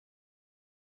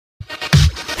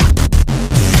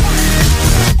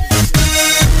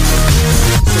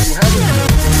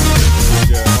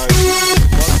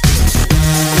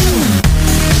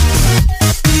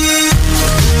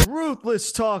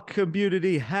Ruthless Talk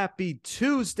community, happy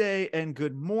Tuesday and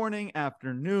good morning,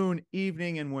 afternoon,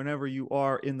 evening, and whenever you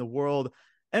are in the world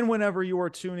and whenever you are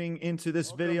tuning into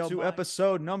this video to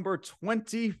episode number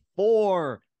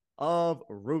 24 of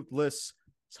Ruthless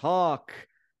Talk.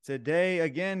 Today,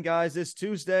 again, guys, it's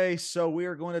Tuesday, so we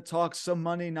are going to talk some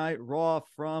Monday Night Raw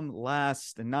from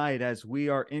last night as we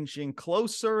are inching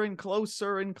closer and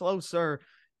closer and closer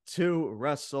to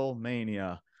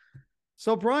WrestleMania.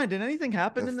 So, Brian, did anything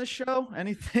happen in this show?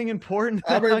 Anything important?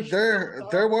 I mean,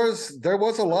 there was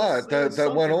a lot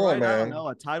that went on, right? man. I don't know,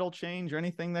 a title change or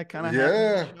anything that kind of happened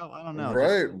in the show. I don't know.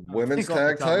 Right, women's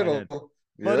tag title.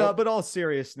 But all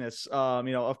seriousness,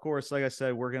 of course, like I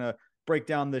said, we're gonna break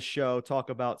down this show,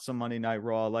 talk about some Monday Night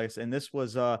Raw, and this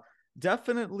was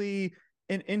definitely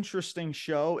an interesting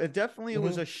show. It definitely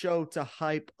was a show to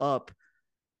hype up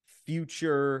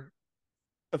future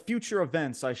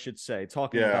events, I should say,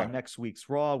 talking about next week's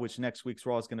Raw, which next week's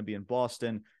Raw is going to be in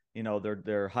Boston. You know,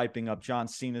 they're hyping up John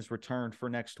Cena's return for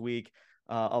next week.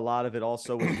 A lot of it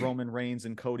also was Roman Reigns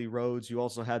and Cody Rhodes. You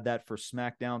also had that for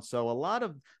SmackDown. So a lot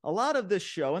of this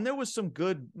show, and there was some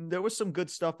good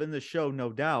stuff in the show,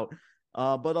 no doubt.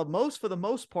 But for the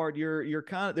most part,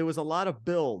 there was a lot of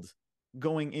build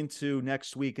going into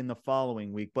next week and the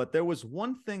following week. But there was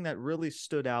one thing that really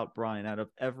stood out, Brian, out of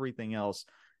everything else.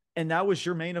 And that was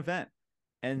your main event.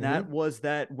 And that was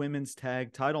that women's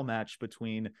tag title match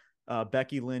between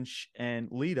Becky Lynch and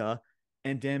Lita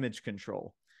and Damage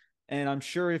Control. And I'm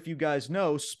sure if you guys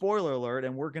know, spoiler alert,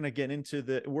 and we're going to get into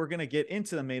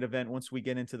the main event once we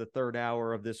get into the third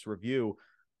hour of this review.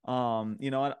 And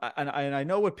I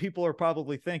know what people are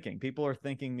probably thinking. People are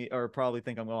probably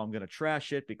thinking, well, I'm going to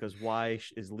trash it because why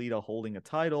is Lita holding a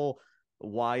title?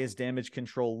 Why is Damage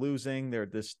Control losing?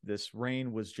 This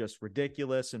reign was just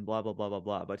ridiculous and blah blah blah blah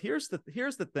blah. But here's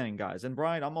the thing, guys. And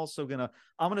Brian, I'm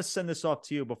gonna send this off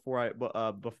to you before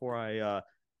I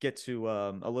get to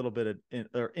a little bit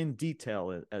in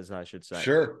detail, as I should say.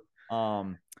 Sure.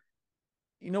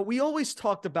 We always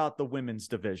talked about the women's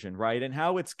division, right? And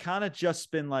how it's kind of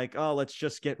just been like, oh, let's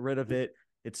just get rid of it.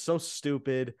 It's so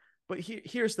stupid. But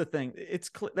here's the thing.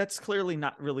 That's clearly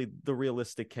not really the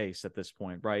realistic case at this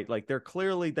point, right? Like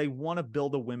they want to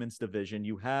build a women's division.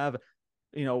 You have,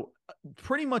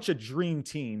 pretty much a dream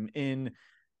team in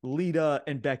Lita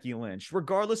and Becky Lynch.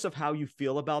 Regardless of how you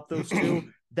feel about those two,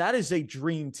 that is a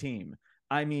dream team.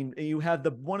 I mean, you have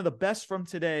one of the best from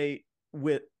today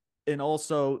and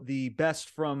also the best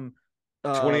from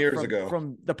 20 years ago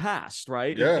from the past,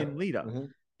 right? Yeah. In Lita.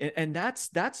 And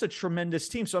that's a tremendous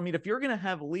team. So, I mean, if you're going to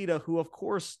have Lita, who, of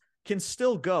course, can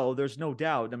still go, there's no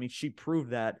doubt. I mean, she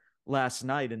proved that last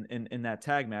night in that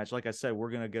tag match. Like I said, we're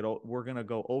going to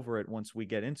go over it once we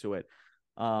get into it.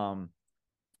 But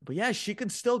yeah, she can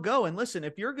still go. And listen,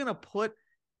 if you're going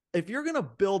to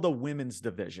build a women's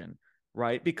division,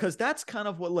 right? Because that's kind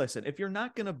of if you're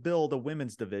not going to build a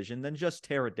women's division, then just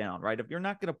tear it down, right? If you're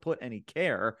not going to put any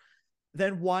care,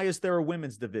 then why is there a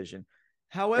women's division?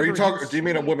 However, do you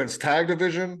mean a women's tag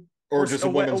division or just a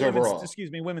women's overall?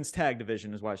 Excuse me, women's tag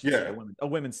division is why I should say a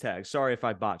women's tag. Sorry if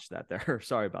I botched that there.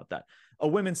 Sorry about that. A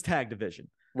women's tag division.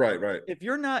 Right. If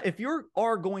you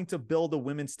are going to build a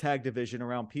women's tag division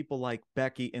around people like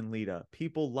Becky and Lita,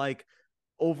 people like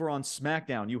over on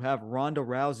SmackDown, you have Ronda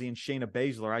Rousey and Shayna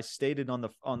Baszler. I stated on the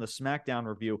SmackDown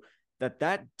review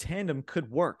that tandem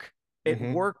could work. It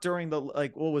worked during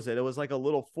what was it? It was like a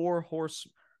little four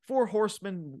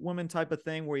horseman woman type of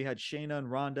thing where you had Shayna and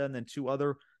Ronda and then two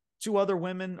other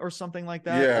women or something like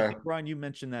that. Yeah. I think, Brian, you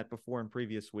mentioned that before in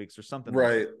previous weeks or something.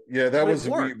 Right. Yeah, that was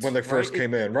when they first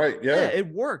came in. Right. Yeah,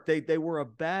 it worked. They were a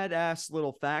badass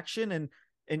little faction.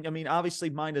 And I mean, obviously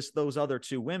minus those other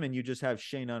two women, you just have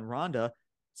Shayna and Ronda.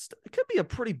 It could be a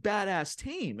pretty badass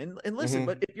team. And listen,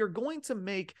 but if you're going to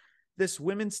make this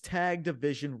women's tag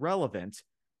division relevant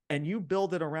and you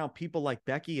build it around people like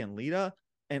Becky and Lita,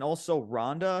 and also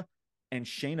Ronda and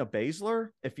Shayna Baszler,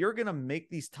 if you're going to make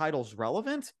these titles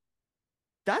relevant,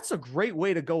 that's a great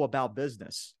way to go about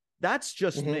business. That's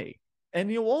just me. And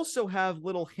you'll also have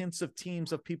little hints of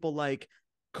teams of people like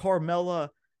Carmella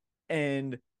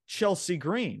and Chelsea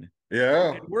Green.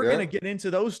 Yeah. And we're going to get into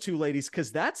those two ladies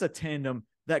because that's a tandem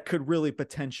that could really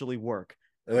potentially work.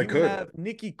 You have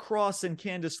Nikki Cross and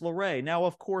Candice LeRae. Now,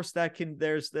 of course, I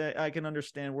can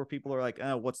understand where people are like,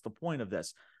 oh, what's the point of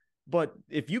this? But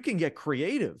if you can get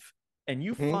creative and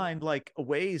you find like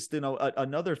ways to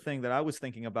another thing that I was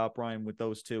thinking about, Brian, with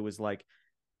those two is like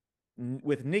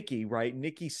with Nikki, right?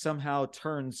 Nikki somehow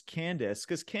turns Candice,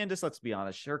 because Candice, let's be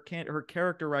honest, her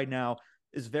character right now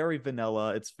is very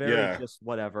vanilla. It's very just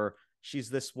whatever.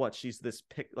 She's this pixie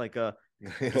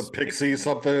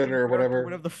something or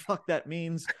whatever the fuck that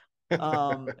means.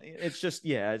 It's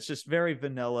just very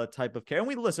vanilla type of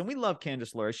character. And we love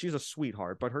Candice LeRae. She's a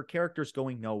sweetheart, but her character's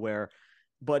going nowhere.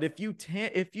 But if you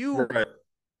Right.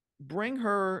 bring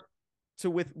her to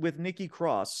with Nikki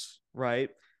Cross, right,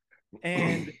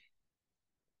 and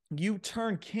you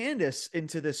turn Candice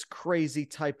into this crazy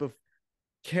type of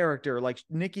character, like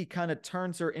Nikki kind of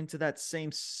turns her into that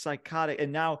same psychotic,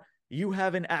 and now you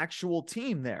have an actual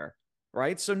team there,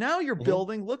 right? So now you're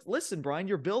building. Listen, Brian,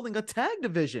 you're building a tag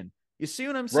division. You see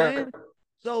what I'm saying? Right.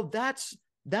 So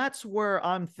that's where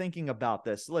I'm thinking about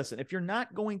this. Listen, if you're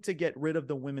not going to get rid of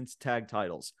the women's tag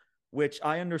titles, which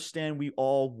I understand we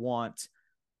all want,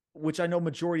 which I know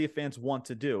majority of fans want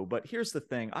to do, but here's the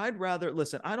thing. I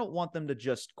don't want them to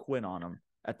just quit on them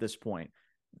at this point.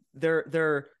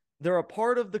 They're a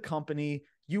part of the company.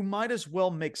 You might as well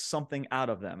make something out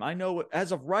of them. I know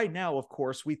as of right now, of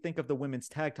course, we think of the women's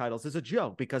tag titles as a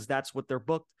joke because that's what they're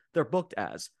booked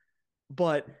as.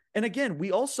 But, and again,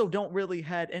 we also don't really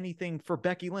had anything for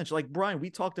Becky Lynch. Like, Brian, we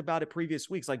talked about it previous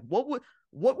weeks. Like, what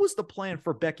was the plan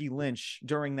for Becky Lynch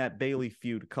during that Bayley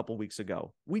feud a couple weeks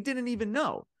ago? We didn't even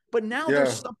know. But now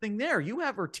there's something there. You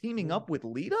have her teaming up with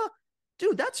Lita?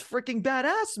 Dude, that's freaking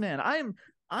badass, man.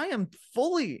 I am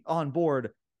fully on board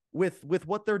with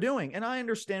what they're doing. And I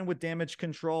understand with Damage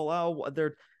Control,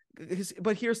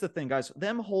 but here's the thing, guys.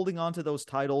 Them holding on to those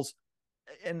titles,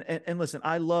 and listen,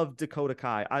 I love Dakota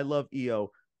Kai, I love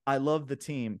Io, I love the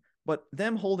team, but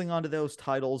them holding on to those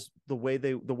titles the way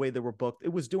they were booked,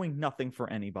 it was doing nothing for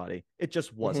anybody. It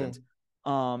just wasn't.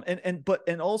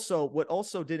 And also what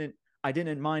also I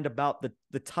didn't mind about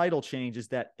the title change is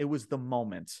that it was the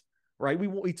moment, right?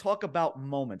 We talk about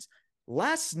moments.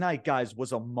 Last night, guys,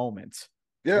 was a moment.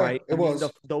 Yeah, right. It was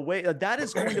the way that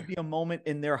is going to be a moment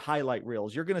in their highlight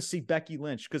reels. You're going to see Becky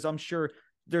Lynch, because I'm sure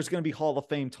there's going to be Hall of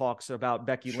Fame talks about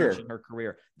Becky Lynch in her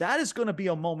career. That is going to be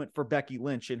a moment for Becky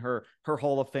Lynch in her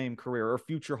Hall of Fame career, or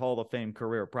future Hall of Fame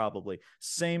career, probably.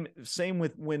 Same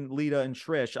with when Lita and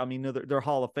Trish. I mean, they're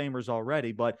Hall of Famers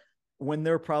already, but when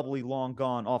they're probably long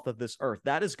gone off of this earth,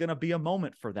 that is going to be a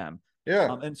moment for them.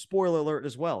 Yeah. And spoiler alert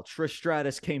as well, Trish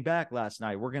Stratus came back last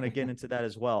night. We're going to get into that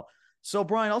as well. So,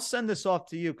 Brian, I'll send this off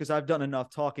to you because I've done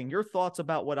enough talking. Your thoughts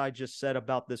about what I just said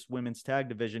about this women's tag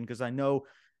division, because I know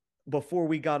before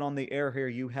we got on the air here,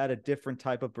 you had a different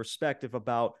type of perspective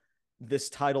about this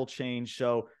title change.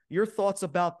 So your thoughts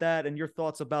about that, and your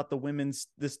thoughts about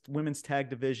this women's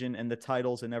tag division and the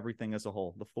titles and everything as a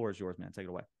whole. The floor is yours, man. Take it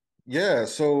away. Yeah,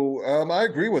 so I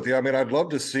agree with you. I mean, I'd love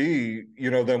to see,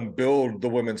 them build the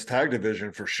women's tag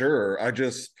division for sure.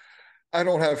 I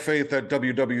don't have faith that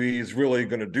WWE is really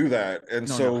going to do that. And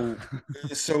so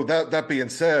that being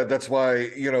said, that's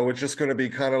why, it's just going to be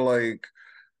kind of like,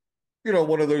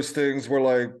 one of those things where,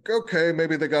 like, okay,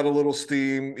 maybe they got a little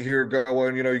steam here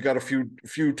going, you got a few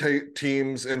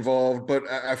teams involved, but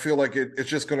I feel like it's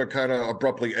just going to kind of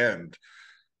abruptly end.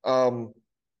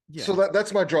 So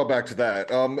that's my drawback to that.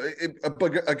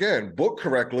 But again, booked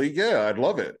correctly, yeah, I'd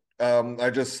love it. I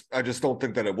just don't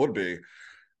think that it would be.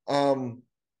 The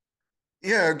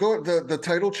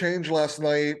title change last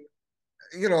night,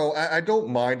 I don't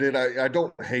mind it. I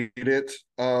don't hate it,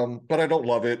 but I don't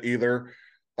love it either.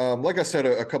 Like I said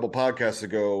a couple podcasts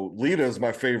ago, Lita is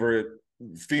my favorite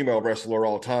female wrestler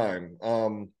all time.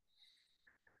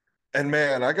 And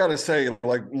man, I gotta say,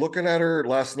 like, looking at her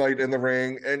last night in the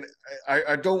ring, and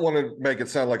I don't want to make it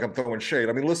sound like I'm throwing shade.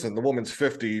 I mean, listen, the woman's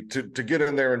 50. To get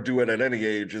in there and do it at any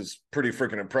age is pretty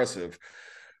freaking impressive.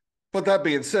 But that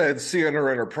being said, seeing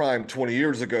her in her prime 20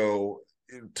 years ago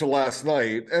to last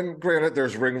night, and granted,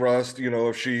 there's ring rust,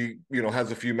 if she,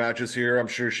 has a few matches here, I'm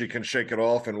sure she can shake it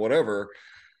off and whatever.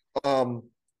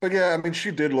 But yeah, I mean,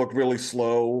 she did look really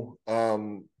slow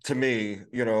to me.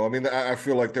 I mean, I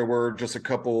feel like there were just a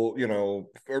couple,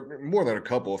 or more than a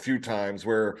couple, a few times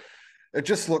where it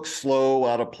just looked slow,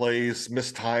 out of place,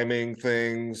 mistiming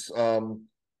things.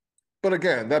 But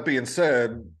again, that being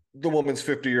said, the woman's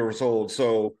 50 years old,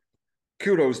 so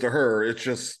kudos to her. It's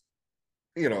just,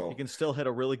 you can still hit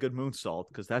a really good moonsault,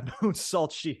 because that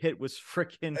moonsault she hit was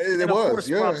freaking. It was, of course,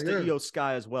 props to Io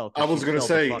Sky as well. I was going to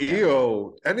say,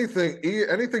 Io, anything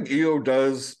Io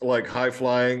does, like high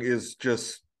flying, is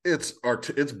just it's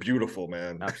beautiful,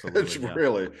 man. Absolutely, it's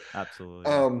really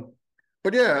absolutely.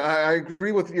 But yeah, I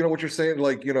agree with what you're saying.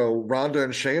 Like, Ronda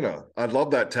and Shayna, I'd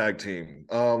love that tag team.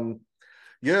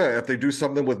 Yeah, if they do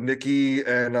something with Nikki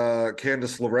and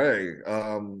Candice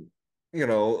LeRae,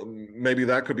 maybe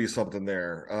that could be something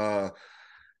there.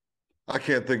 I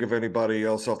can't think of anybody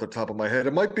else off the top of my head.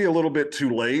 It might be a little bit too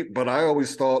late, but I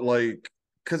always thought, like,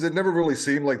 because it never really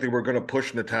seemed like they were going to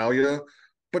push Natalya,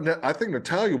 but I think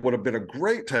Natalya would have been a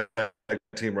great tag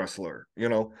team wrestler,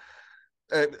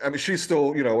 I mean, she's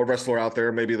still, a wrestler out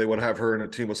there. Maybe they would have her in a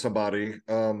team with somebody.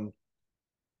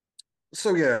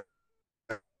 So yeah,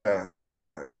 uh,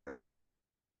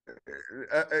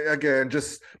 again,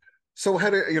 just so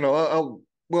had it,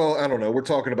 well, I don't know. We're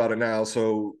talking about it now.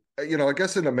 So, I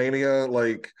guess in the Mania,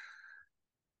 like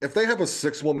if they have a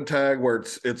 6-woman tag where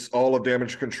it's all of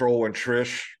Damage Control and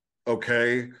Trish,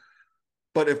 okay.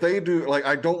 But if they do, like,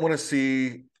 I don't want to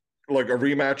see like a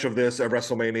rematch of this at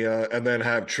WrestleMania and then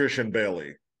have Trish and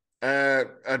Bayley. I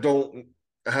don't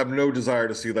have no desire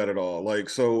to see that at all. Like,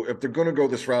 so if they're going to go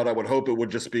this route, I would hope it would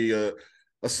just be a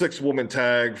 6-woman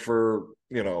tag for,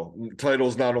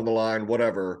 titles not on the line,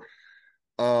 whatever.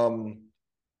 Yeah,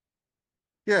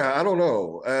 I don't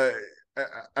know.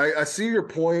 I see your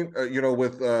point,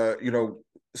 with,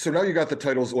 so now you got the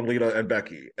titles on Lita and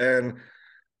Becky. And,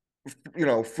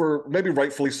 for maybe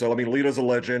rightfully so. I mean, Lita's a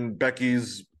legend.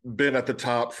 Becky's been at the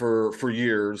top for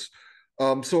years.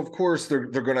 So of course they're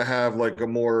going to have like a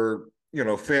more,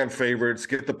 fan favorites,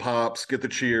 get the pops, get the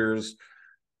cheers.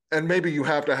 And maybe you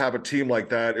have to have a team like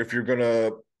that if you're going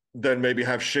to then maybe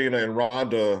have Shayna and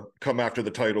Ronda come after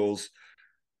the titles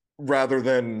rather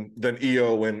than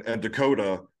Io and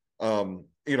Dakota.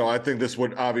 I think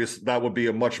that would be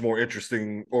a much more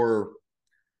interesting, or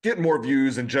get more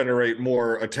views and generate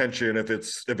more attention if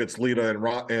it's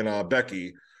Lita and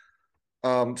Becky.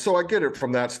 So I get it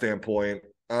from that standpoint.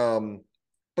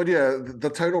 But yeah, the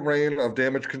title reign of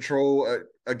Damage Control,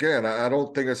 again, I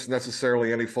don't think it's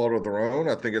necessarily any fault of their own.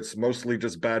 I think it's mostly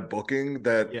just bad booking.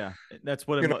 Yeah, that's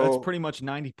what that's pretty much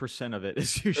 90% of it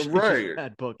is usually right. just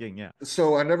bad booking. Yeah.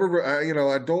 So I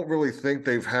don't really think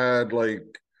they've had like,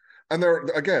 and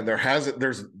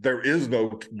there is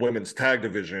no women's tag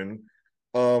division.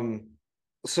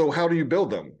 So how do you build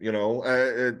them?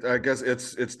 I guess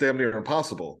it's damn near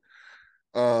impossible.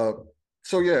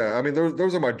 So yeah, I mean,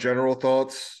 those are my general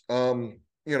thoughts.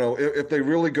 If they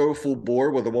really go full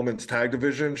bore with a women's tag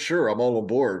division, sure, I'm all on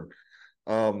board.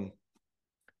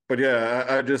 But yeah,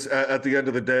 I just at the end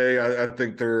of the day, I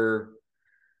think they're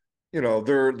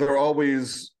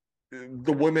always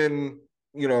the women,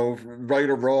 right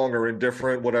or wrong or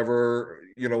indifferent, whatever,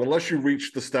 unless you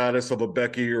reach the status of a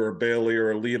Becky or a Bayley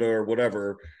or a Lita or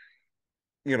whatever,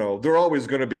 they're always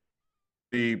going to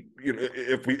be,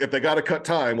 if they got to cut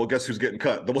time, well, guess who's getting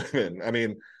cut? The women. I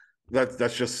mean,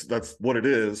 that's what it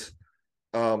is.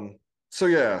 So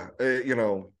yeah,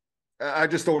 I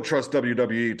just don't trust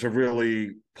WWE to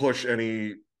really push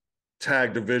any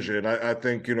tag division. I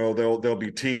think there'll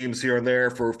be teams here and there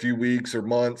for a few weeks or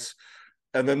months,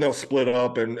 and then they'll split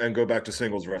up and go back to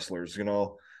singles wrestlers.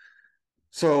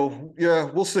 So yeah,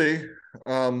 we'll see.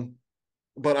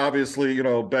 But obviously,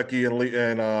 Becky and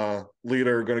Lita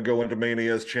are going to go into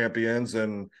Mania as champions,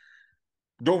 and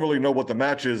don't really know what the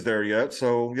match is there yet.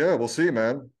 So yeah, we'll see,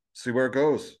 man. See where it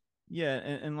goes. Yeah,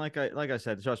 and like I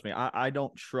said, trust me, I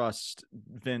don't trust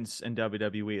Vince and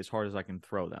WWE as hard as I can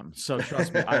throw them. So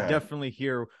trust me, I definitely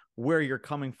hear where you're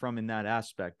coming from in that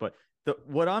aspect. But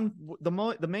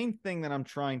the main thing that I'm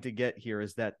trying to get here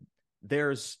is that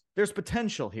there's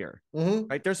potential here,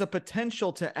 right? There's a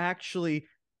potential to actually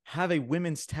have a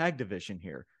women's tag division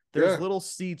here. There's little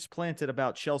seeds planted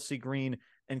about Chelsea Green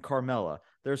and Carmella.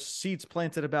 There's seeds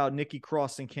planted about Nikki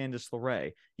Cross and Candice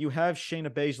LeRae. You have Shayna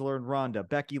Baszler and Ronda,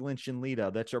 Becky Lynch and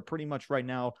Lita, that are pretty much right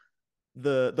now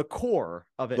the core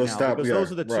of it now, because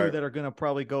those are the two that are going to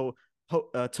probably go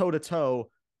toe to toe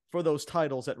for those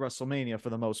titles at WrestleMania for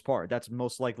the most part. That's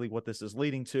most likely what this is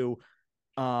leading to.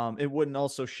 It wouldn't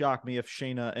also shock me if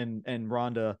Shayna and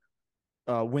Ronda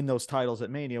win those titles at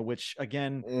Mania, which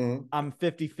again, I'm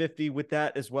 50-50 with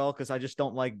that as well, because I just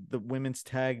don't like the women's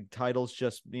tag titles.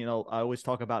 Just, I always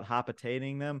talk about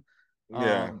hot-potatoing them.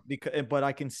 But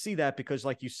I can see that because,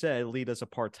 like you said, Lita's a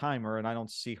part-timer, and I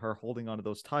don't see her holding onto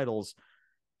those titles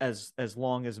as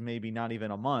long as maybe not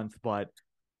even a month. But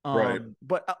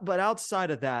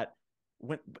outside of that,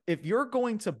 if you're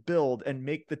going to build and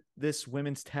make this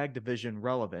women's tag division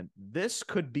relevant, this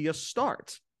could be a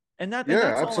start. And that's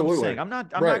absolutely all I'm saying. I'm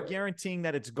not guaranteeing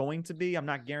that it's going to be. I'm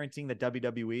not guaranteeing that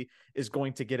WWE is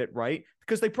going to get it right,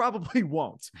 because they probably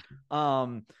won't.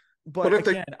 But if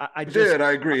again, I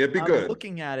agree. It'd be good.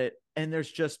 Looking at it, and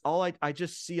there's just I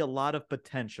just see a lot of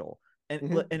potential.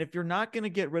 And if you're not going to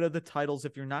get rid of the titles,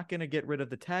 if you're not going to get rid of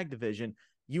the tag division,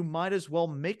 you might as well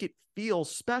make it feel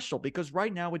special, because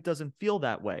right now it doesn't feel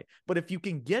that way. But if you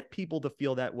can get people to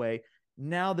feel that way,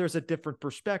 now there's a different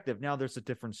perspective. Now there's a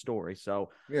different story.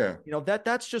 So yeah,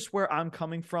 that's just where I'm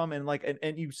coming from. And like,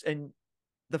 and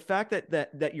the fact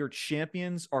that your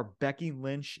champions are Becky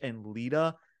Lynch and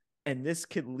Lita, and this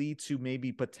could lead to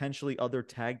maybe potentially other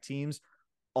tag teams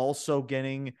also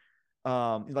getting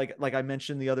Like I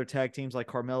mentioned, the other tag teams like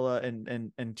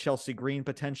Carmella and Chelsea Green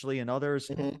potentially, and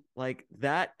others, like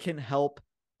that can help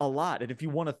a lot. And if you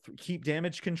want to keep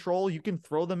damage control, you can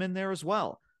throw them in there as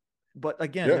well. But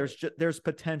again, there's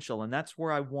potential, and that's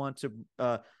where I want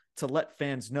to let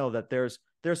fans know that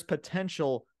there's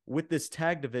potential with this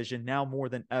tag division now more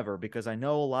than ever, because I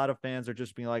know a lot of fans are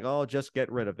just being like, oh, just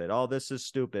get rid of it. Oh, this is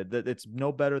stupid. That it's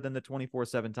no better than the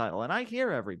 24/7 title. And I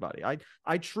hear everybody.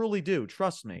 I truly do.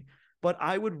 Trust me. But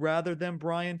I would rather them,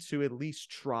 Brian, to at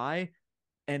least try.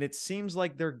 And it seems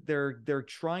like they're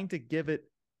trying to give it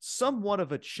somewhat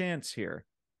of a chance here.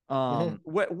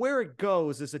 Where it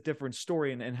goes is a different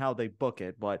story and how they book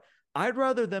it. But I'd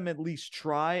rather them at least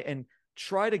try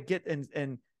to get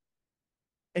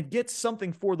and get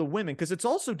something for the women, because it's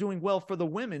also doing well for the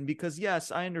women. Because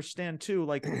yes, I understand too,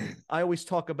 like I always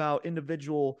talk about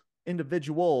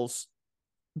individuals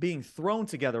being thrown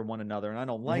together one another, and I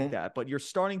don't like that, but you're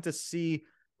starting to see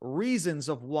reasons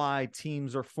of why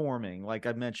teams are forming, like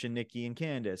I mentioned, Nikki and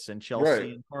Candice and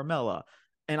Chelsea and Carmella.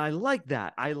 And I like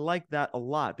that a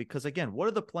lot, because again, what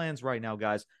are the plans right now,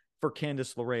 guys, for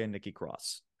Candice LeRae and Nikki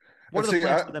Cross? What are the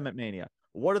plans for them at Mania?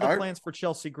 What are the plans for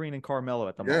Chelsea Green and Carmella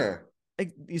at the moment?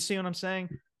 You see what I'm saying?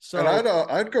 So, and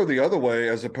I'd go the other way,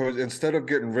 as opposed, instead of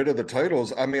getting rid of the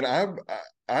titles. I mean,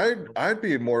 I'd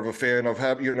be more of a fan of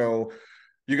having, you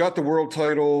got the world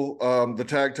title, the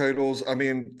tag titles. I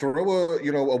mean, throw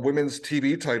a women's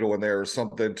TV title in there or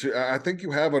something. I think you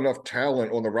have enough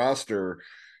talent on the roster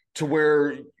to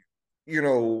where,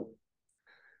 you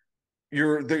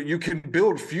can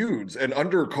build feuds and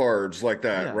undercards like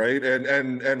that, right?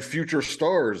 And future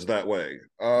stars that way.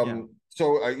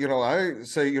 So I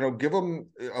say, give them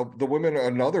the women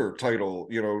another title,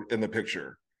 in the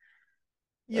picture.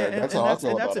 That's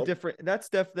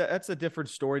a different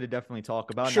story to definitely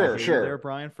talk about. Sure. There,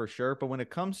 Brian, for sure. But when it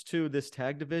comes to this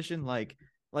tag division, like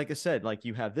I said, like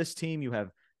you have this team, you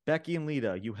have Becky and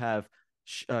Lita, you have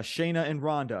Shayna and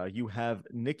Ronda, you have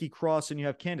Nikki Cross, and you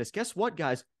have Candice. Guess what,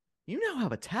 guys? You now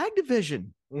have a tag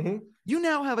division. You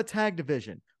now have a tag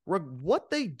division.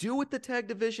 What they do with the tag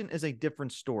division is a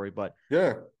different story, but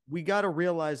we got to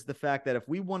realize the fact that if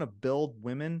we want to build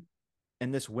women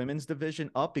and this women's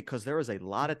division up, because there is a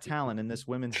lot of talent in this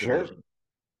women's division,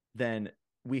 then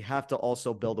we have to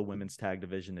also build a women's tag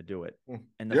division to do it.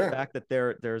 And the fact that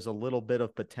there's a little bit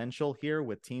of potential here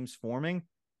with teams forming,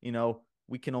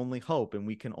 we can only hope, and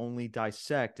we can only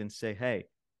dissect and say, hey,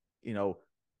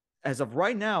 as of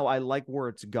right now, I like where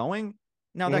it's going.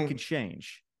 Now that can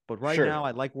change, but right now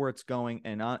I like where it's going.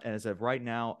 And as of right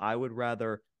now, I would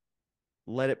rather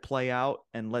let it play out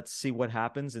and let's see what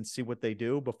happens and see what they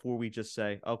do before we just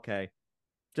say, okay,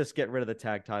 just get rid of the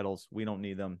tag titles. We don't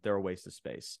need them. They're a waste of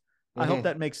space. I hope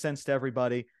that makes sense to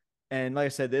everybody. And like I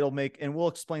said, and we'll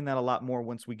explain that a lot more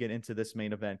once we get into this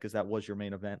main event, because that was your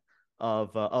main event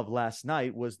of last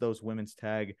night, was those women's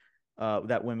tag,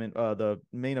 the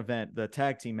main event, the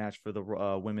tag team match for the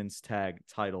women's tag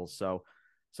titles.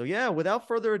 So yeah, without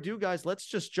further ado, guys, let's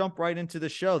just jump right into the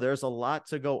show. There's a lot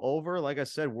to go over. Like I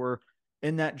said, we're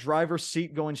in that driver's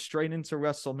seat going straight into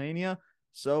WrestleMania.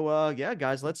 So yeah,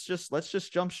 guys, let's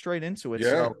just jump straight into it.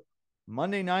 So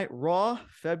Monday Night Raw,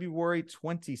 February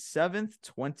 27th,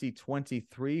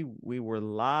 2023. We were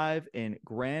live in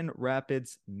Grand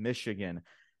Rapids, Michigan.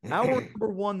 Hour number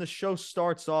one, the show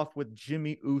starts off with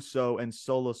Jimmy Uso and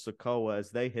Solo Sikoa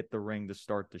as they hit the ring to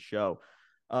start the show.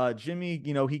 Jimmy,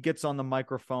 he gets on the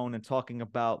microphone and talking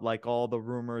about like all the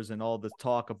rumors and all the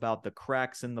talk about the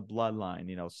cracks in the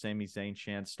bloodline. Sami Zayn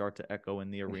chants start to echo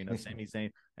in the arena. Sami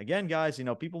Zayn, again, guys,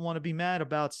 people want to be mad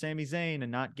about Sami Zayn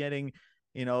and not getting,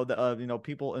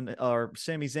 people or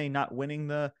Sami Zayn not winning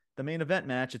the main event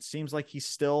match. It seems like he's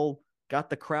still got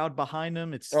the crowd behind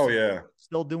him. It's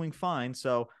still doing fine.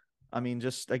 So, I mean,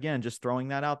 just throwing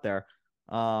that out there.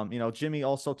 Jimmy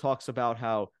also talks about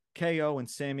how KO and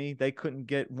Sammy, they couldn't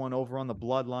get one over on the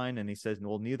bloodline. And he says,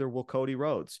 well, neither will Cody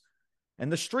Rhodes.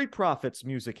 And the Street Profits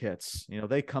music hits.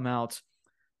 They come out,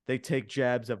 they take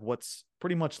jabs of what's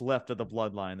pretty much left of the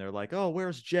bloodline. They're like, oh,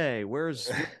 where's Jay?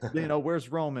 Where's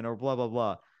Roman, or blah, blah,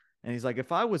 blah. And he's like,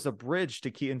 if I was a bridge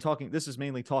to keep, and talking, this is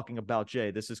mainly talking about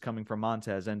Jay. This is coming from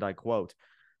Montez, and I quote,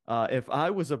 if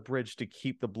I was a bridge to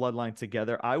keep the bloodline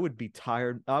together, I would be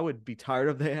tired. I would be tired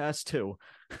of the ass too.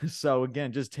 So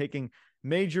again, just taking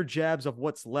major jabs of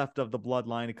what's left of the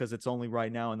bloodline, because it's only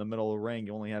right now in the middle of the ring.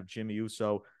 You only have Jimmy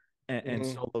Uso and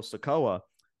Solo Sikoa.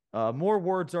 More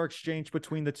words are exchanged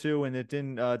between the two, and it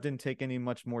didn't take any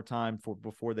much more time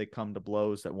before they come to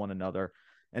blows at one another.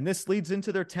 And this leads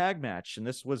into their tag match. And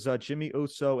this was Jimmy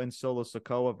Uso and Solo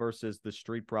Sikoa versus the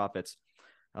Street Profits.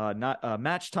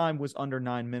 Match time was under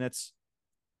 9 minutes.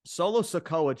 Solo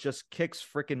Sikoa just kicks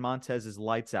freaking Montez's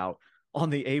lights out on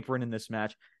the apron in this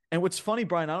match. And what's funny,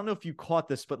 Brian, I don't know if you caught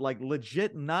this, but like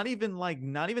legit, not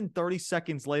even 30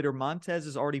 seconds later, Montez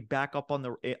is already back up on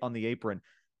the apron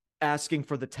asking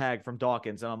for the tag from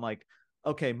Dawkins. And I'm like,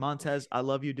 okay, Montez, I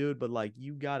love you, dude, but like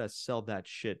you gotta sell that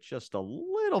shit just a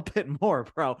little bit more,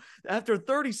 bro. After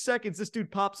 30 seconds, this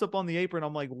dude pops up on the apron.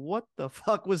 I'm like, what the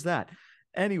fuck was that?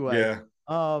 Anyway, Yeah.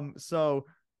 so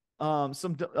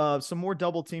some more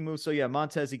double team moves. So yeah,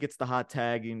 Montez, he gets the hot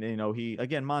tag,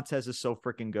 and Montez is so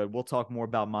freaking good. We'll talk more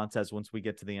about Montez once we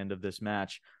get to the end of this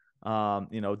match.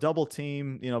 Double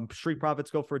team, Street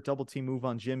Profits go for a double team move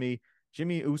on Jimmy.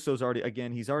 Jimmy Uso's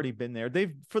he's already been there.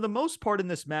 They've, for the most part in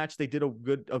this match, they did a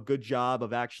good job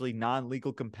of actually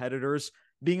non-legal competitors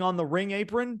being on the ring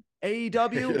apron.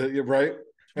 AEW. You're right.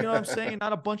 You know what I'm saying?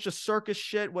 Not a bunch of circus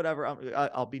shit, whatever.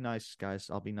 I'll be nice, guys.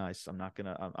 I'll be nice. I'm not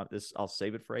gonna. I'll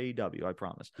save it for AEW. I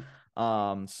promise.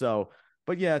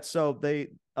 But yeah. So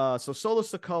Solo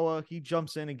Sikoa, he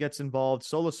jumps in and gets involved.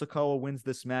 Solo Sikoa wins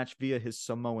this match via his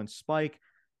Samoan spike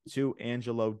to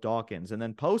Angelo Dawkins, and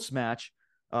then post match,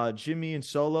 Jimmy and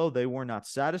Solo, they were not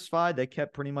satisfied. They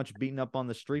kept pretty much beating up on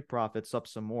the Street Profits up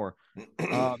some more.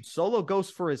 Solo goes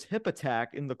for his hip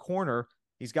attack in the corner.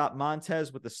 He's got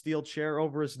Montez with the steel chair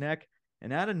over his neck.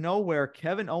 And out of nowhere,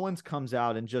 Kevin Owens comes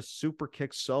out and just super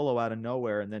kicks Solo out of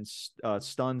nowhere and then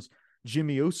stuns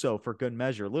Jimmy Uso for good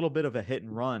measure. A little bit of a hit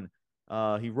and run.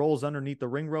 He rolls underneath the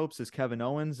ring ropes as Kevin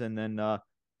Owens and then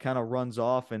kind of runs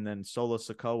off. And then Solo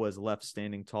Sikoa is left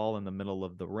standing tall in the middle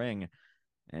of the ring.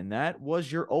 And that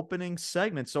was your opening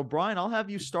segment. So, Brian, I'll have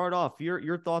you start off.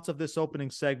 Your thoughts of this opening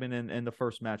segment and the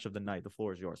first match of the night. The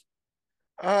floor is yours.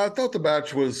 I thought the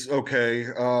match was okay.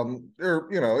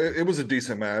 It was a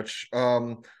decent match.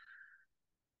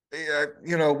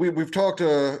 We've talked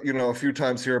a few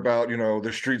times here about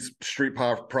the street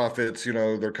profits.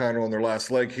 They're kind of on their last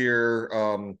leg here.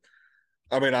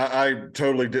 I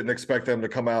totally didn't expect them to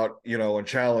come out and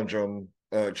challenge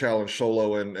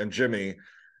Solo and Jimmy.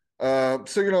 It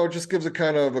just gives a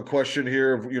kind of a question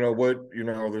here of, are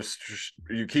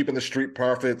you keeping the street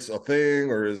profits a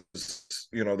thing, or is,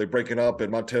 they breaking up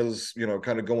and Montez,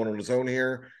 kind of going on his own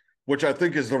here, which I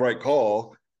think is the right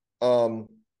call. I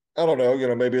don't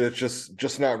know, maybe it's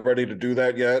just not ready to do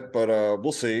that yet, but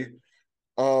we'll see.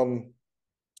 So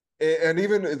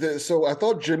I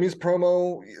thought Jimmy's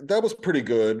promo, that was pretty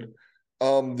good.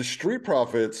 The street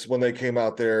profits, when they came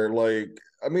out there,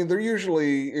 they're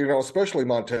usually, especially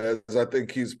Montez, I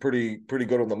think he's pretty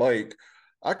good on the mic.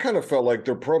 I kind of felt like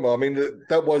their promo,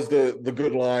 that was the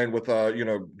good line with,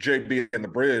 JB and the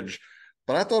bridge,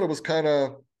 but I thought it was kind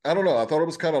of, I don't know, I thought it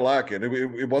was kind of lacking.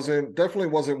 It definitely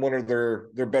wasn't one of their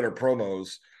better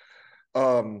promos.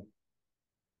 And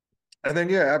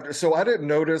then, so I didn't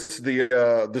notice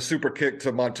the super kick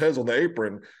to Montez on the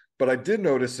apron, but I did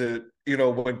notice it,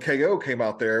 when KO came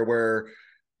out there where,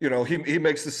 he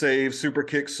makes the save, super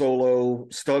kick Solo,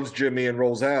 stuns Jimmy and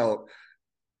rolls out.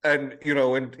 And,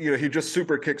 he just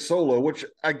super kicks Solo, which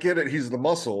I get it. He's the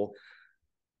muscle.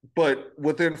 But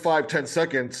within 5-10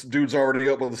 seconds, dude's already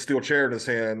up with a steel chair in his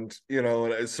hand,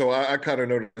 and so I kind of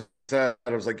noticed that.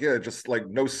 I was like, yeah, just like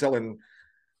no selling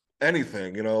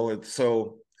anything,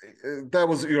 so that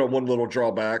was, one little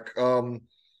drawback.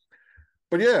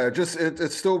 But yeah,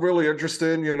 it's still really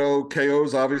interesting.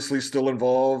 KO's obviously still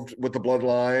involved with the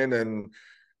bloodline, and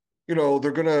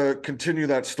they're gonna continue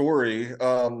that story.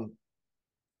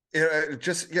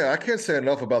 I can't say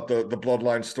enough about the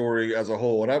bloodline story as a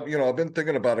whole. And I've been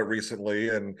thinking about it recently,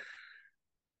 and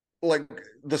like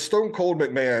the Stone Cold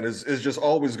McMahon is just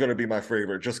always going to be my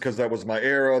favorite, just because that was my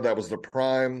era, that was the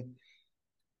prime.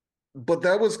 But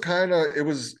that was it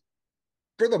was,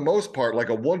 for the most part, like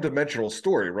a one-dimensional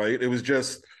story, right? It was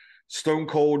just Stone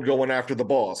Cold going after the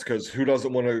boss, because who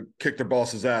doesn't want to kick their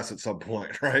boss's ass at some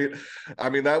point, right?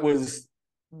 That was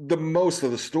the most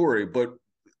of the story. But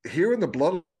here in the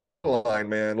bloodline,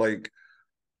 man,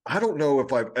 I don't know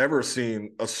if I've ever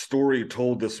seen a story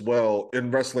told this well in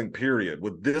wrestling, period,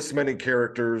 with this many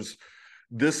characters,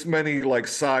 this many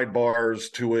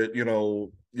sidebars to it.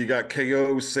 You got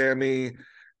KO, Sammy,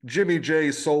 Jimmy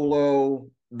J, Solo,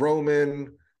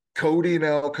 Roman, Cody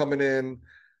now coming in.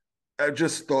 I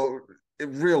just thought,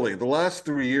 the last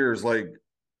 3 years,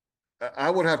 I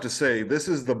would have to say this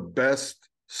is the best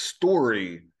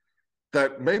story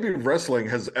that maybe wrestling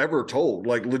has ever told,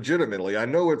 legitimately. I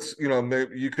know it's,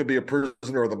 you could be a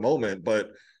prisoner of the moment,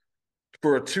 but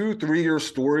for a 2-3 year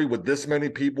story with this many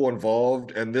people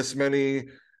involved and this many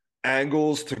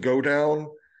angles to go down,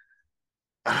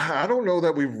 I don't know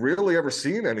that we've really ever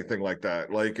seen anything like that.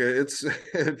 It's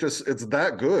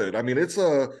that good.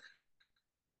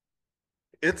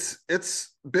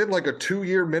 it's been like a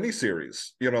 2-year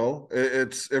miniseries.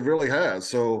 It really has.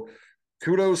 So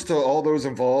kudos to all those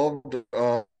involved.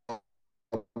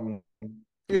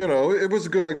 It was a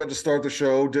good way to start the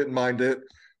show. Didn't mind it.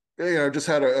 Just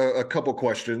had a couple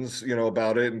questions,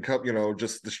 about it, and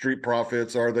just the Street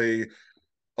Profits. Are they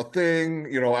a thing?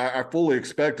 I fully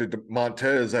expected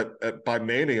Montez by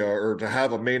Mania, or to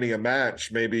have a Mania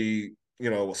match, maybe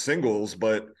singles,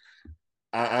 but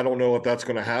I don't know if that's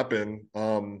going to happen.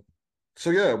 So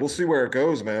yeah, we'll see where it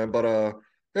goes, man. But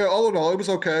yeah, all in all, it was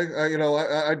okay.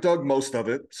 I dug most of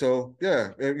it. So yeah,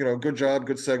 good job,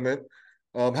 good segment.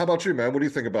 How about you, man? What do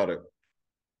you think about it?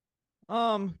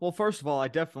 Well, first of all, I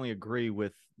definitely agree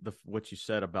with what you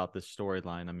said about this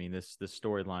storyline. I mean, this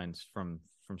storyline's from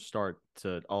start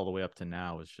to all the way up to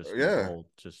now is just been Yeah, told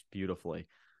just beautifully.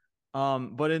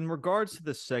 But in regards to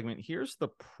this segment, here's the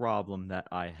problem that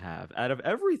I have. Out of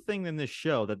everything in this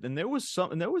show, there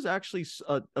was actually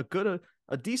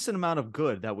a decent amount of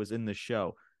good that was in the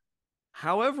show.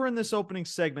 However, in this opening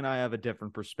segment, I have a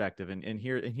different perspective, and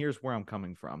here's where I'm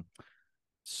coming from.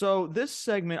 So this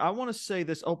segment, I want to say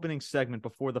this opening segment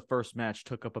before the first match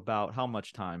took up about how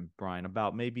much time, Brian?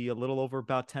 About maybe a little over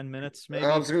about 10 minutes, maybe?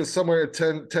 I was going to somewhere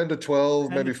 10 to 12,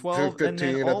 10 to maybe 12, and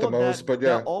then 15 at the most, but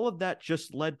yeah. all of that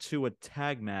just led to a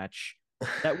tag match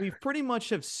that we've pretty much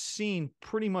have seen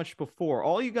pretty much before.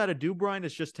 All you got to do, Brian,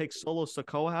 is just take Solo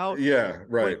Sikoa out. Yeah,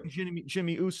 right.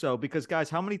 Jimmy Uso, because guys,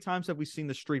 how many times have we seen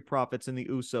the Street Profits and the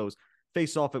Usos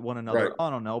face off at one another? Right. I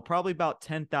don't know, probably about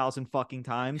 10,000 fucking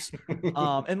times.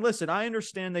 And listen, I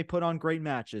understand they put on great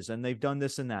matches and they've done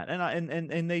this and that,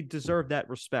 and they deserve that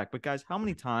respect. But guys, how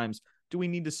many times do we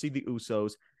need to see the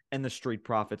Usos and the Street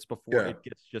Profits before it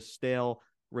gets just stale,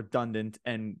 redundant,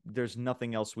 and there's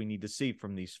nothing else we need to see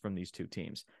from these two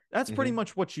teams? That's pretty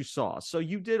much what you saw. So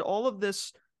you did all of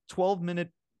this 12-minute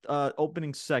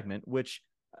opening segment, which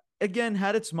again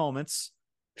had its moments,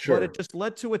 but it just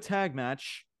led to a tag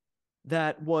match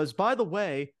that was, by the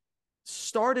way,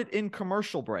 started in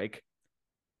commercial break.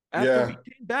 After we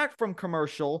came back from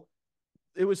commercial,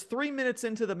 it was 3 minutes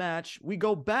into the match. We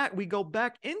go back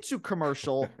into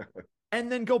commercial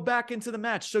and then go back into the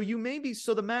match. So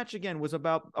the match again was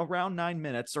about around 9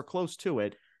 minutes or close to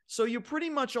it. So you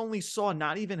pretty much only saw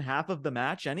not even half of the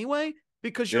match anyway,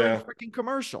 because you're in freaking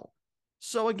commercial.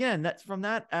 So again, that's from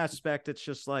that aspect, it's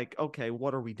just like, okay,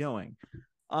 what are we doing?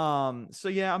 So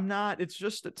yeah, it's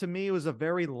just, to me, it was a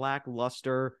very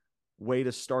lackluster way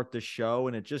to start the show,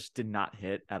 and it just did not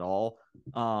hit at all.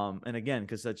 And again,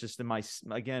 because that's just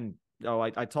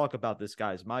I talk about this,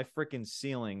 guys. My freaking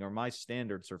ceiling or my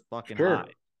standards are fucking high.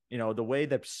 The way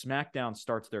that SmackDown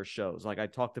starts their shows. Like I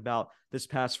talked about this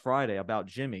past Friday about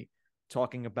Jimmy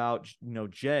talking about,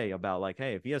 Jay, about like,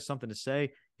 hey, if he has something to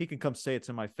say, he can come say it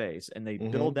to my face. And they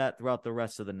build that throughout the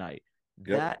rest of the night.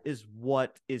 That is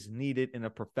what is needed in a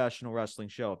professional wrestling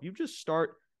show. If you just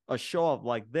start a show off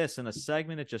like this in a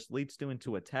segment, it just leads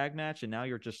into a tag match, and now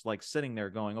you're just like sitting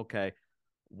there going, okay,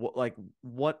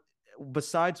 what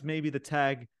besides maybe the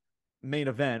tag main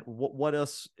event, what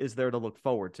else is there to look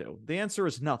forward to? The answer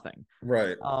is nothing.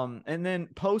 Right. And then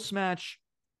post match,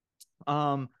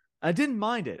 I didn't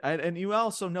mind it. And you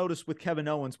also noticed with Kevin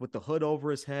Owens with the hood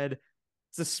over his head,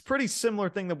 it's a pretty similar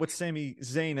thing that what Sami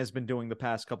Zayn has been doing the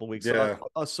past couple of weeks. Yeah.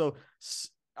 So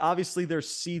obviously there's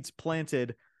seeds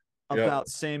planted about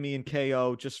Sami and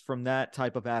KO just from that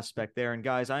type of aspect there. And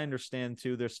guys, I understand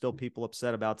too, there's still people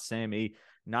upset about Sami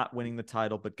not winning the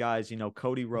title, but guys,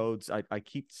 Cody Rhodes, I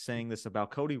keep saying this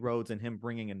about Cody Rhodes and him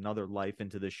bringing another life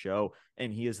into the show,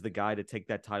 and he is the guy to take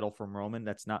that title from Roman.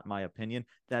 That's not my opinion.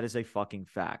 That is a fucking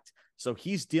fact. So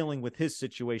he's dealing with his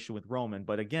situation with Roman,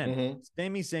 but again,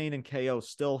 Sami Zayn and KO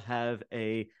still have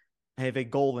a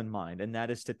goal in mind, and that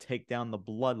is to take down the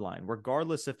bloodline,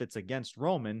 regardless if it's against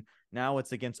Roman. Now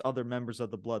it's against other members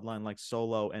of the bloodline like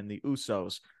Solo and the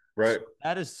Usos. Right.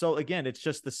 Again, it's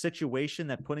just the situation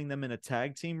that putting them in a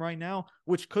tag team right now,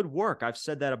 which could work. I've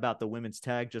said that about the women's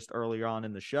tag just earlier on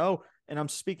in the show, and I'm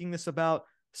speaking this about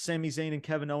Sami Zayn and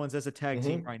Kevin Owens as a tag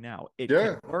team right now. It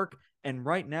can work, and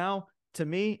right now, to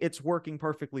me, it's working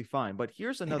perfectly fine. But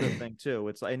here's another thing too.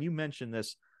 It's and you mentioned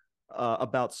this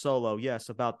about Solo. Yes,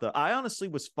 I honestly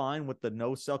was fine with the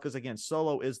no sell, because again,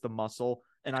 Solo is the muscle,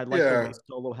 and I like the way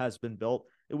Solo has been built.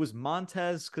 It was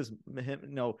Montez, because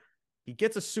he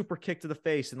gets a super kick to the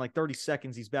face in like 30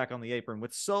 seconds. He's back on the apron.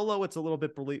 With Solo, it's a little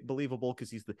bit believable because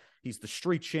he's the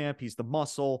street champ. He's the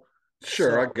muscle.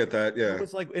 Sure, so I get that. Yeah, it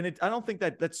was like, and I don't think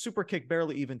that super kick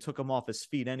barely even took him off his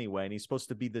feet anyway. And he's supposed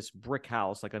to be this brick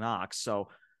house like an ox. So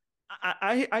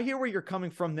I hear where you're coming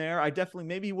from there. I definitely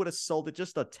maybe would have sold it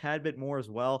just a tad bit more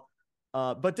as well,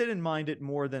 but didn't mind it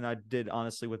more than I did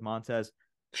honestly with Montez.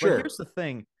 But Sure. here's the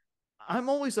thing. I'm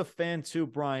always a fan too,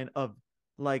 Brian, of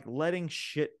like letting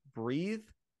shit breathe.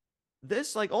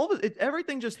 This like all of it,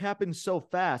 everything just happened so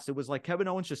fast. It was like Kevin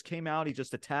Owens just came out, he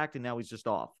just attacked, and now he's just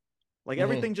off. Like Hmm.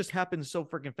 everything just happened so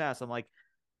freaking fast. I'm like,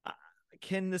 uh,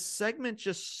 can the segment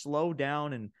just slow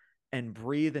down and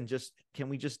breathe and just can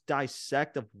we just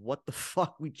dissect of what the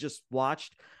fuck we just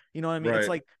watched? You know what I mean? It's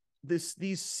Right. like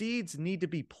these seeds need to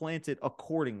be planted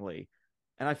accordingly.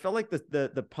 And I felt like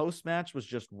the post match was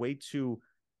just way too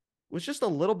was just a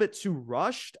little bit too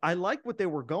rushed. I like what they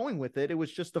were going with it. It was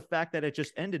just the fact that it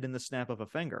just ended in the snap of a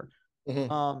finger.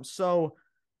 Hmm. So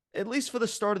at least for the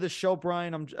start of the show,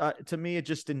 Brian, to me it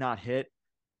just did not hit.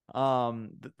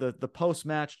 The post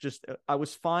match just I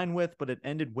was fine with, but it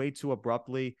ended way too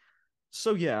abruptly.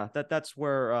 So yeah, that's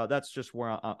just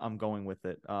where I'm going with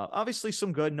it. Obviously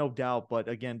some good, no doubt, but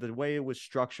again, the way it was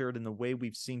structured and the way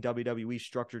we've seen WWE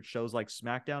structured shows like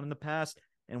SmackDown in the past,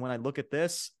 and when I look at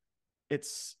this,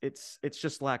 it's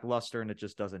just lackluster and it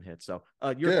just doesn't hit. So,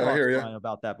 your Yeah, I thoughts, hear you. Brian,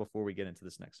 about that before we get into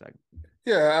this next segment?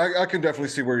 Yeah, I can definitely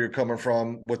see where you're coming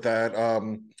from with that.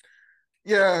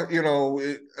 Yeah,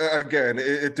 again,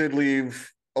 it did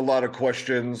leave a lot of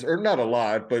questions, or not a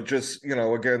lot, but just,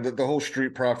 again, the whole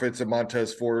Street Profits and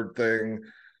Montez Ford thing.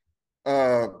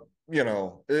 Uh,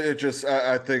 it just,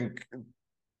 I think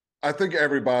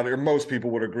everybody or most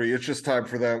people would agree. It's just time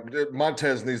for them.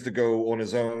 Montez needs to go on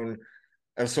his own.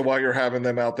 And so while you're having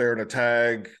them out there in a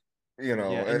tag, Yeah,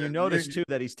 and you notice too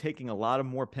that he's taking a lot of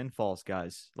more pinfalls,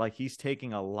 guys. Like he's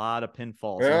taking a lot of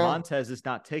pinfalls, and yeah, Montez is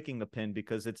not taking the pin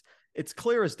because it's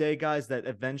clear as day, guys, that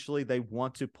eventually they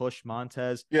want to push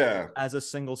Montez yeah, as a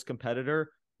singles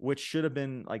competitor, which should have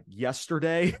been like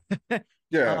yesterday.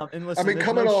 yeah. And I listen, mean,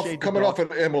 there's no shade to coming off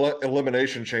Doc. an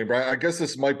elimination chamber, I guess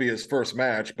this might be his first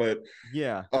match, but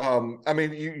Yeah. I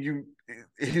mean,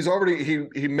 he's already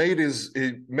he made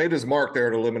his mark there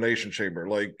at elimination chamber.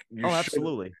 Like you Oh, should,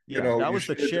 absolutely. Yeah, that you was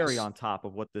the should have cherry just on top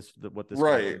of what this guy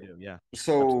right. can do. Yeah,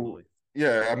 So absolutely.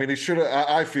 yeah, I mean, he should have.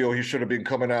 I feel he should have been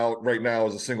coming out right now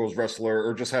as a singles wrestler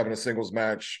or just having a singles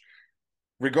match.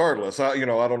 Regardless, I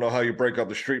don't know how you break up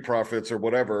the Street Profits or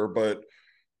whatever, but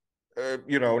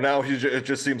now it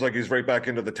just seems like he's right back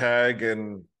into the tag,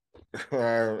 and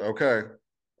okay,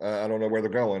 I don't know where they're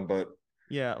going, but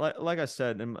Yeah, like I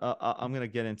said, I'm gonna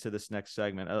get into this next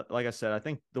segment. Like I said, I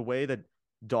think the way that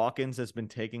Dawkins has been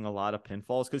taking a lot of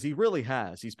pinfalls because he really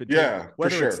has. He's been taking yeah, for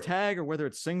whether it's sure. tag or whether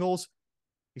it's singles,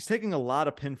 he's taking a lot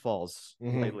of pinfalls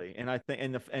Hmm. lately. And I think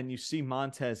and you see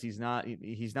Montez, he's not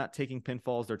taking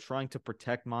pinfalls. They're trying to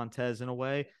protect Montez in a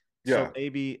way. So Yeah,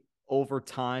 maybe over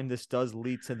time this does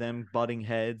lead to them butting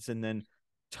heads and then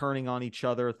turning on each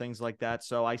other, things like that.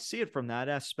 So I see it from that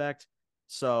aspect.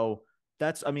 So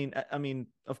that's I mean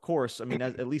of course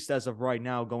at least as of right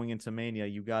now going into Mania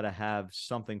you got to have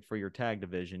something for your tag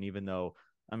division, even though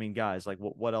I mean guys, like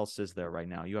what else is there right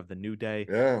now? You have the New Day.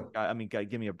 yeah. I mean,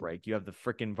 give me a break. You have the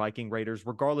freaking Viking Raiders,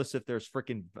 regardless if there's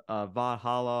freaking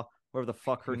Valhalla, whatever the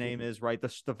fuck her name is, right?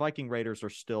 The Viking Raiders are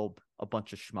still a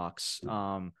bunch of schmucks.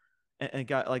 And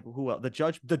got like who else?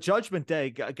 The Judgment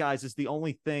Day guys is the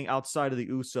only thing outside of the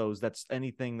Usos that's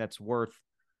anything that's worth.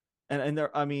 And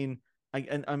they're I mean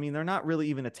they're not really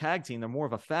even a tag team. They're more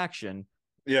of a faction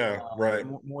Yeah, right.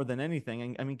 more than anything.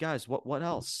 And I mean, guys, what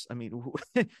else? I mean,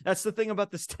 that's the thing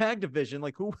about this tag division.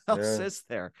 Like, who else Yeah. is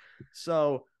there?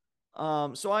 So,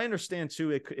 so I understand too.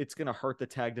 It's going to hurt the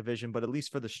tag division, but at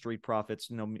least for the Street Profits,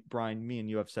 Brian, me and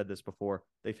you have said this before.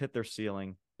 They've hit their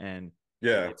ceiling, and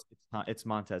Yeah. it's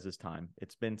Montez's time.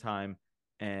 It's been time,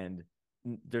 and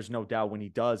there's no doubt when he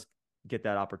does get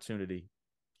that opportunity,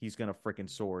 he's going to freaking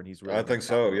soar, and I think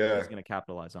so. Yeah. he's going to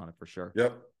capitalize on it for sure.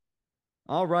 Yep.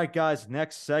 All right, guys.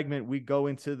 Next segment, we go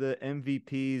into the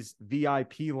MVP's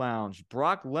VIP lounge.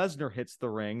 Brock Lesnar hits the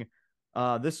ring.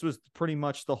 This was pretty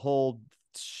much the whole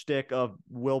shtick of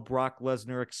will Brock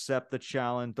Lesnar accept the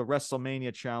challenge, the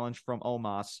WrestleMania challenge from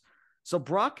Omos. So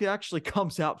Brock actually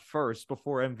comes out first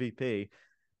before MVP.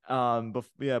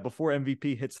 Before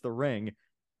MVP hits the ring.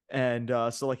 And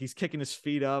so like he's kicking his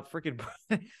feet up. Freaking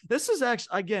this is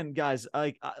actually again, guys,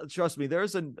 trust me,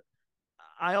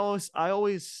 I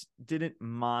always didn't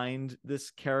mind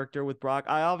this character with Brock.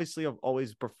 I obviously have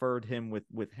always preferred him with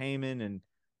Heyman, and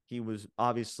he was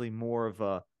obviously more of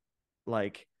a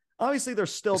like. Obviously,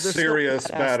 there's still Serious,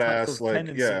 badass type badass. of Like,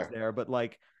 tendencies yeah. there, but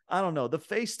like I don't know, the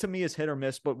face to me is hit or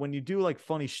miss. But when you do like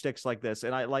funny shticks like this,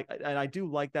 and I do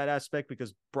like that aspect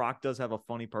because Brock does have a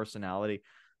funny personality.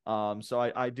 So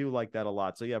I do like that a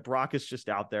lot. So yeah, Brock is just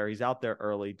out there. He's out there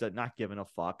early, not giving a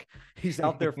fuck. He's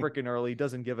out there freaking early. He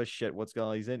doesn't give a shit what's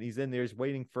going on. He's in there. He's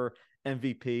waiting for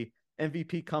MVP.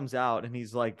 MVP comes out and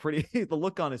he's like the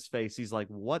look on his face, he's like,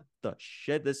 what the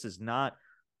shit? This is not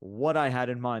what I had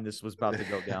in mind. This was about to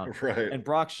go down. Right. And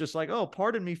Brock's just like, oh,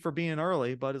 pardon me for being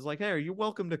early, but it's like, hey, you're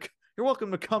welcome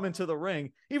to come into the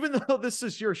ring. Even though this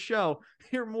is your show,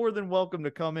 you're more than welcome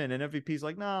to come in. And MVP's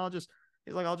like, no, I'll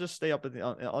just stay up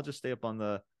on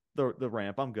the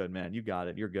ramp. I'm good, man. You got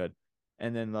it. You're good.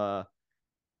 And then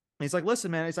he's like, listen,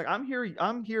 man. He's like, I'm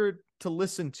here to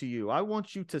listen to you. I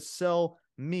want you to sell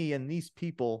me and these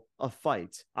people a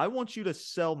fight. I want you to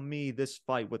sell me this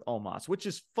fight with Omos, which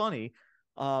is funny.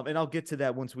 And I'll get to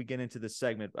that once we get into this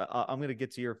segment. I'm going to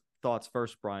get to your thoughts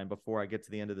first, Brian, before I get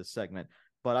to the end of this segment.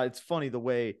 But it's funny the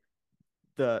way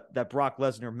that Brock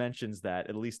Lesnar mentions that,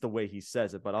 at least the way he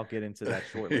says it, but I'll get into that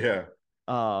shortly. Yeah.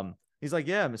 He's like,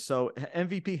 yeah. So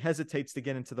MVP hesitates to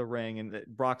get into the ring, and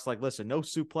Brock's like, listen, no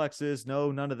suplexes,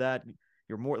 none of that.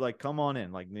 You're more like, come on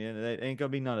in. Like, it ain't gonna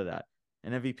be none of that.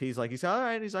 And MVP's like, he's all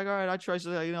right. He's like, all right, I trust,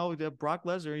 Brock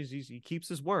Lesnar, he keeps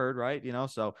his word, right?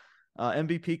 So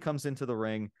MVP comes into the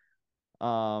ring.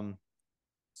 So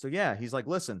yeah, he's like,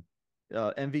 listen,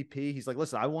 MVP, he's like,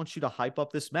 listen, I want you to hype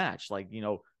up this match. Like,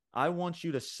 I want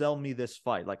you to sell me this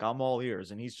fight. Like, I'm all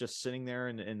ears. And he's just sitting there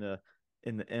in the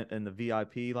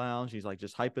VIP lounge. He's like,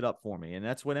 just hype it up for me. And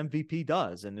that's what MVP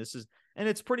does. And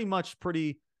it's pretty much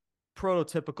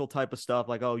prototypical type of stuff.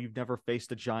 Like, oh, you've never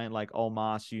faced a giant like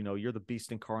Omos, you're the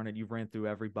beast incarnate. You've ran through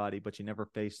everybody, but you never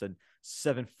faced a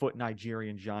 7-foot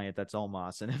Nigerian giant. That's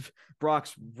Omos. And if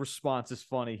Brock's response is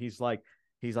funny, he's like,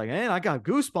 man, I got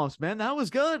goosebumps, man. That was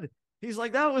good. He's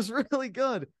like, that was really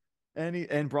good.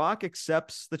 And Brock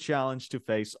accepts the challenge to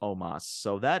face Omos.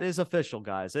 So that is official,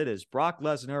 guys. It is Brock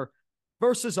Lesnar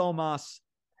versus Omos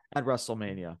at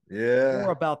WrestleMania. Yeah.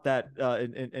 More about that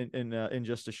in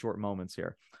just a short moments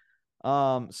here.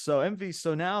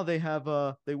 So now they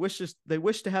have they wish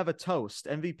to have a toast.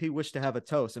 MVP wished to have a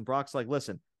toast, and Brock's like,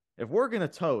 listen, if we're gonna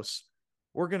toast,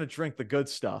 we're gonna drink the good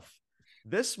stuff.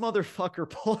 This motherfucker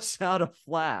pulls out a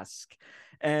flask,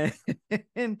 and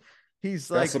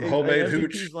he's like, some homemade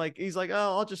hooch. He's like,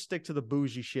 oh, I'll just stick to the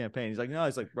bougie champagne. He's like, no,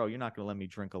 he's like, bro, you're not gonna let me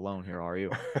drink alone here, are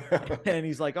you? And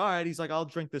he's like, all right. He's like, I'll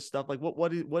drink this stuff. Like,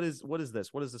 what is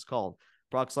this? What is this called?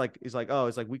 Brock's like, he's like,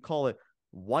 we call it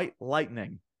White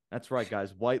Lightning. That's right,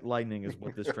 guys. White Lightning is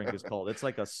what this drink is called. It's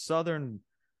like a southern,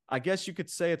 I guess you could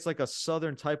say it's like a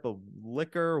southern type of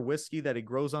liquor, whiskey that he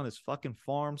grows on his fucking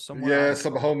farm somewhere. Yeah,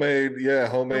 some homemade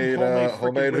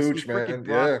hooch, man.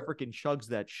 Yeah, freaking chugs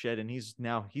that shit, and he's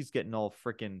getting all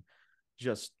freaking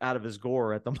just out of his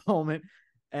gore at the moment.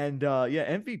 And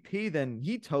MVP then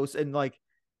he toasts, and like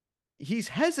he's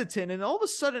hesitant, and all of a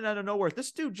sudden out of nowhere,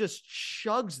 this dude just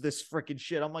chugs this freaking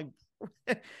shit. I'm like,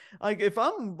 like if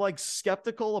I'm like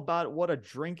skeptical about what a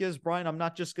drink is, Brian, I'm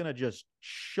not just gonna just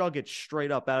chug it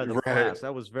straight up out of the flask.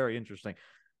 That was very interesting.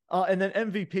 And then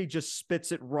MVP just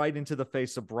spits it right into the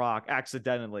face of Brock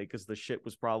accidentally, because the shit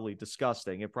was probably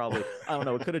disgusting. It probably, I don't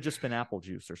know, it could have just been apple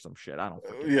juice or some shit. I don't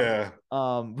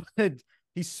know. But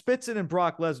he spits it in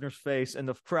Brock Lesnar's face, and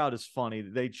the crowd is funny.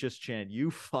 They just chant, "You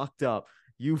fucked up.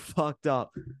 You fucked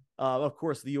up." Of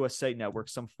course, the USA Network,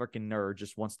 some freaking nerd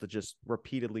just wants to just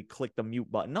repeatedly click the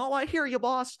mute button. Oh, I hear you,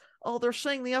 boss. Oh, they're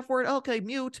saying the F word. Okay,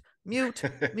 mute.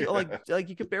 Like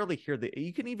you can barely hear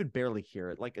you can even barely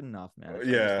hear it. Like, enough, man. It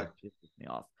pisses me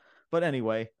off. But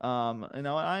anyway,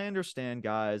 I understand,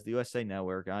 guys, the USA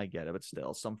Network, I get it, but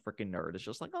still, some freaking nerd is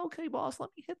just like, okay, boss, let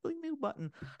me hit the mute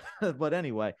button. But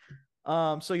anyway,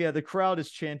 so yeah, the crowd is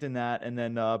chanting that, and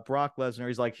then Brock Lesnar,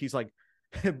 he's like,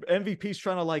 MVP's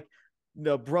trying to like,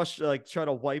 brush, like try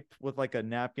to wipe with like a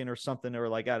napkin or something, or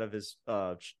like out of his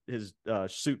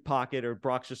suit pocket, or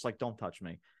Brock's just like, don't touch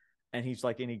me. And he's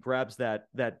like, and he grabs that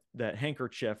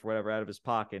handkerchief or whatever out of his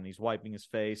pocket, and he's wiping his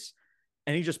face,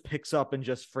 and he just picks up and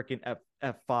just freaking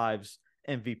F5s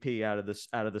MVP out of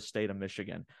the state of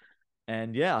Michigan.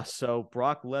 And yeah, so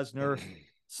Brock Lesnar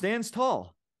stands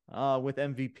tall with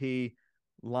MVP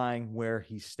lying where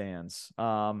he stands.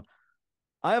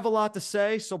 I have a lot to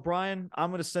say, so Brian,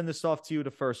 I'm going to send this off to you to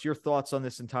first. Your thoughts on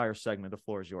this entire segment. The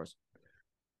floor is yours.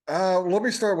 Let me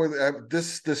start with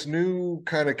this new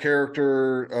kind of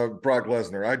character, Brock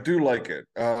Lesnar. I do like it.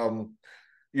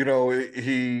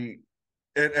 He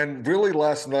and really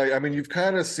last night, I mean, you've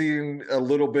kind of seen a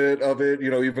little bit of it,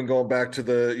 even going back to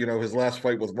the, his last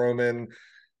fight with Roman,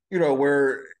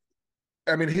 where,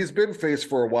 I mean, he's been face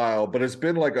for a while, but it's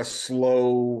been like a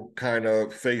slow kind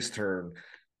of face turn.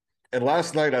 And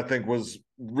last night, I think, was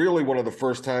really one of the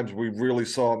first times we really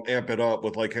saw him amp it up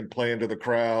with like him playing to the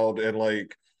crowd and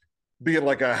like being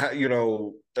like a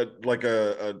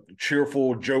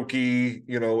cheerful, jokey,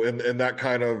 in that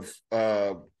kind of,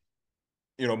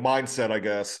 mindset, I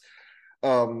guess.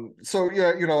 So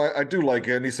yeah, I do like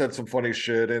it, and he said some funny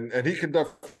shit, and he can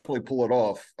definitely pull it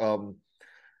off.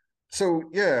 So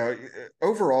yeah,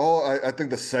 overall, I think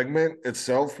the segment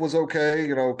itself was okay,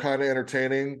 kind of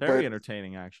entertaining, Very but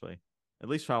entertaining, actually. At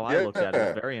least how I looked at it,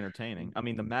 yeah, very entertaining. I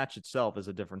mean, the match itself is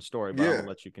a different story, but I'm yeah, gonna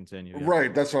let you continue. Yeah.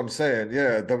 right. That's what I'm saying.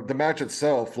 Yeah, the match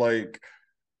itself, like,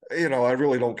 I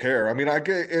really don't care. I mean, I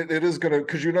get it, it is gonna,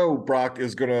 because Brock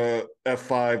is gonna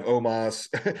F5 Omos.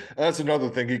 That's another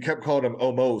thing. He kept calling him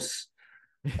Omos,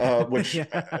 which Yeah.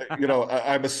 I'm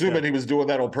Yeah. assuming he was doing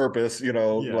that on purpose. Yeah.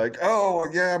 Like, oh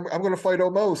yeah, I'm gonna fight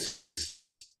Omos.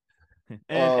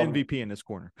 And Um, MVP in his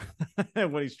corner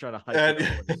when he's trying to hype it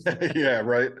and up. yeah,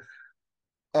 right.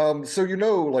 So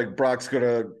like Brock's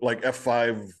gonna like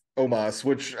F5 Omos,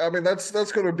 which I mean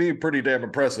that's gonna be pretty damn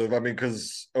impressive. I mean,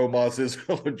 because Omos is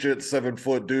a legit 7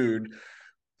 foot dude,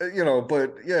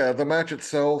 But yeah, the match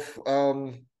itself,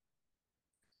 I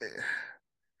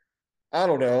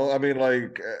don't know. I mean, I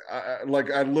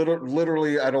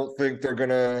literally, I don't think they're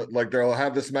gonna like they'll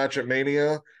have this match at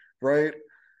Mania, right?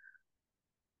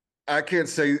 I can't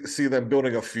see them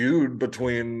building a feud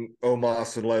between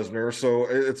Omos and Lesnar, so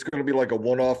it's going to be like a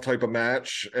one-off type of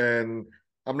match, and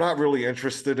I'm not really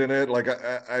interested in it. Like,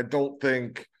 I don't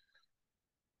think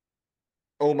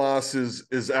Omos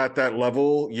is at that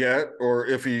level yet, or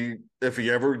if he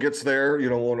ever gets there,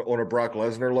 on a Brock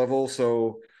Lesnar level.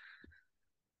 So,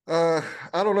 I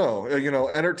don't know.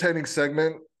 Entertaining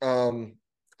segment.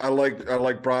 I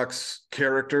like Brock's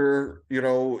character,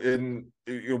 in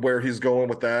where he's going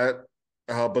with that.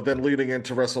 But then leading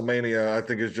into WrestleMania, I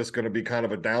think is just going to be kind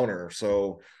of a downer.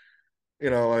 So,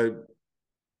 I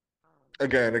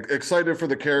again excited for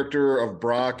the character of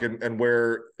Brock and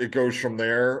where it goes from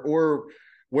there, or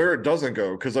where it doesn't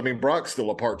go. Because I mean, Brock's still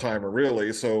a part timer,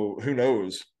 really. So who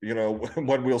knows?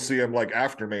 When we'll see him like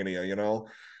after Mania.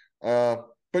 Uh,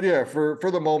 but yeah, for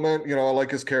the moment, I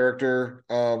like his character.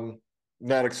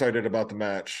 Not excited about the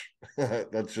match.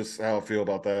 That's just how I feel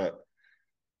about that.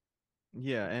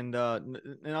 Yeah, and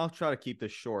I'll try to keep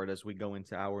this short as we go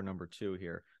into hour number 2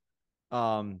 here.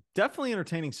 Definitely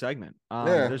entertaining segment.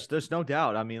 Yeah. There's no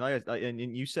doubt. I mean,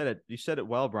 and you said it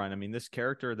well, Brian. I mean, this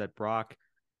character that Brock,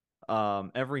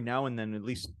 every now and then, at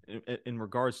least in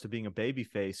regards to being a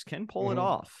babyface, can pull it Hmm.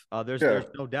 off. There's Yeah.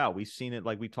 no doubt. We've seen it,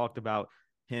 like we talked about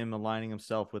him aligning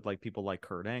himself with like people like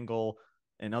Kurt Angle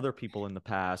and other people in the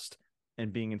past,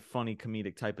 and being in funny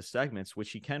comedic type of segments,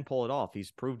 which he can pull it off.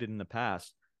 He's proved it in the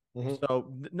past. Hmm.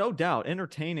 So no doubt,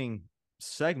 entertaining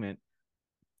segment.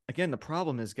 Again, the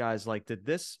problem is, guys, like, did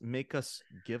this make us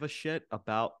give a shit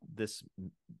about this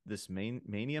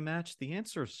mania match? The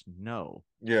answer is no.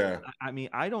 Yeah. I mean,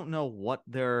 I don't know what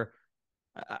they're.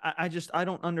 I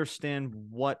don't understand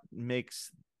what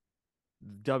makes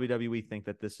WWE think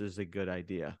that this is a good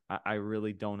idea. I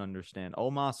really don't understand.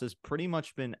 Omos has pretty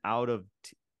much been out of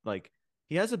like,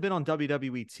 he hasn't been on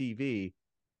WWE TV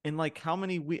in like how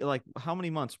many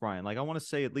months, Brian? Like, I want to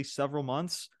say at least several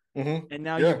months. Hmm. And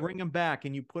now you Yeah. bring him back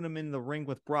and you put him in the ring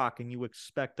with Brock and you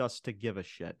expect us to give a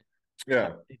shit.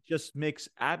 Yeah. It just makes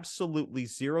absolutely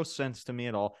zero sense to me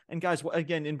at all. And guys,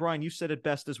 again, and Brian, you said it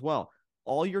best as well.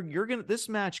 All you're gonna this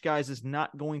match, guys, is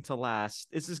not going to last.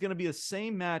 This is gonna be the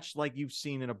same match like you've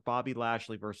seen in a Bobby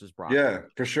Lashley versus Brock match. Yeah,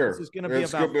 for This sure. is gonna be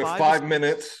It's about good. 5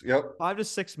 minutes. Yep. 5 to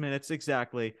 6 minutes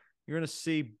exactly. You're gonna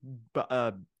see,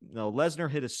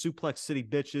 Lesnar hit his suplex city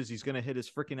bitches. He's gonna hit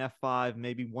his freaking F5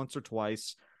 maybe once or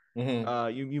twice. Hmm.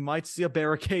 You might see a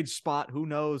barricade spot. Who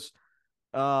knows?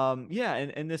 Yeah,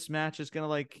 and this match is gonna,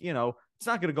 like, it's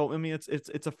not gonna go. I mean, it's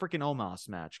a freaking Omos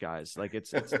match, guys. Like,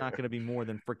 it's not gonna be more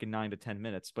than freaking 9 to 10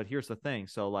 minutes. But here's the thing.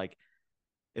 So, like,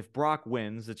 if Brock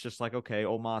wins, it's just like, okay,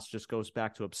 Omos just goes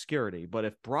back to obscurity. But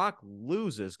if Brock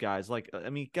loses, guys, like, I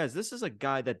mean, guys, this is a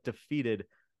guy that defeated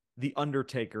the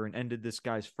Undertaker and ended this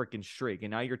guy's freaking streak.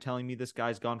 And now you're telling me this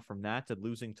guy's gone from that to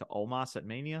losing to Omos at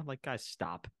Mania? Like, guys,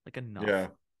 stop. Like, enough. Yeah.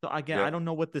 So again, I Yeah. don't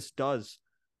know what this does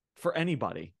for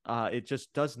anybody. It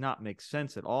just does not make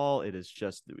sense at all. It is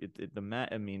just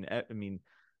I mean,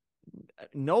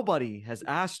 nobody has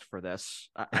asked for this.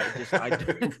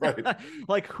 Right.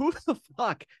 Like, who the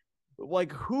fuck?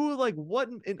 Like, who? Like, what?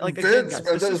 Like, again, Vince, guys,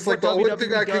 this is it's like what the only thing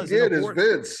WWE I could does in a get is board.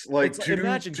 Vince, like It's like, two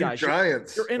imagine, two guys, you're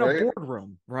giants, in a right?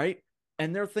 boardroom, right?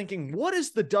 And they're thinking, what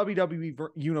does the WWE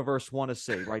universe want to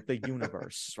see, right? The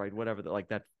universe, right? Whatever, like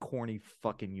that corny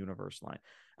fucking universe line.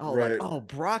 Oh, like, Right. oh,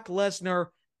 Brock Lesnar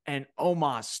and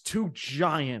Omos, two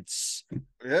giants.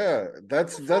 Yeah,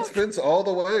 that's Fuck. Vince all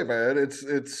the way, man. It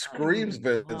I screams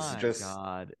mean, Vince. my Just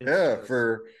God, it's yeah, just.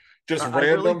 for just I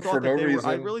really random for thought no that they were.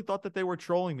 I reason. really thought that they were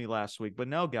trolling me last week, but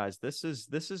no, guys, this is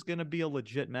going to be a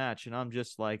legit match, and I'm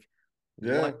just like,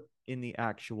 Yeah. What in the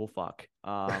actual fuck?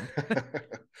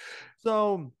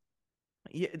 So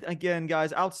yeah, again,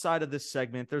 guys, outside of this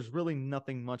segment, there's really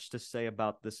nothing much to say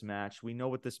about this match. We know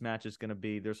what this match is going to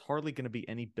be. There's hardly going to be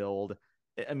any build.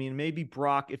 I mean, maybe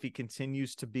Brock, if he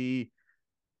continues to be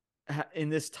in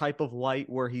this type of light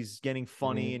where he's getting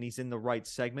funny and he's in the right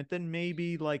segment, then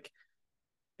maybe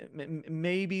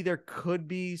maybe there could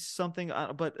be something.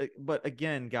 But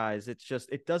again, guys,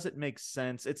 it doesn't make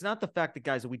sense. It's not the fact that,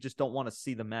 guys, that we just don't want to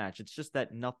see the match. It's just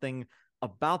that nothing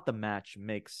about the match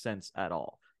makes sense at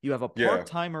all. You have a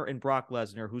part-timer in Brock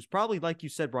Lesnar who's probably, like you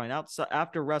said, Brian, outside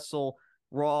after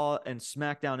Raw and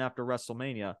SmackDown after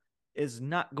WrestleMania, is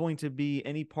not going to be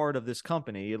any part of this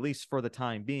company, at least for the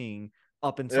time being,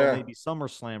 up until maybe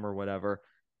SummerSlam or whatever.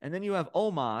 And then you have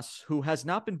Omos, who has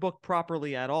not been booked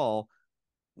properly at all.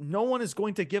 No one is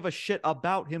going to give a shit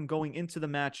about him going into the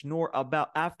match, nor about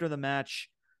after the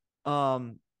match,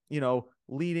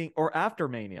 leading or after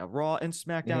Mania, Raw and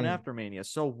SmackDown after Mania.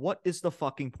 So what is the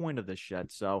fucking point of this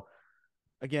shit? So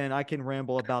again, I can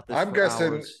ramble about this. I'm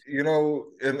guessing, hours.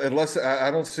 Unless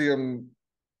I don't see him,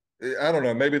 I don't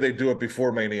know, maybe they do it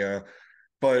before Mania.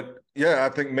 But yeah, I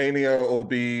think Mania will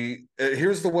be.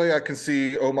 Here's the way I can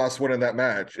see Omos winning that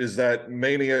match: is that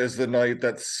Mania is the night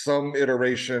that some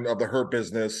iteration of the Hurt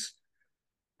Business,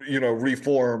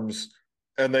 reforms,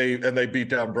 and they beat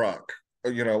down Brock.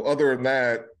 Other than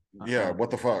that,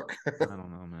 what the fuck? I don't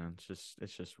know, man.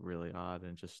 It's just really odd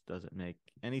and just doesn't make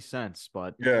any sense.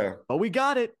 But we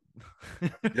got it.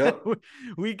 Yep.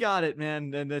 we got it,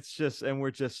 man. And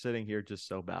we're just sitting here just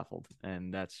so baffled,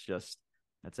 and that's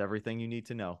everything you need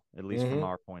to know, at least from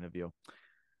our point of view.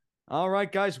 All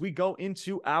right, guys, we go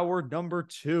into our number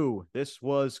 2. This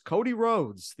was Cody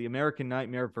Rhodes, the American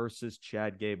Nightmare versus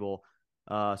Chad Gable.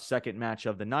 Second match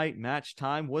of the night. Match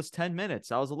time was 10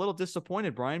 minutes. I was a little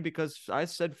disappointed, Brian, because I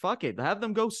said, fuck it. Have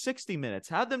them go 60 minutes.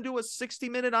 Have them do a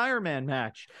 60-minute Iron Man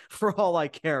match for all I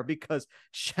care, because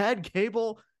Chad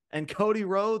Gable and Cody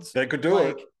Rhodes, they could do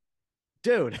it.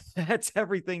 Dude, that's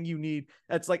everything you need.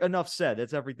 That's enough said.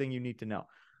 That's everything you need to know.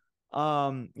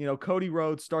 Cody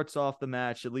Rhodes starts off the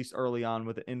match, at least early on,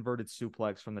 with an inverted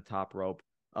suplex from the top rope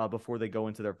before they go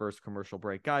into their first commercial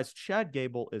break. Guys, Chad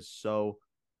Gable is so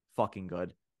fucking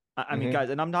good. I mean, guys,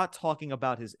 and I'm not talking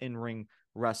about his in-ring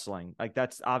wrestling.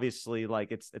 That's obviously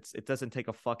it doesn't take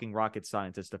a fucking rocket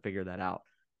scientist to figure that out.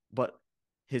 But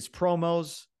his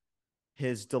promos,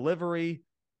 his delivery,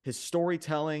 his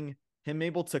storytelling, him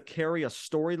able to carry a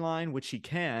storyline, which he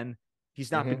can.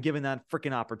 He's not been given that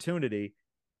freaking opportunity.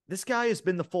 This guy has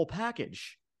been the full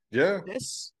package. Yeah.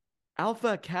 This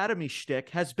Alpha Academy shtick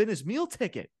has been his meal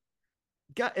ticket.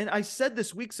 And I said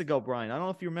this weeks ago, Brian, I don't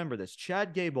know if you remember this.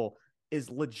 Chad Gable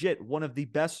is legit one of the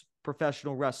best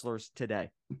professional wrestlers today.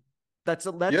 That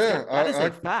is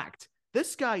a fact.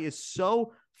 This guy is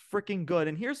so freaking good.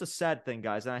 And here's the sad thing,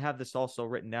 guys, and I have this also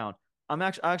written down. I'm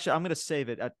going to save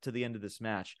it to the end of this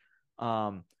match.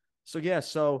 A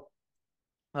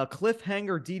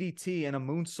cliffhanger DDT and a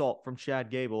moonsault from Chad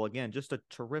Gable. Again, just a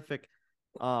terrific.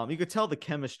 You could tell the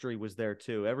chemistry was there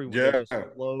too. Everyone just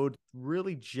flowed,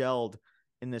 really gelled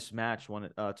in this match to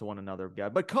one another, guy.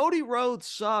 But Cody Rhodes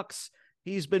sucks.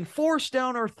 He's been forced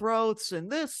down our throats,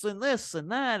 and this and this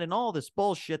and that, and all this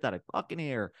bullshit that I fucking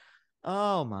hear.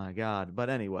 Oh my god! But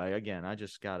anyway, again, I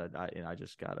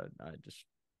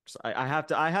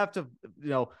have to,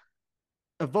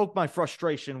 evoke my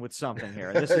frustration with something here.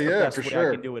 And this is the best way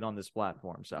I can do it on this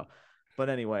platform. So, but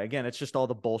anyway, again, it's just all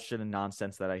the bullshit and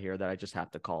nonsense that I hear that I just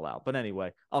have to call out. But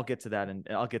anyway, I'll get to that, and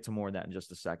I'll get to more of that in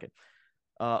just a second.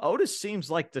 Otis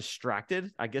seems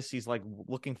distracted. I guess he's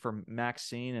looking for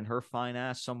Maxine and her fine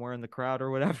ass somewhere in the crowd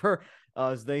or whatever.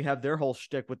 As they have their whole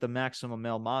shtick with the Maximum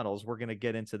Male Models. We're going to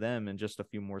get into them in just a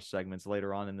few more segments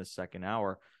later on in this second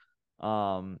hour.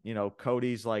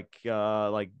 Cody's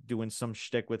doing some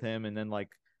shtick with him, and then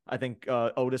I think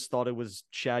Otis thought it was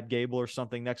Chad Gable or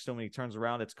something next to him, and he turns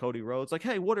around, it's Cody Rhodes.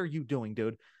 Hey, what are you doing,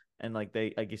 dude? And I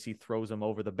guess he throws him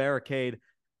over the barricade.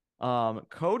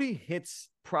 Cody hits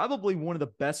probably one of the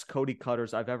best Cody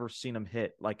cutters I've ever seen him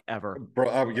hit, ever.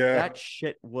 Bro, yeah. That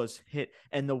shit was hit.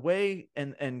 And the way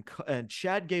and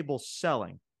Chad Gable's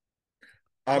selling.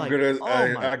 I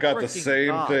got the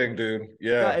same thing, dude.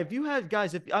 Yeah. If you had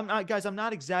guys, I'm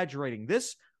not exaggerating.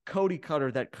 This Cody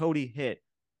cutter that Cody hit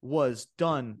was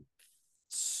done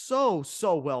so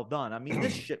well done. I mean,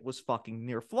 this shit was fucking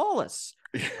near flawless.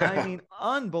 Yeah. I mean,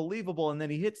 unbelievable. And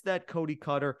then he hits that Cody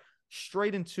cutter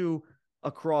straight into a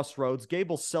crossroads.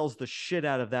 Gable sells the shit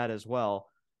out of that as well.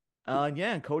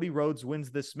 And Cody Rhodes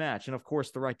wins this match. And of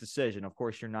course, the right decision. Of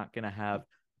course, you're not going to have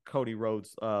Cody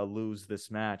Rhodes lose this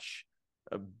match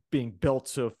being built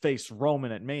to face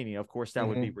Roman at Mania. Of course, that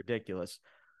would be ridiculous.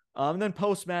 And then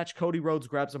post-match, Cody Rhodes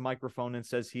grabs a microphone and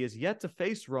says he has yet to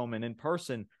face Roman in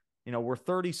person. You know, we're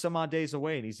 30 some odd days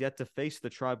away, and he's yet to face the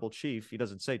tribal chief. He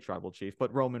doesn't say tribal chief,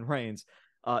 but Roman Reigns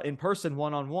in person,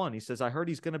 one-on-one. He says, I heard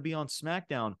he's going to be on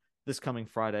SmackDown this coming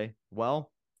Friday.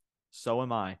 Well, so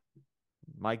am I.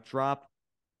 Mic drop,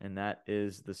 and that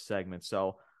is the segment.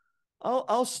 So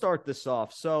I'll start this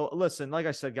off. So listen, like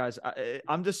I said, guys,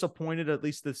 I'm disappointed at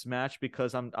least this match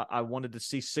because I wanted to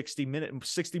see 60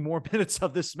 more minutes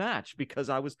of this match because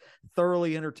I was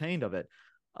thoroughly entertained of it.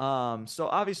 So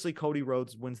obviously Cody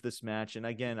Rhodes wins this match, and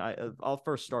again, I'll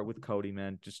first start with Cody,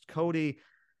 man. Just Cody,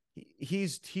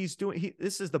 this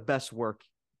is the best work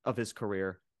of his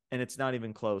career, and it's not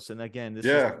even close. And again, this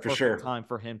is the perfect time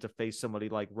for him to face somebody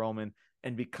like Roman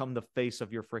and become the face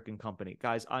of your freaking company.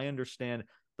 Guys, I understand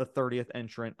the 30th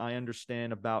entrant. I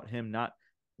understand about him not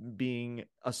being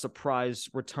a surprise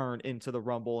return into the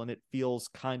Rumble, and it feels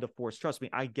kind of forced. Trust me,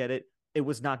 I get it. It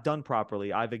was not done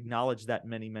properly. I've acknowledged that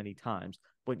many, many times.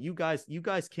 But you guys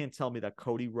can't tell me that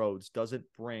Cody Rhodes doesn't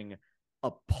bring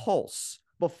a pulse.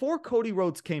 Before Cody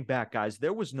Rhodes came back, guys,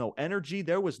 there was no energy,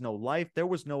 there was no life, there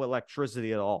was no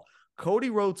electricity at all. Cody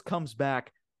Rhodes comes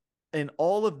back, and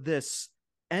all of this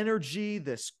energy,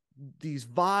 these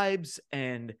vibes,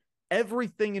 and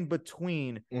everything in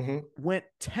between went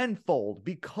tenfold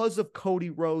because of Cody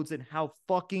Rhodes and how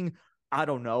fucking, I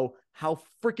don't know, how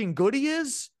freaking good he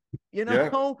is. You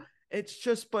know, it's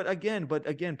just, but again,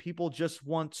 people just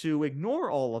want to ignore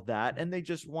all of that. And they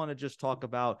just want to just talk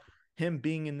about him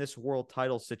being in this world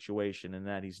title situation and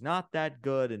that he's not that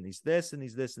good. And he's this and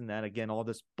he's this and that. Again, all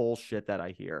this bullshit that I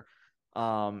hear.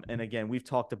 And again, we've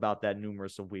talked about that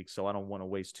numerous of weeks, so I don't want to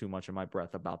waste too much of my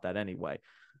breath about that anyway.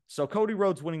 So Cody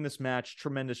Rhodes winning this match,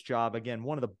 tremendous job. Again,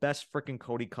 one of the best freaking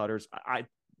Cody cutters. I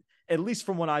at least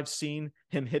from what I've seen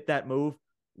him hit that move,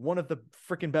 one of the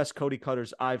freaking best Cody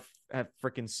cutters have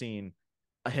freaking seen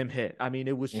him hit. I mean,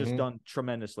 it was just done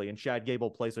tremendously, and Chad Gable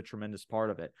plays a tremendous part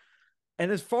of it.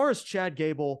 And as far as Chad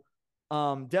Gable,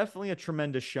 definitely a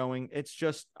tremendous showing. It's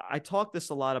just, I talk this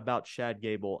a lot about Chad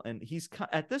Gable, and he's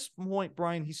at this point,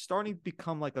 Brian, he's starting to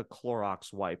become like a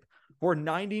Clorox wipe, where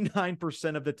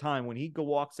 99% of the time when he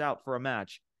walks out for a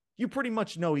match, you pretty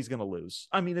much know he's going to lose.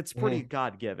 I mean, it's pretty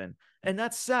God-given, and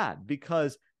that's sad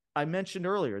because I mentioned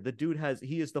earlier, the dude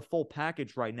he is the full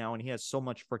package right now, and he has so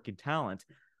much freaking talent.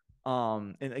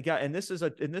 And again, and this is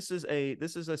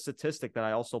a statistic that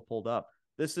I also pulled up.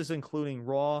 This is including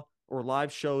Raw or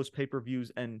live shows,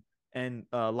 pay-per-views, and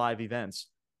live events.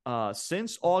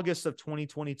 Since August of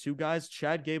 2022, guys,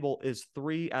 Chad Gable is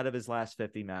 3 out of his last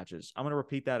 50 matches. I'm going to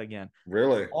repeat that again.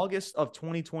 Really? August of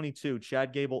 2022,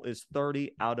 Chad Gable is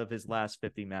 30 out of his last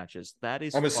 50 matches. That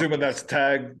is, I'm assuming that's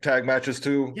tag matches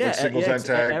too. Yeah, like singles and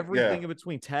tag. Everything in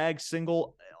between, tag,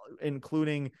 single,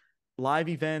 including live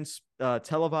events,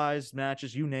 televised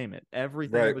matches, you name it.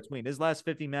 Everything in between. His last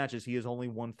 50 matches, he has only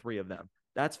won 3 of them.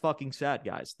 That's fucking sad,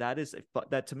 guys. That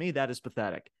to me, that is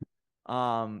pathetic.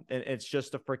 And it's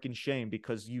just a freaking shame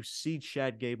because you see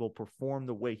Chad Gable perform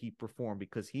the way he performed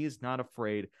because he is not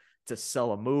afraid to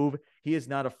sell a move. He is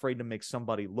not afraid to make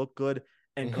somebody look good.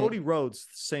 And Cody Rhodes,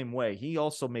 the same way. He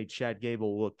also made Chad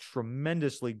Gable look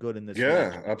tremendously good in this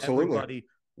match. Yeah, absolutely. Everybody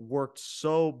worked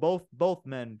so both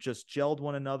men just gelled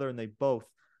one another, and they both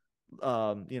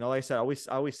like I said,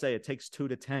 I always say it takes 2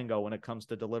 to tango when it comes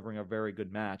to delivering a very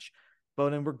good match.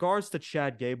 But in regards to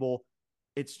Chad Gable,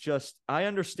 it's just, I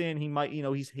understand he might,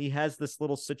 he has this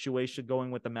little situation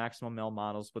going with the Maximum Male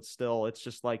Models, but still, it's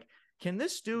just like, can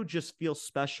this dude just feel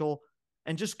special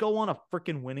and just go on a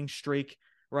freaking winning streak,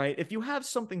 right? If you have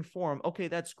something for him, okay,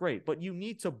 that's great, but you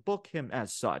need to book him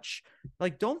as such.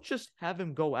 Like, don't just have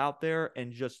him go out there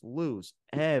and just lose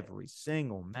every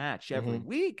single match every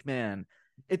week, man.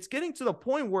 It's getting to the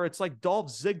point where it's like Dolph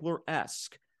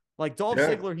Ziggler-esque. Like Dolph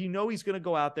Ziggler, he's going to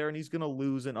go out there and he's going to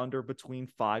lose in under between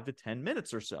 5 to 10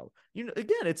 minutes or so.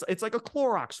 Again, it's like a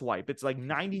Clorox wipe. It's like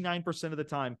 99% of the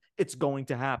time it's going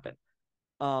to happen.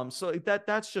 So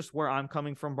that's just where I'm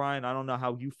coming from, Brian. I don't know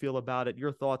how you feel about it.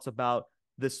 Your thoughts about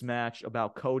this match,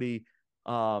 about Cody,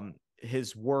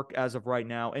 his work as of right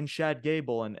now, and Chad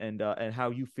Gable, and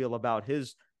how you feel about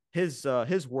his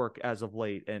work as of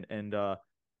late,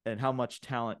 and how much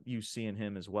talent you see in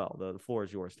him as well. The floor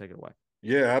is yours. Take it away.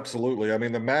 Yeah, absolutely. I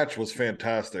mean, the match was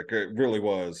fantastic. It really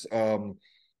was. And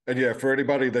yeah, for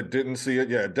anybody that didn't see it,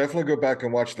 yeah, definitely go back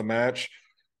and watch the match.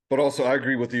 But also, I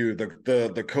agree with you.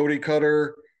 The Cody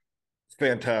cutter,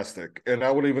 fantastic. And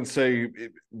I would even say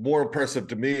more impressive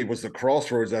to me was the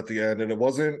crossroads at the end. And it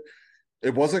wasn't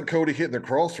Cody hitting the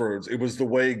crossroads. It was the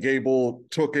way Gable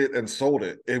took it and sold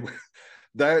it.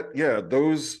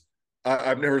 those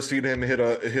I've never seen him hit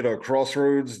a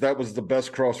crossroads. That was the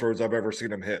best crossroads I've ever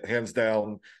seen him hit, hands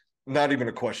down, not even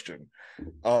a question.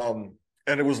 And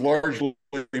it was largely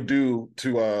due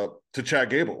to Chad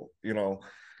Gable, you know.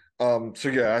 So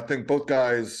yeah, I think both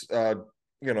guys had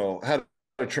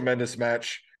a tremendous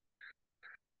match.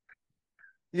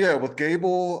 Yeah, with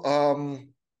Gable,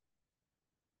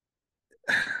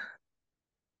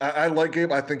 I like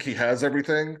Gable. I think he has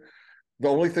everything. The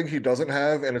only thing he doesn't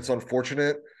have, and it's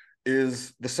unfortunate,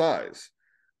 is the size.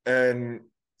 And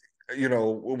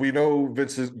we know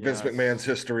Vince McMahon's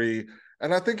history,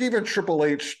 and I think even Triple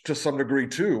H to some degree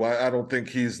too. I don't think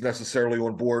he's necessarily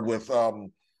on board with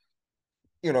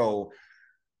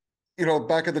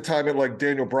back at the time at like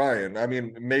Daniel Bryan. I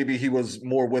mean, maybe he was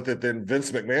more with it than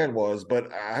Vince McMahon was,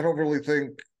 but I don't really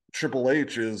think Triple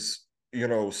H is,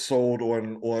 sold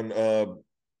on a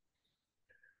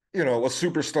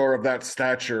superstar of that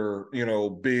stature,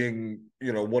 being,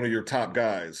 one of your top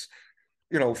guys,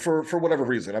 for whatever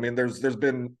reason. I mean, there's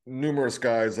been numerous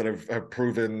guys that have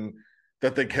proven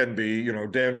that they can be,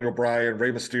 Daniel Bryan,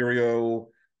 Rey Mysterio.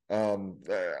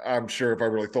 I'm sure if I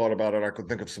really thought about it, I could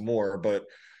think of some more, but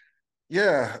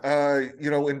yeah,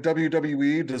 in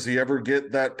WWE, does he ever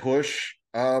get that push?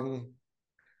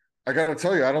 I got to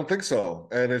tell you, I don't think so,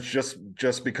 and it's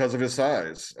just because of his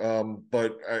size.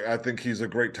 But I think he's a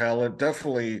great talent.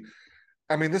 Definitely.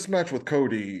 I mean, this match with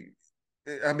Cody,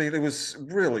 I mean, it was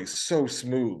really so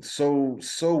smooth, so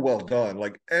well done.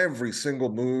 Like every single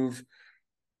move,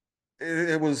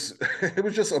 it was it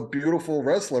was just a beautiful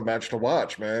wrestling match to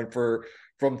watch, man.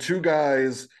 From two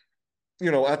guys,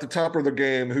 at the top of the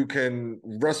game who can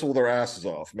wrestle their asses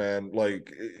off, man.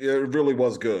 Like it really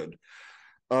was good.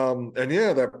 And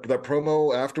yeah, that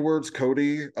promo afterwards,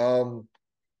 Cody,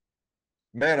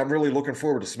 man, I'm really looking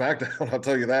forward to SmackDown. I'll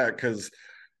tell you that, because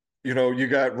you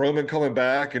got Roman coming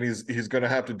back, and he's going to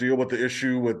have to deal with the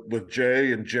issue with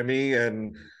Jay and Jimmy,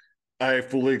 and I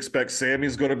fully expect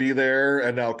Sammy's going to be there,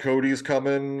 and now Cody's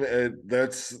coming.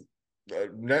 That's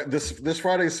this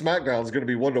Friday's SmackDown is going to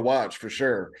be one to watch for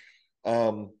sure.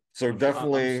 So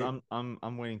definitely,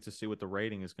 I'm waiting to see what the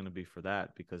rating is going to be for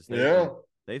that, because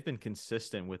they've been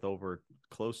consistent with over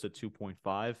close to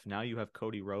 2.5. Now you have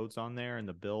Cody Rhodes on there, and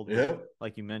the build,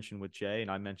 like you mentioned with Jay, and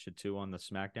I mentioned too on the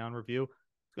SmackDown review.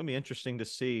 It's going to be interesting to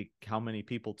see how many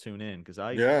people tune in, because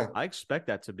I expect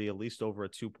that to be at least over a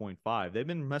 2.5. They've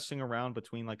been messing around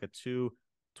between a 2.2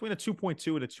 and a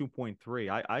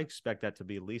 2.3. I expect that to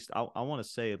be at least, I want to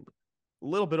say a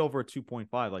little bit over a 2.5,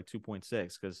 like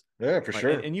 2.6, because for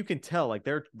sure. And you can tell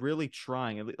they're really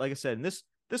trying. Like I said, and this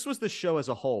was the show as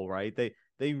a whole, right?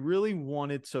 They really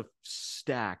wanted to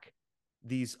stack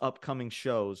these upcoming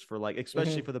shows for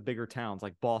especially for the bigger towns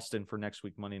like Boston for next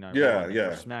week, Monday Night Raw, and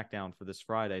for SmackDown for this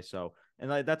Friday. So,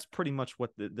 and that's pretty much what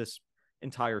this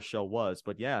entire show was.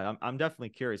 But yeah, I'm definitely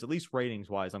curious, at least ratings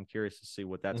wise. I'm curious to see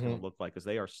what that's going to look like, because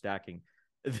they are stacking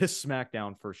this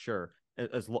SmackDown for sure,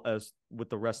 as with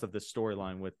the rest of this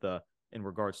storyline with in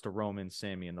regards to Roman,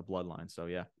 Sammy, and the Bloodline. So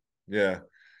yeah.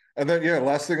 And then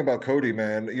last thing about Cody,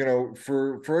 man,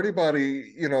 for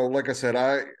anybody, like I said,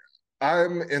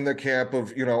 I'm in the camp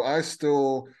of, I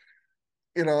still,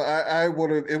 I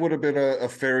it would have been a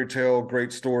fairy tale,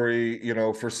 great story,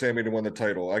 for Sammy to win the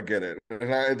title. I get it.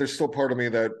 And there's still part of me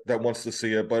that wants to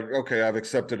see it, but okay, I've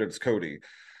accepted it's Cody.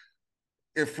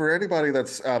 If for anybody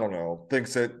that's, I don't know,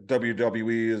 thinks that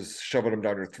WWE is shoving him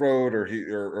down your throat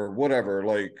or whatever,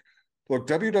 look,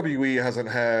 WWE hasn't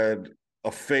had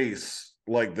a face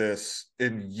like this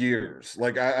in years.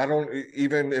 Like I don't,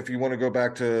 even if you want to go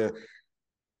back to,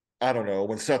 I don't know,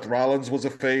 when Seth Rollins was a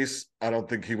face, I don't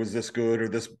think he was this good or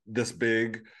this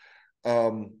big.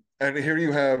 And here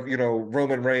you have,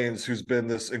 Roman Reigns, who's been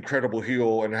this incredible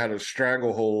heel and had a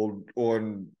stranglehold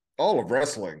on all of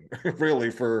wrestling,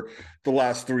 really, for the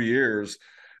last 3 years.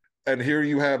 And here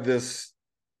you have this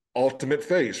ultimate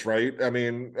face, right? I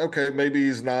mean, okay, maybe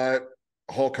he's not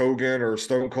Hulk Hogan or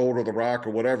Stone Cold or The Rock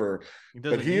or whatever,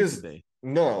 but he is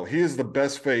the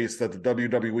best face that the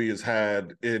WWE has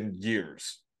had in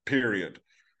years, period.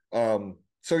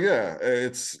 So yeah,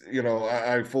 it's,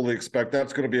 I fully expect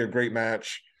that's going to be a great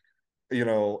match,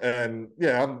 and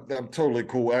yeah, I'm totally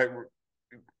cool.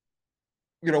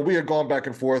 We had gone back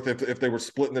and forth if they were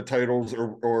splitting the titles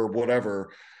or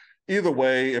whatever. Either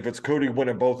way, if it's Cody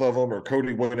winning both of them or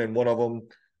Cody winning one of them,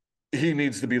 he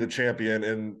needs to be the champion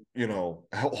and,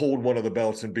 hold one of the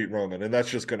belts and beat Roman. And that's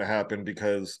just going to happen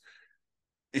because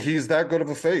he's that good of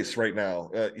a face right now.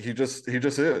 He just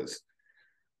is.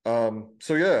 So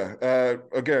yeah,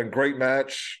 again, great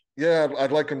match. Yeah,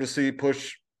 I'd like him to see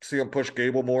him push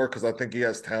Gable more, because I think he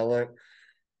has talent.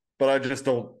 but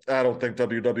I don't think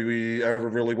WWE ever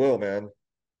really will, man.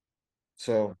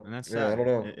 So And that's yeah, I sad. don't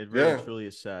know. It really Yeah. truly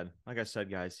is sad. Like I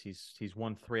said, guys, he's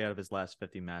won 3 out of his last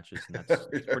 50 matches, and that's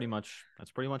Yeah.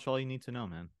 that's pretty much all you need to know,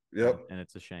 man. Yep. And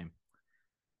it's a shame.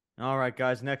 All right,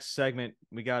 guys. Next segment,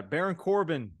 we got Baron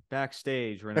Corbin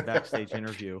backstage. We're in a backstage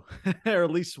interview, or at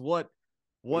least what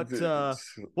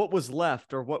was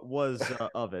left, or what was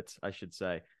of it, I should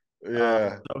say.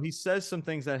 Yeah. So he says some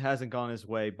things that hasn't gone his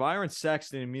way. Byron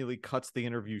Saxton immediately cuts the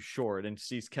interview short and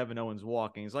sees Kevin Owens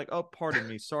walking. He's like, "Oh, pardon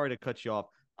me, sorry to cut you off.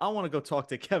 I want to go talk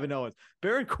to Kevin Owens."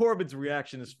 Baron Corbin's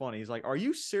reaction is funny. He's like, "Are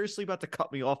you seriously about to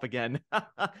cut me off again?"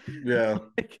 Yeah.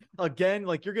 Like, again,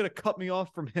 like you're gonna cut me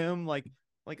off from him, like,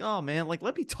 oh man, like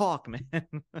let me talk, man.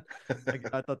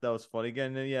 Like, I thought that was funny.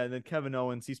 Again, yeah, and then Kevin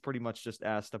Owens, he's pretty much just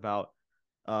asked about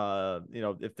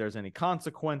if there's any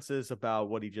consequences about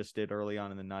what he just did early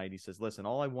on in the night. He says, "Listen,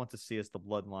 all I want to see is the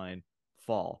bloodline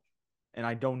fall, and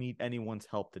I don't need anyone's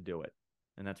help to do it."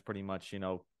 And that's pretty much,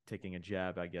 taking a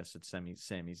jab, I guess, at Sami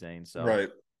Zayn. So Right.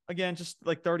 again, just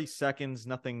like 30 seconds,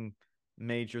 nothing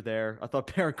major there. I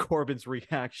thought Baron Corbin's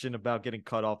reaction about getting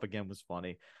cut off again was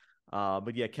funny.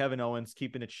 But yeah, Kevin Owens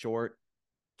keeping it short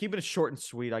and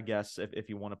sweet, I guess, if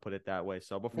you want to put it that way.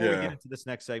 So before we get into this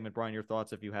next segment, Brian, your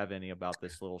thoughts, if you have any, about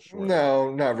this little short.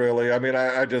 No, not really. I mean,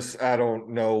 I don't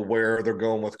know where they're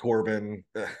going with Corbin.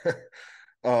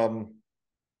 um,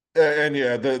 and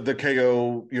yeah, the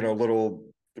KO, little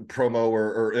promo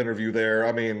or interview there.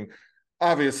 I mean,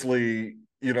 obviously,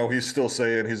 he's still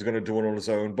saying he's going to do it on his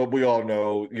own, but we all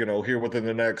know, here within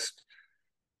the next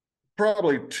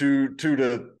probably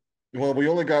well, we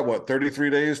only got what, 33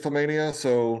 days to Mania,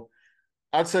 so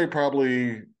I'd say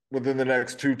probably within the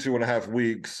next 2.5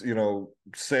 weeks,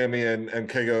 Sammy and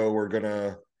KO are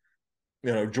gonna,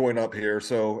 join up here.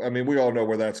 So I mean, we all know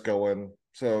where that's going.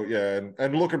 So yeah,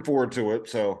 and looking forward to it.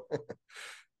 So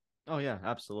Oh yeah,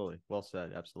 absolutely. Well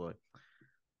said. Absolutely.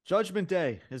 Judgment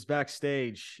Day is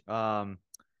backstage.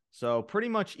 So pretty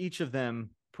much each of them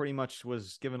pretty much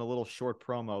was given a little short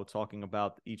promo talking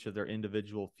about each of their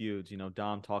individual feuds.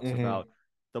 Dom talks about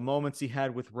the moments he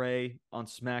had with Ray on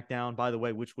SmackDown, by the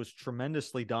way, which was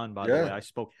tremendously done, by the way. I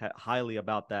spoke highly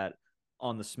about that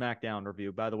on the SmackDown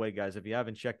review. By the way, guys, if you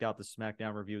haven't checked out the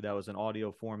SmackDown review, that was an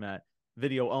audio format,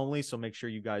 video only. So make sure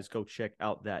you guys go check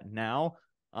out that now.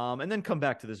 And then come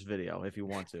back to this video if you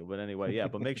want to. But anyway, yeah,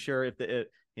 but make sure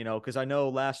because I know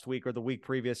last week or the week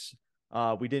previous,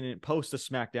 we didn't post a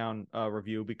SmackDown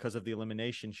review because of the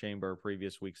Elimination Chamber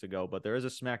previous weeks ago, but there is a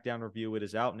SmackDown review. It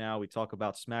is out now. We talk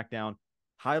about SmackDown,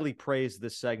 highly praised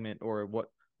this segment, or what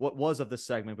was of the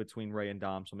segment between Ray and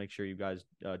Dom. So make sure you guys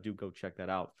do go check that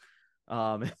out.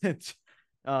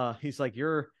 He's like,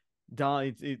 "You're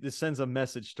Dom." It sends a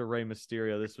message to Rey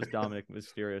Mysterio. This was Dominic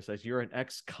Mysterio, says, "You're an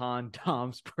ex-con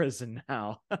Dom's prison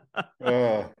now."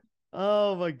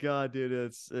 Oh my god, dude,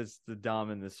 it's the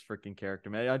Dom in this freaking character,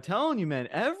 man. I'm telling you, man,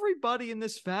 everybody in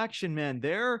this faction, man,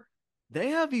 they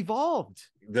have evolved.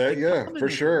 Like for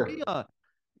Dominic, sure. Rhea,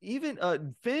 even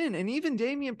Finn, and even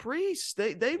Damian Priest.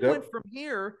 They went from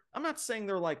here. I'm not saying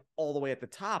they're like all the way at the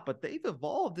top, but they've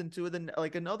evolved into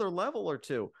like another level or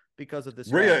two because of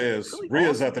this. Rhea's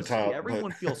awesome at the top.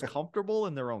 Everyone feels comfortable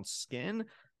in their own skin.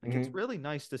 Like it's really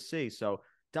nice to see. So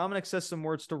Dominic says some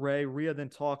words to Ray. Rhea then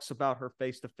talks about her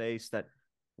face-to-face, that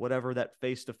whatever that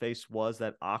face-to-face was,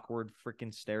 that awkward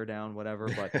freaking stare down, whatever.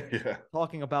 But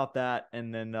talking about that,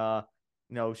 and then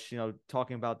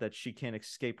talking about that she can't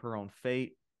escape her own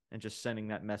fate, and just sending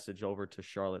that message over to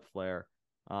Charlotte Flair.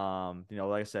 Like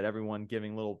I said, everyone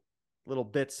giving little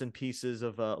bits and pieces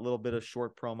of a little bit of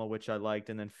short promo, which I liked.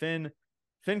 And then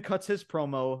Finn cuts his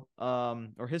promo,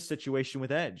 or his situation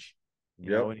with Edge,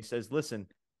 and he says, "Listen."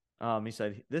 He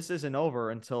said, "This isn't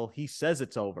over until he says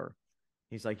it's over."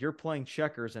 He's like, "You're playing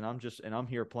checkers, and I'm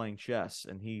here playing chess."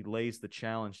 And he lays the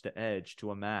challenge to Edge to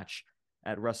a match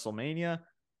at WrestleMania.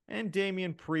 And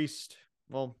Damian Priest,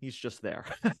 well, he's just there.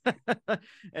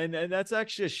 and that's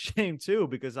actually a shame too,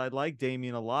 because I like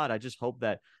Damian a lot. I just hope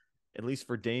that, at least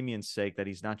for Damian's sake, that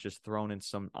he's not just thrown in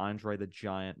some Andre the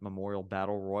Giant Memorial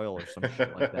Battle Royal or some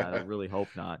shit like that. I really hope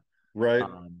not. Right.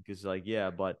 Because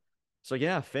So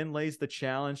yeah, Finn lays the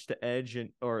challenge to Edge,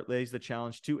 lays the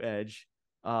challenge to Edge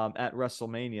at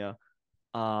WrestleMania.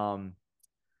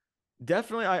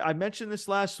 Definitely, I mentioned this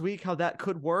last week, how that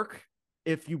could work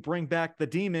if you bring back the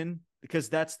Demon, because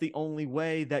that's the only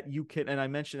way that you can. And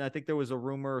I think there was a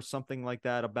rumor or something like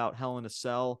that about Hell in a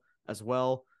Cell as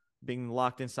well, being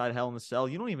locked inside Hell in a Cell.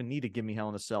 You don't even need to give me Hell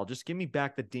in a Cell. Just give me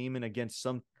back the Demon against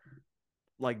some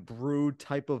like Brood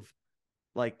type of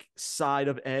like side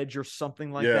of Edge or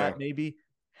something like that, maybe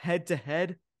head to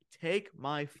head. take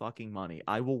my fucking money.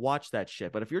 I will watch that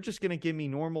shit. But if you're just going to give me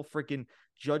normal freaking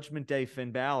Judgment Day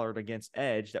Finn Balor against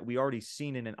Edge that we already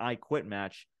seen in an I Quit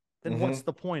match, then what's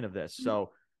the point of this?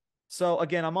 So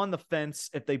again, I'm on the fence.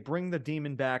 If they bring the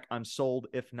Demon back, I'm sold.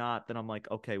 If not, then I'm like,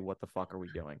 okay, what the fuck are we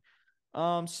doing?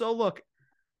 So look,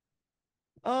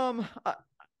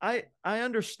 I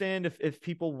understand if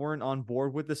people weren't on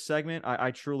board with this segment.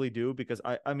 I truly do, because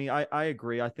I mean I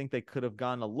agree. I think they could have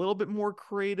gotten a little bit more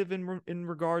creative in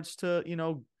regards to, you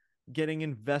know, getting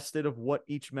invested of what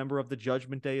each member of the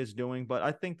Judgment Day is doing. But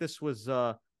I think this was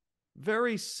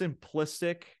very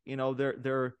simplistic. You know,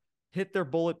 they're hit their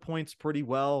bullet points pretty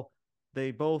well.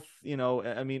 They both, you know,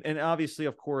 I mean, and obviously,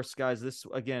 of course, guys, this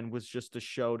again was just a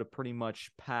show to pretty much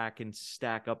pack and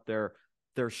stack up their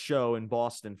show in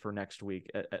Boston for next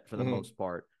week for the most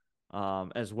part,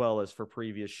 as well as for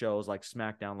previous shows like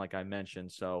SmackDown, like I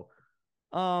mentioned. So,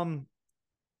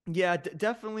 yeah,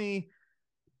 definitely,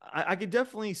 I could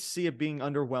definitely see it being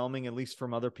underwhelming, at least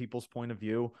from other people's point of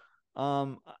view.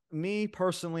 Me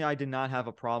personally, I did not have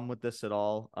a problem with this at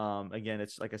all. Again,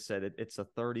 it's like I said, it's a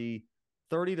 30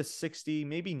 to 60,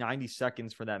 maybe 90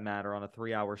 seconds for that matter on a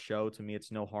 3-hour show. To me,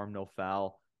 it's no harm, no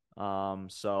foul.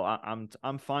 So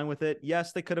I'm fine with it.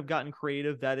 Yes, they could have gotten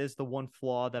creative. That is the one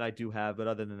flaw that I do have, but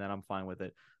other than that, I'm fine with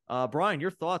it. Brian, your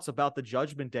thoughts about the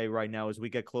Judgment Day right now as we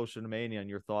get closer to Mania, and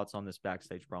your thoughts on this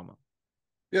backstage promo?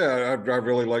 Yeah, I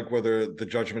really like whether the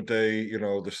Judgment Day, you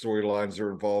know, the storylines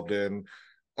are involved in.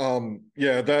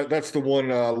 Yeah, that's the one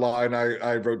line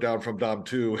I wrote down from Dom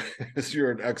too. Is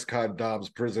you're in ex-con Dom's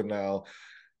prison now.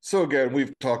 So again,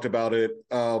 we've talked about it.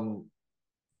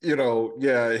 You know,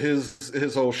 yeah,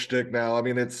 his whole shtick now. I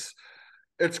mean, it's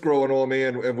growing on me,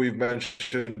 and we've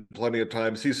mentioned plenty of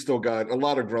times he's still got a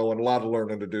lot of growing, a lot of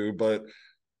learning to do. But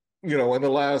you know, in the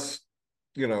last,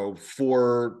 you know,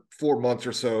 four months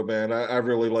or so, man, I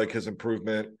really like his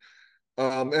improvement.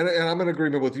 And I'm in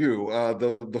agreement with you.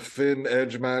 The Finn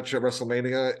Edge match at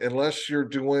WrestleMania, unless you're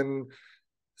doing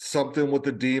something with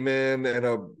the Demon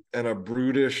and a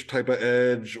brutish type of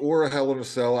Edge or a Hell in a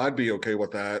Cell, I'd be okay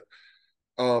with that.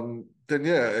 Then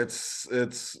yeah,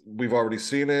 it's we've already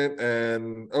seen it,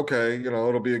 and okay, you know,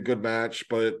 it'll be a good match,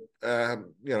 but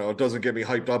you know, it doesn't get me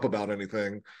hyped up about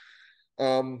anything.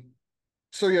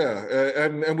 So yeah,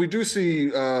 and we do see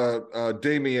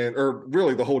Damian, or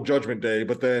really the whole Judgment Day,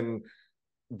 but then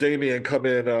Damian come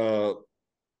in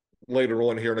later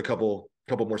on here in a couple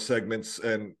more segments,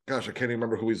 and gosh, I can't even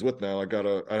remember who he's with now.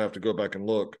 I have to go back and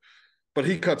look, but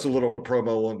he cuts a little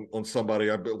promo on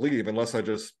somebody, I believe, unless I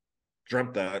just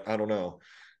dreamt that. I don't know.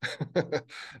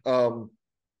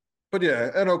 But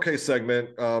yeah, an okay segment.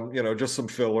 You know, just some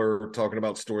filler talking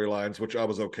about storylines, which I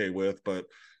was okay with, but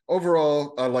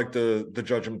overall, I like the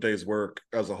Judgment Day's work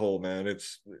as a whole, man.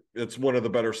 It's one of the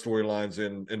better storylines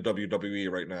in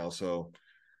WWE right now. So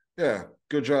yeah,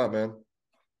 good job, man.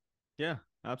 Yeah,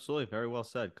 absolutely. Very well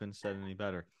said. Couldn't said any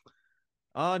better.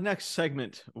 Next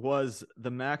segment was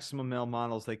the Maximum Male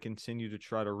Models. They continue to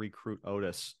try to recruit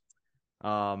Otis.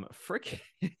 Frick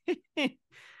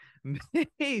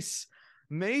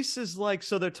Mace is like,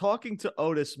 so they're talking to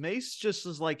Otis. Mace just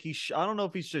is like, I don't know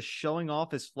if he's just showing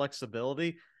off his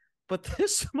flexibility, but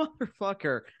this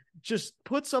motherfucker just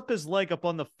puts up his leg up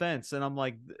on the fence, and I'm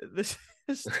like, this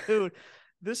dude,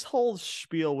 this whole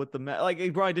spiel with the like,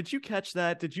 hey, Brian, did you catch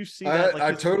that? Did you see that?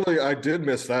 Like, I did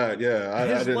miss that. Yeah, I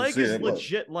his didn't leg see is it.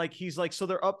 legit. Like, he's like, so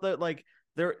they're up there, like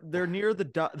they're near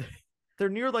they're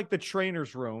near like the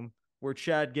trainer's room where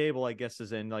Chad Gable, I guess,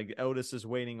 is in. Like, Otis is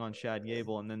waiting on Chad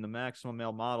Gable, and then the Maximum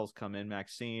Male Models come in,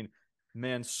 Maxine,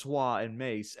 Mansois, and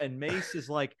Mace. And Mace is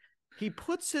like, he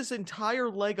puts his entire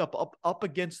leg up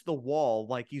against the wall,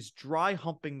 like he's dry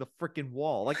humping the freaking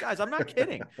wall. Like, guys, I'm not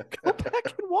kidding. Go back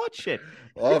and watch it.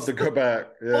 I'll have to go back.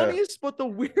 Yeah. Funniest but the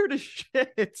weirdest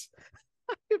shit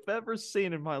I've ever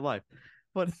seen in my life.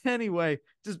 But anyway,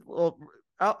 just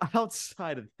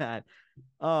outside of that,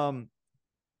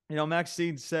 you know,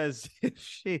 Maxine says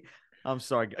I'm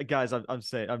sorry, guys. I'm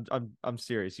saying I'm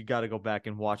serious. You got to go back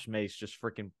and watch Mace just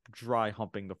freaking dry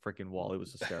humping the freaking wall. It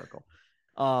was hysterical.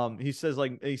 He says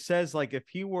like if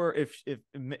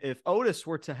Otis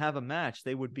were to have a match,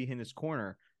 they would be in his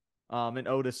corner. And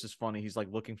Otis is funny. He's like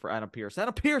looking for Adam Pearce.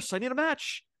 Adam Pearce, I need a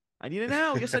match. I need it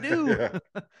now. Yes, I do.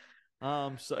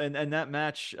 So and that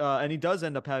match, and he does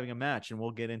end up having a match, and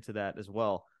we'll get into that as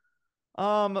well.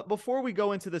 Before we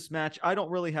go into this match, I don't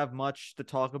really have much to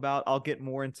talk about. I'll get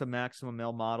more into Maximum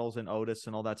Male Models and Otis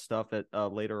and all that stuff at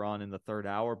later on in the third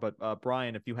hour. But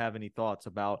Brian, if you have any thoughts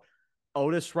about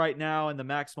Otis right now and the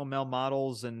maximum male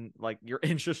models and like your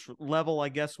interest level, I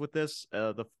guess, with this?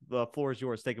 The floor is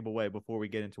yours. Take them away before we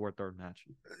get into our third match.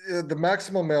 The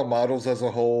maximum male models as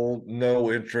a whole,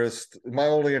 no interest. My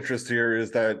only interest here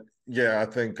is that, yeah, I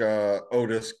think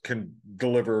Otis can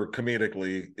deliver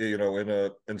comedically,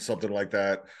 in something like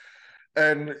that.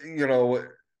 And,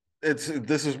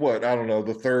 this is what, I don't know,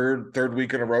 the third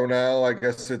week in a row now. I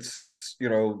guess it's,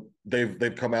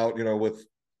 they've come out, with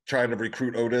trying to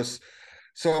recruit Otis.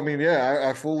 So, I mean, yeah,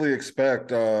 I fully expect,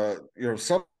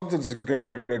 something's going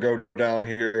to go down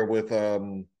here with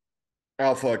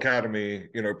Alpha Academy,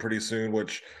 pretty soon,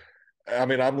 which, I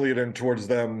mean, I'm leading towards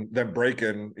them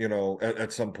breaking,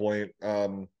 at some point.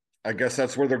 I guess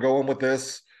that's where they're going with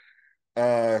this.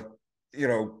 And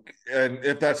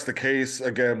if that's the case,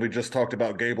 again, we just talked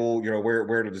about Gable,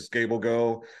 where does Gable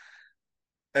go?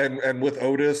 And with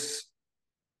Otis,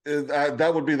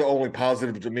 that would be the only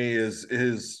positive to me is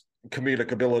his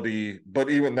comedic ability.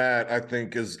 But even that, I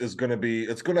think, is going to be,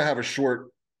 it's going to have a short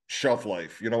shelf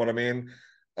life. You know what I mean?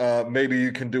 Maybe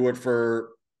you can do it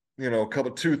for, a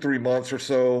couple, 2-3 months or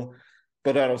so,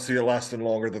 but I don't see it lasting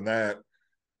longer than that.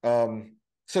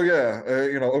 So yeah,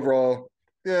 overall,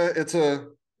 yeah, it's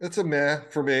a meh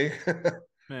for me.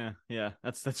 Yeah,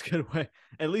 that's a good way.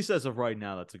 At least as of right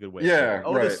now, that's a good way. Yeah,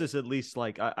 Otis right. is at least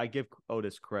like I give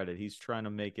Otis credit. He's trying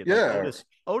to make it Yeah. like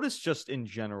Otis just in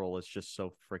general is just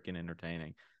so freaking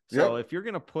entertaining. So Yep. if you're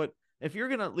gonna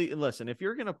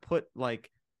put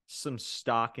like some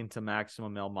stock into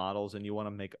maximum male models and you want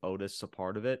to make Otis a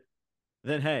part of it,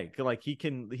 then hey, like he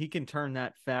can turn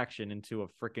that faction into a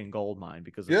freaking gold mine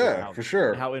because of Yeah, for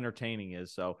sure. how entertaining he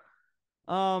is. So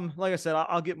like I said,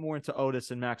 I'll get more into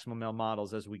Otis and maximum male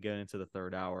models as we get into the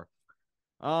third hour.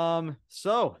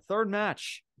 So third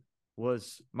match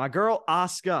was my girl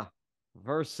Asuka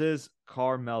versus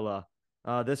Carmella.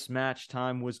 This match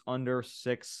time was under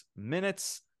 6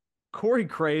 minutes. Corey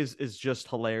Graves is just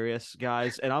hilarious,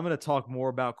 guys, and I'm going to talk more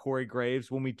about Corey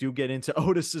Graves when we do get into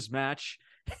Otis's match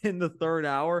in the third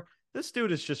hour. This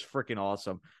dude is just freaking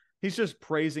awesome. He's just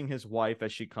praising his wife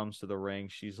as she comes to the ring.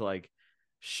 She's like,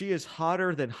 she is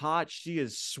hotter than hot. She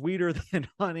is sweeter than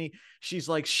honey. She's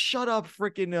like, shut up,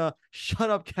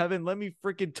 Kevin. Let me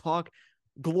freaking talk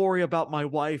glory about my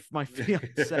wife, my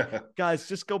fiance. Yeah. Guys,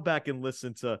 just go back and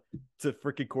listen to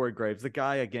freaking Corey Graves. The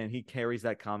guy, again, he carries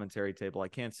that commentary table. I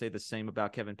can't say the same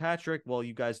about Kevin Patrick. Well,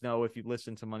 you guys know, if you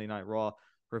listened to Monday Night Raw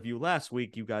review last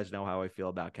week, you guys know how I feel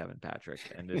about Kevin Patrick.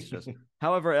 And it's just,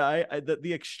 however,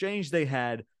 the exchange they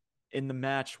had in the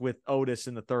match with Otis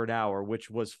in the third hour, which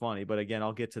was funny. But again,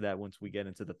 I'll get to that once we get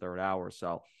into the third hour.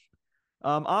 So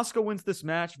Asuka wins this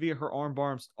match via her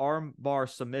armbar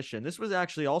submission. This was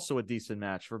actually also a decent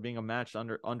match for being a match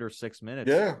under 6 minutes.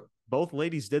 Yeah. Both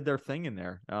ladies did their thing in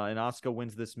there. And Asuka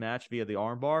wins this match via the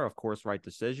armbar. Of course, right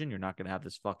decision. You're not going to have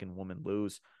this fucking woman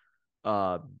lose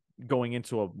going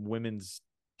into a women's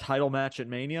title match at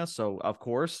Mania. So, of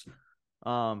course.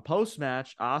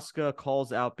 Post-match, Asuka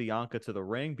calls out Bianca to the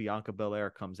ring. Bianca Belair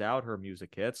comes out. Her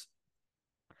music hits.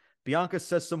 Bianca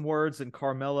says some words, and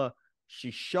Carmella,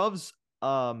 she shoves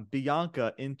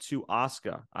Bianca into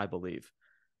Asuka, I believe.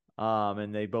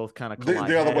 And they both kind of collide.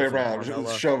 The other way around.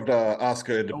 Carmella Shoved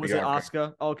Asuka into was Bianca. it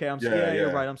Asuka? Okay,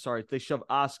 you're right. I'm sorry. They shove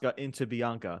Asuka into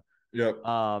Bianca. Yep.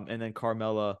 And then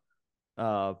Carmella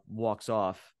walks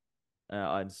off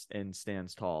and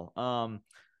stands tall.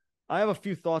 I have a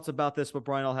few thoughts about this, but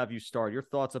Brian, I'll have you start. Your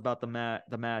thoughts about the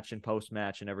match and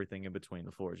post-match and everything in between.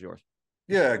 The floor is yours.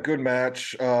 Yeah, good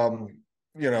match. It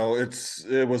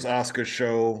was Asuka's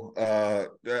show.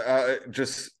 I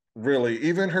just really,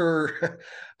 even her,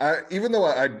 even though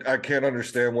I can't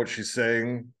understand what she's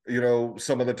saying,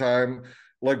 some of the time,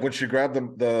 like when she grabbed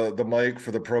the mic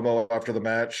for the promo after the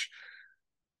match,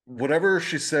 whatever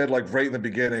she said, like right in the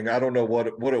beginning, I don't know what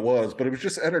it was, but it was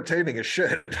just entertaining as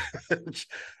shit.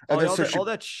 All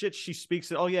that shit she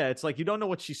speaks. Oh yeah, it's like you don't know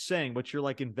what she's saying, but you're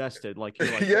like invested. Like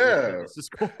you're like, yeah, this is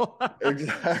cool.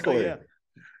 exactly. So, yeah.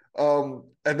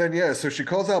 And then so she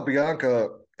calls out Bianca,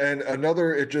 and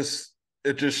it just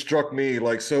struck me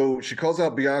like, so she calls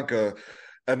out Bianca,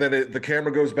 and then the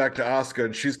camera goes back to Asuka,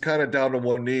 and she's kind of down to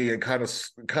one knee and kind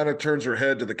of turns her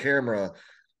head to the camera.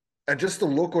 And just the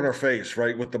look on her face,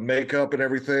 right, with the makeup and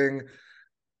everything,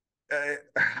 it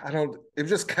was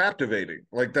just captivating.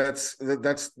 Like that's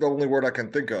the only word I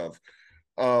can think of.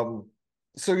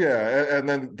 So yeah, and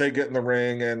then they get in the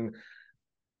ring, and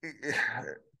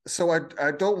so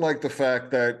I don't like the fact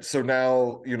that, so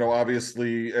now,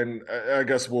 obviously, and I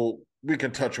guess we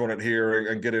can touch on it here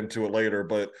and get into it later,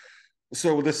 but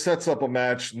so this sets up a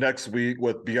match next week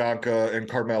with Bianca and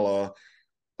Carmella.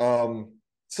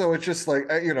 So it's just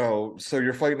like, so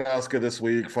you're fighting Asuka this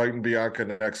week, fighting Bianca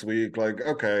next week. Like,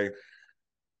 okay.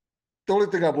 The only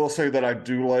thing I will say that I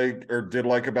do like or did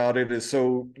like about it is,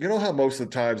 so you know how most of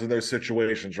the times in those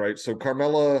situations, right? So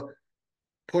Carmella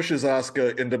pushes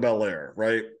Asuka into Belair,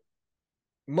 right?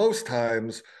 Most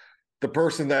times the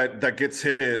person that gets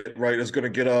hit, right, is going to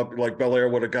get up like Belair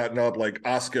would have gotten up, like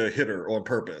Asuka hit her on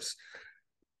purpose.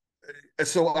 And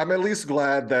so I'm at least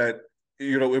glad that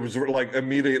it was like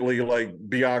immediately like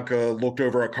Bianca looked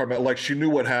over at Carmella, like she knew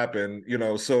what happened,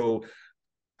 so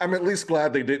I'm at least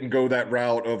glad they didn't go that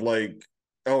route of like,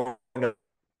 oh no,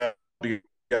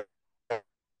 Bianca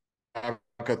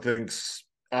thinks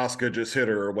Asuka just hit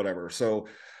her or whatever. So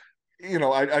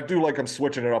I do like I'm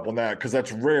switching it up on that because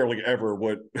that's rarely ever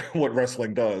what what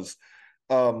wrestling does.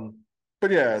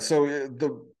 But yeah, so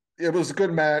it was a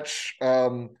good match.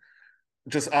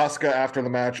 Just Asuka after the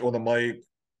match on the mic,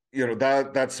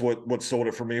 that's what sold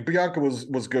it for me. Bianca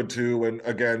was good too, and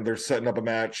again, they're setting up a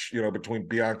match, between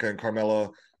Bianca and Carmella.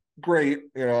 Great,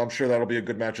 I'm sure that'll be a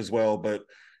good match as well. But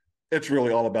it's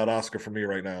really all about Asuka for me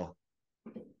right now.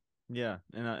 Yeah,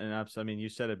 and I mean, you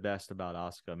said it best about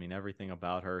Asuka. I mean, everything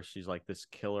about her, she's like this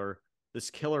killer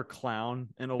clown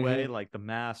in a way, like the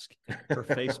mask, her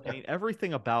face paint,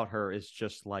 everything about her is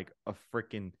just like a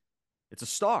freaking, it's a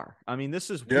star. I mean, this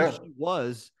is who she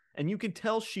was, and you can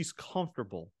tell she's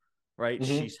comfortable, right?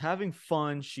 She's having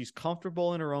fun, she's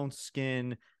comfortable in her own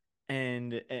skin,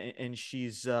 and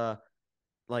she's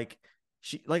like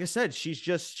like I said,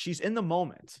 she's in the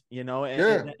moment,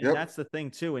 and that's the thing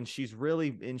too. And she's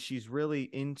really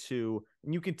into,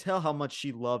 and you can tell how much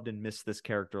she loved and missed this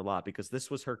character a lot, because this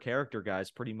was her character,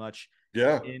 guys, pretty much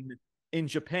in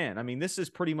Japan. I mean, this is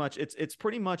pretty much, it's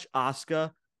pretty much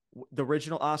Asuka, the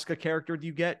original Asuka character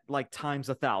you get like times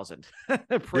 1,000,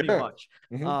 pretty much.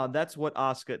 That's what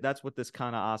this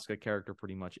kind of Asuka character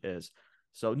pretty much is.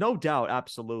 So no doubt,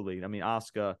 absolutely. I mean,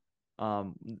 Asuka,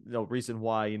 the reason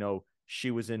why, she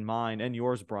was in mine and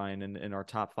yours, Brian, in our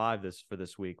top 5 for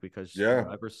this week, because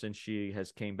ever since she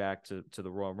has came back to the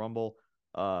Royal Rumble,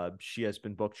 she has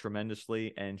been booked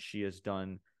tremendously, and she has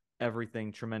done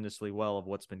everything tremendously well of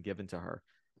what's been given to her.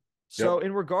 So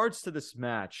in regards to this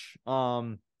match,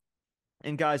 and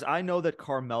guys, I know that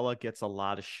Carmella gets a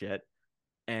lot of shit,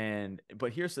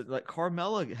 but here's like,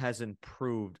 Carmella has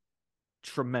improved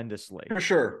tremendously. For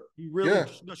sure.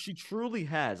 She truly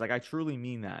has. Like, I truly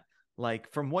mean that.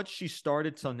 Like, from what she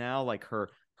started till now, like her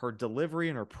delivery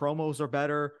and her promos are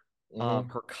better.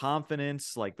 Her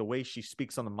confidence, like the way she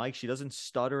speaks on the mic, she doesn't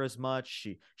stutter as much.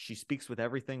 She speaks with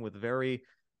everything with very,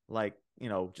 like,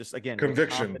 just again,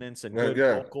 conviction, confidence and good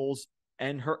vocals.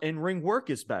 And her in-ring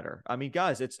work is better. I mean,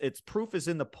 guys, it's proof is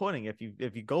in the pudding. If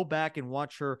you go back and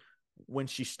watch her when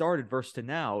she started versus to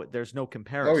now, there's no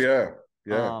comparison. Oh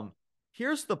yeah.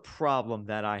 Here's the problem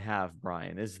that I have,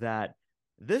 Brian, is that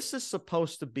this is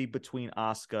supposed to be between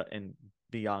Asuka and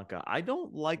Bianca. I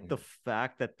don't like the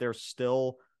fact that they're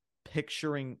still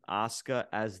picturing Asuka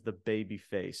as the baby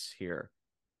face here.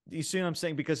 You see what I'm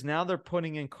saying? Because now they're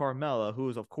putting in Carmella, who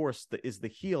is, of course, is the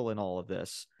heel in all of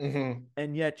this. And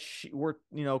yet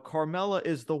Carmella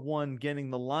is the one getting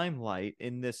the limelight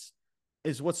in this,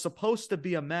 is what's supposed to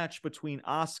be a match between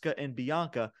Asuka and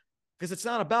Bianca, because it's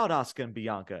not about Asuka and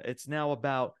Bianca. It's now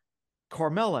about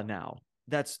Carmella now.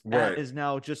 That is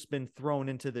now just been thrown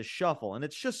into this shuffle, and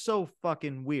it's just so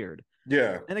fucking weird.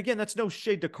 Yeah. And again, that's no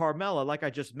shade to Carmella. Like I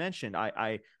just mentioned,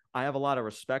 I have a lot of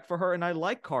respect for her, and I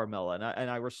like Carmella, and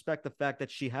I respect the fact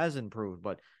that she has improved.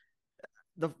 But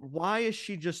why is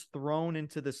she just thrown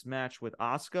into this match with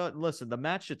Asuka? Listen, the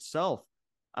match itself,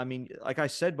 I mean, like I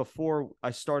said before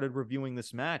I started reviewing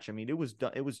this match, I mean, it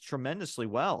was tremendously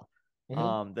well.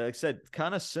 Like I said,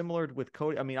 kind of similar with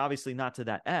Cody. I mean, obviously not to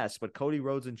that but Cody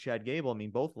Rhodes and Chad Gable, I mean,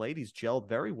 both ladies gelled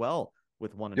very well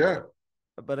with one another.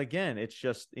 But again, it's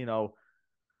just,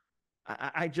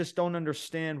 I just don't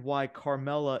understand why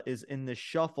Carmella is in this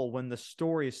shuffle when the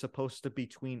story is supposed to be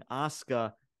between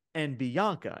Asuka and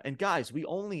Bianca. And guys, we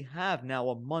only have now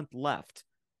a month left.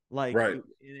 Like, and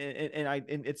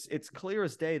it's clear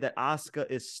as day that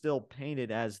Asuka is still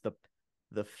painted as the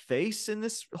face in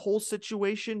this whole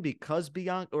situation, because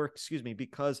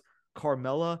because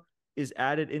Carmella is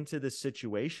added into this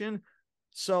situation.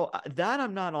 So that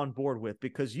I'm not on board with,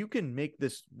 because you can make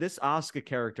this Asuka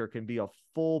character can be a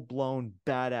full-blown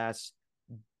badass,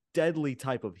 deadly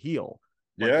type of heel,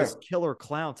 like this killer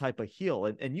clown type of heel,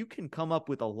 and you can come up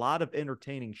with a lot of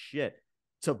entertaining shit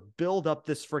to build up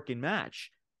this freaking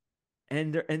match.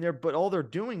 But all they're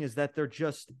doing is that they're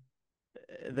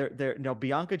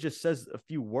Bianca just says a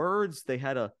few words. They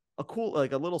had a cool,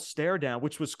 like a little stare down,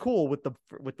 which was cool with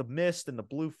the mist and the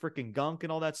blue freaking gunk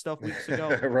and all that stuff weeks ago.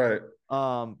 Right.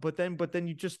 But then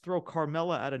you just throw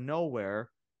Carmella out of nowhere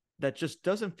that just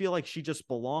doesn't feel like she just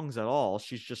belongs at all.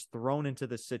 She's just thrown into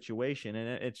this situation.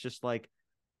 And it's just like,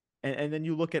 and then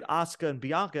you look at Asuka and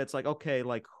Bianca, it's like, okay,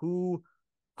 like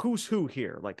who's who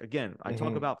here? Like, again, I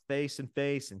talk about face and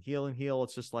heel and heel.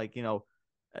 It's just like,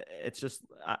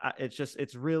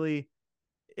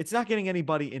 it's not getting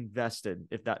anybody invested,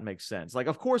 if that makes sense. Like,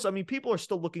 of course, I mean, people are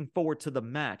still looking forward to the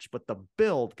match, but the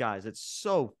build, guys, it's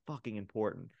so fucking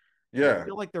important. Yeah. I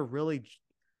feel like I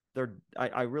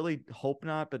really hope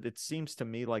not, but it seems to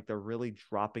me like they're really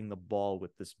dropping the ball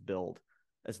with this build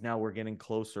as now we're getting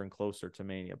closer and closer to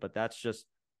Mania. But that's just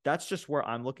where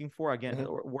I'm looking for, again,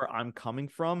 where I'm coming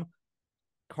from.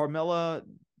 Carmella,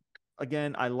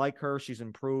 again, I like her. She's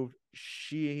improved.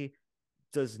 She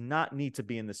does not need to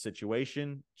be in this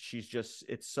situation.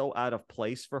 It's so out of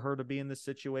place for her to be in this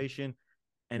situation.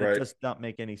 And It does not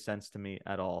make any sense to me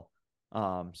at all.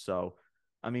 So,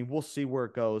 I mean, we'll see where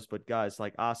it goes, but guys,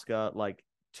 like Asuka, like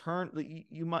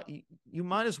you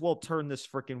might as well turn this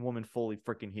freaking woman fully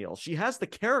freaking heel. She has the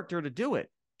character to do it.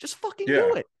 Just fucking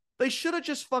do it. They should have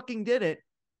just fucking did it.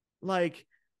 Like,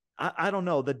 I don't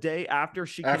know, the day after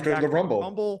she came back the to Rumble. the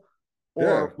Rumble,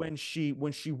 or when she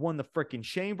won the freaking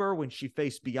Chamber, when she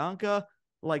faced Bianca,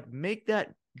 like, make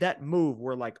that move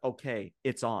where, like, okay,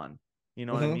 it's on. You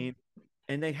know what I mean?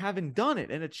 And they haven't done it.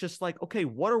 And it's just like, okay,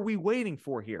 what are we waiting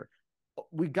for here?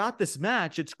 We got this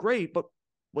match. It's great, but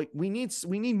like, we need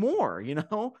more, you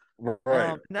know?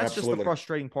 Right. That's just the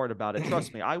frustrating part about it.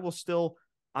 Trust me, I will still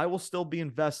be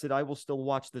invested. I will still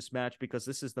watch this match because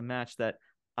this is the match that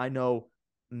I know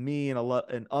me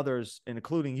and others,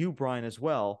 including you, Brian, as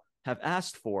well, have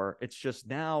asked for. It's just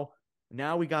now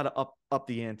we got to up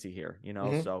the ante here, you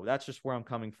know? So that's just where I'm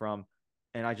coming from.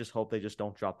 And I just hope they just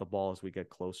don't drop the ball as we get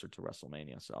closer to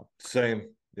WrestleMania. So same.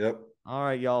 Yep. All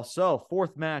right, y'all. So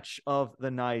fourth match of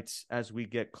the night as we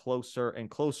get closer and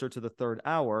closer to the third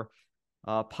hour.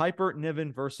 Piper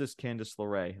Niven versus Candice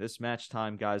LeRae. This match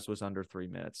time, guys, was under 3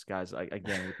 minutes. Guys,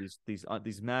 again, with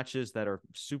these matches that are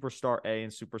Superstar A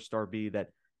and Superstar B that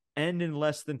end in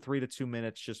less than 3 to 2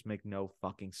 minutes just make no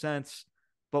fucking sense.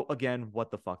 But again, what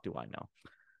the fuck do I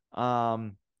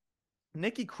know?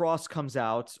 Nikki Cross comes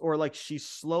out, or like she's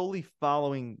slowly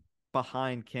following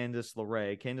behind Candice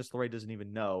LeRae. Candice LeRae doesn't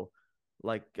even know.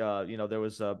 Like, there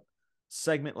was a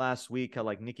segment last week how,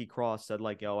 like, Nikki Cross said,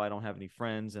 like, "Yo, I don't have any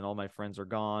friends and all my friends are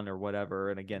gone," or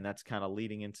whatever. And again, that's kind of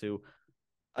leading into,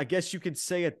 I guess you could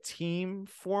say, a team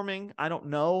forming. I don't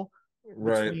know,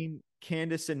 between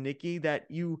Candice and Nikki that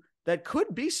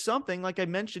could be something, like I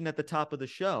mentioned at the top of the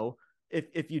show.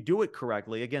 If you do it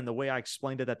correctly, again, the way I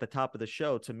explained it at the top of the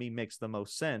show, to me, makes the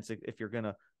most sense. If you're going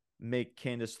to make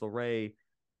Candice LeRae,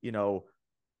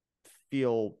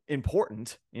 feel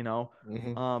important,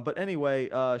 but anyway,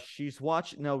 Nikki's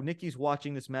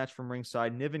watching this match from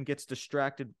ringside. Niven gets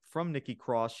distracted from Nikki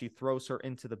Cross. She throws her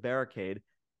into the barricade.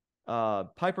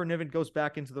 Piper Niven goes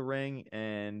back into the ring,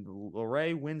 and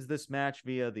LeRae wins this match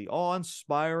via the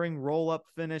awe-inspiring roll-up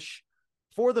finish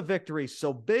for the victory.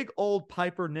 So big old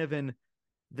Piper Niven,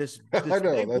 this big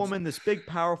woman, this big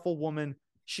powerful woman.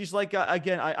 She's like,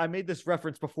 again, I made this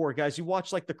reference before, guys. You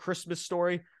watch like the Christmas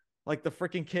Story, like the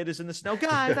freaking kid is in the snow.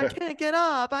 Guys, I can't get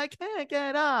up. I can't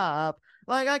get up.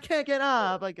 Like, I can't get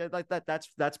up. Like that.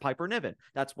 That's Piper Niven.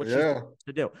 That's what she's supposed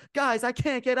to do. Guys, I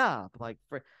can't get up. Like,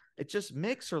 it just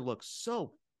makes her look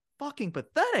so fucking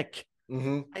pathetic.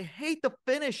 I hate the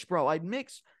finish, bro. It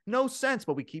makes no sense,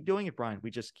 but we keep doing it, Brian. We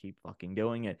just keep fucking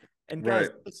doing it. And guys,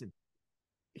 listen,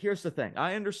 here's the thing.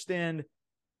 I understand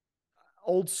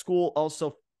old school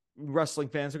also wrestling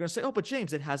fans are going to say, "Oh, but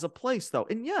James, it has a place though."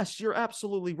 And yes, you're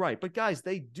absolutely right. But guys,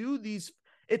 they do these.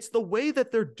 It's the way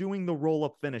that they're doing the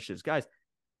roll-up finishes. Guys,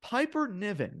 Piper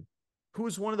Niven, who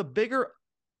is one of the bigger,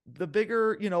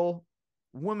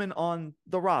 woman on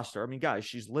the roster. I mean, guys,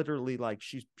 she's literally like,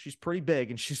 she's pretty big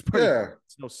and she's pretty,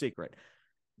 it's no secret.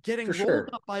 Getting rolled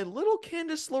up by little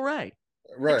Candice LeRae.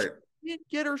 Right. She can't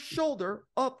get her shoulder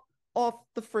up off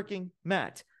the freaking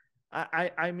mat.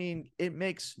 I mean, it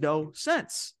makes no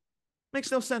sense. Makes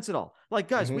no sense at all. Like,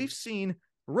 guys, we've seen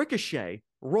Ricochet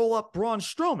roll up Braun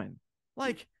Strowman.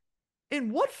 Like,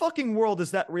 in what fucking world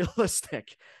is that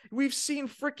realistic? We've seen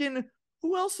freaking,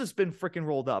 who else has been freaking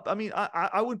rolled up? I mean,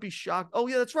 I wouldn't be shocked. Oh,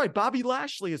 yeah, that's right. Bobby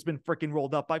Lashley has been freaking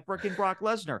rolled up by freaking Brock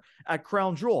Lesnar at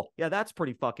Crown Jewel. Yeah, that's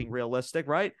pretty fucking realistic,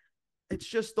 right? It's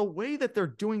just the way that they're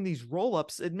doing these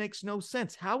roll-ups, it makes no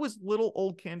sense. How is little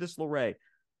old Candice LeRae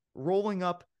rolling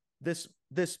up this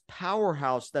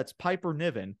powerhouse that's Piper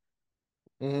Niven,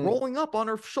 rolling up on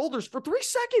her shoulders for 3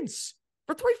 seconds?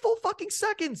 for 3 full fucking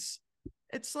seconds.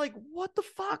 It's like, what the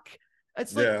fuck?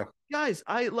 It's like, guys,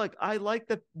 I like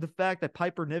the fact that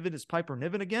Piper Niven is Piper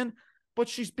Niven again, but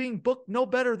she's being booked no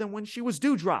better than when she was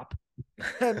Dewdrop.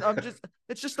 And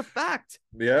it's just a fact.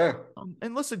 Yeah.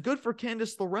 And listen, good for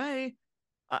Candice LeRae.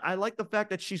 I like the fact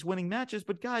that she's winning matches,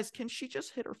 but guys, can she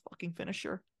just hit her fucking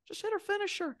finisher? Just hit her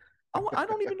finisher. I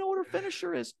don't even know what her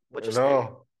finisher is. But just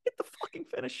hit the fucking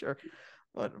finisher.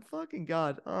 But fucking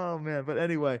God. Oh man. But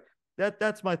anyway,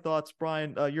 that's my thoughts.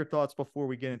 Brian, your thoughts before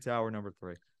we get into hour number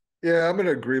 3. Yeah, I'm in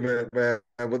agreement, man,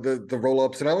 with the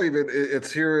roll-ups. And I'll even,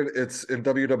 it's in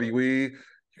WWE. You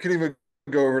can even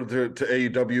go over to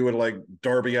AEW and like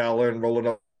Darby Allin rolling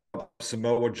up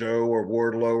Samoa Joe or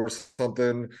Wardlow or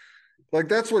something. Like,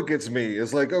 that's what gets me,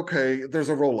 is like, okay, there's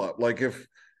a roll-up. Like, if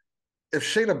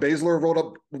Shayna Baszler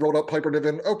rolled up Piper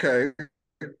Niven, okay,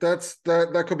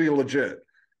 that could be legit.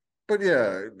 But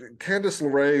yeah, Candice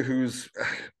LeRae, who's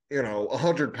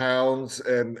 100 pounds,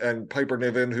 and Piper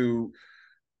Niven, who,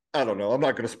 I don't know, I'm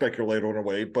not going to speculate on her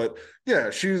weight, but yeah,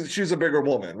 she's a bigger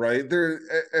woman, right?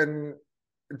 And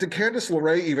did Candice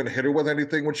LeRae even hit her with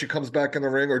anything when she comes back in the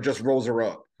ring, or just rolls her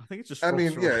up? I think it just. I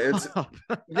mean, yeah, it's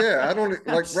yeah. I don't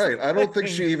like right. I don't think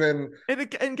she even.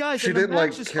 And guys, she didn't the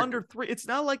match is under 3. It's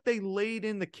not like they laid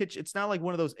in the kitchen. It's not like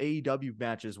one of those AEW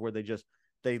matches where they just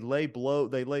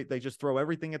throw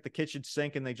everything at the kitchen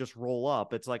sink and they just roll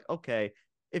up. It's like, okay,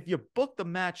 if you book the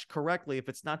match correctly, if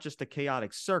it's not just a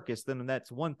chaotic circus, then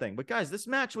that's one thing. But guys, this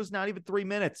match was not even 3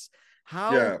 minutes.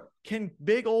 How can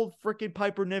big old freaking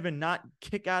Piper Niven not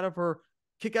kick out of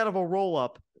a roll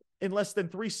up in less than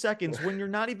 3 seconds when you're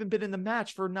not even been in the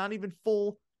match for not even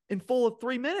full of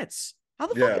 3 minutes? How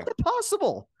the fuck is that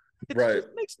possible? It just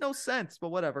makes no sense, but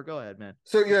whatever. Go ahead, man.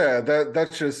 So yeah,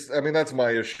 that's just, I mean, that's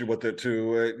my issue with it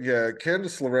too.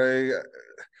 Candice LeRae,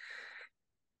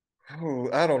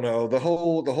 I don't know, the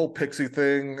whole pixie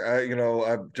thing.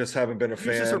 I just haven't been a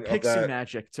fan Uses her pixie of that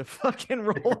magic to fucking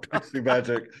roll. Pixie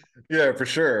magic, yeah, for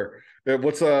sure.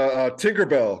 What's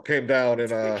Tinkerbell came down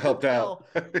and helped out.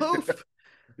 Poof.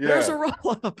 There's a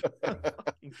roll up.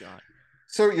 Fucking God.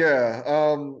 So yeah,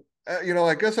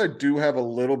 I guess I do have a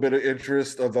little bit of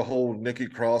interest of the whole Nikki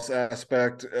Cross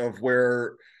aspect of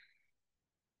where,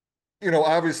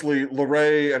 obviously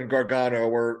LeRae and Gargano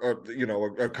were,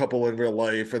 a couple in real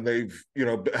life, and they've,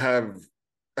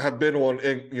 have been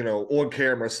on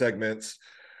camera segments.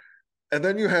 And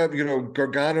then you have,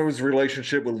 Gargano's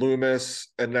relationship with Loomis,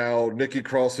 and now Nikki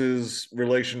Cross's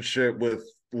relationship with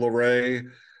LeRae.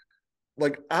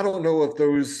 Like, I don't know if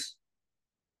those,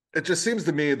 it just seems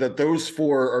to me that those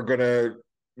 4 are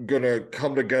gonna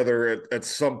come together at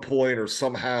some point or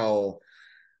somehow.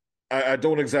 I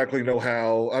don't exactly know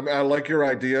how. I like your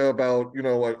idea about,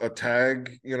 a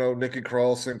tag, Nikki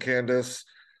Cross and Candice.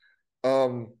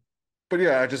 But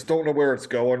yeah, I just don't know where it's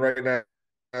going right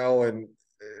now. And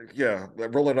yeah,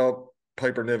 rolling up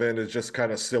Piper Niven is just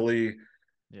kind of silly.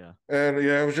 Yeah. And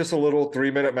yeah, it was just a little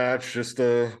 3-minute match, just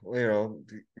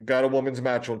got a woman's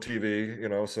match on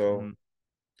TV, so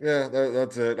yeah,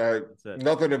 that's it. That's it.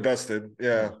 Nothing invested.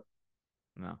 Yeah.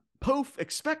 No. Poof,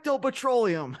 expecto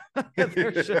petroleum.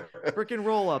 Freaking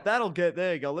roll up.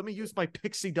 There you go. Let me use my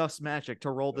pixie dust magic to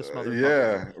roll this motherfucker.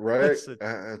 Yeah, right.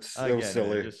 It's so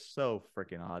silly. Just so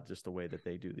freaking odd, just the way that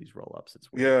they do these roll ups.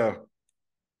 It's weird. Yeah.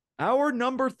 Hour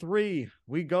number 3,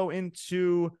 we go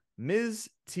into Miz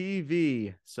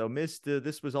TV. So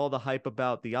this was all the hype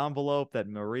about the envelope that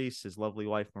Maurice, his lovely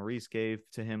wife Maurice, gave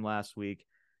to him last week.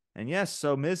 And yes,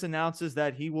 so Miz announces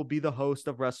that he will be the host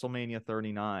of WrestleMania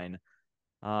 39.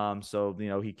 So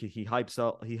he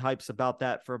hypes about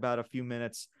that for about a few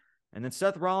minutes, and then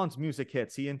Seth Rollins' music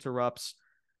hits. He interrupts,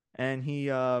 and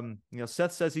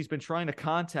Seth says he's been trying to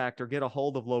contact or get a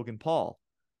hold of Logan Paul,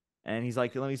 and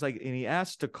and he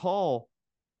asked to call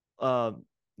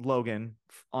Logan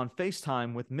on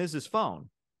FaceTime with Miz's phone.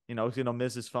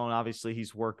 Miz's phone. Obviously,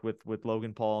 he's worked with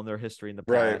Logan Paul in their history in the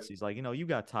past. Right. He's like, you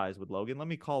got ties with Logan. Let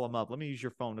me call him up. Let me use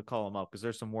your phone to call him up because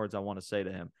there's some words I want to say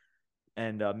to him.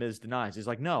 And Miz denies. He's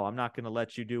like, no, I'm not going to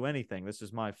let you do anything. This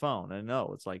is my phone. And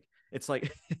no, it's like it's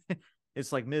like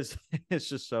Miz. It's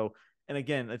just so, and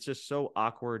again, it's just so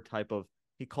awkward type of,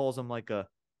 he calls him like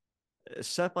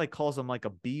Seth calls him like a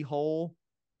B hole.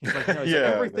 He's like, no,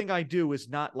 everything I do is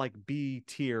not like B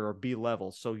tier or B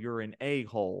level. So you're an A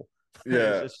hole.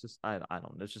 Yeah. It's just, I don't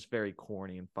know. It's just very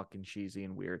corny and fucking cheesy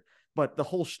and weird. But the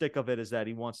whole shtick of it is that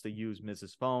he wants to use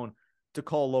Miz's phone to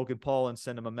call Logan Paul and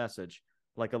send him a message.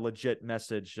 Like a legit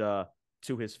message to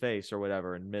his face or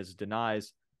whatever, and Miz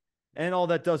denies. And all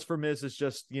that does for Miz is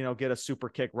just, get a super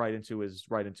kick right into his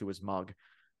mug.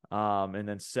 And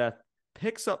then Seth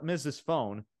picks up Miz's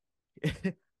phone.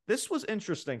 this was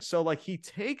interesting. So like he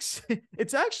takes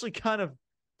it's actually kind of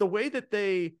the way that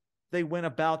they went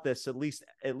about this, at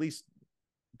least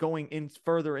going in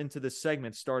further into this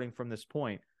segment, starting from this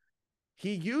point.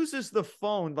 He uses the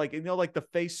phone, like, like the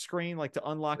face screen, like to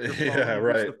unlock your phone. Yeah,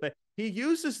 right. He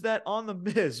uses that on the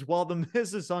Miz while the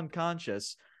Miz is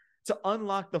unconscious to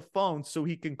unlock the phone so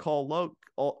he can call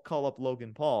up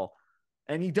Logan Paul.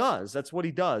 And he does. That's what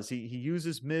he does. He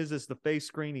uses Miz as the face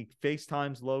screen. He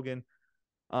FaceTimes Logan.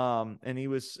 And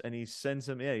he sends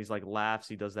him, he's like laughs.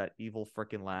 He does that evil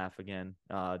freaking laugh again.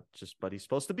 But he's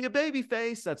supposed to be a baby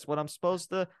face. That's what I'm supposed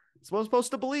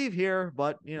to believe here.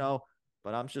 But,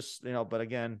 but I'm just,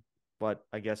 but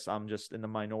I guess I'm just in the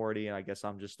minority, and I guess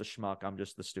I'm just the schmuck. I'm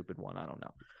just the stupid one. I don't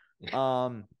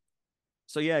know.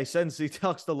 So yeah, he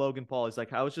talks to Logan Paul. He's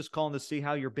like, I was just calling to see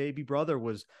how your baby brother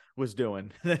was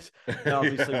doing. That's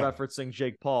obviously referencing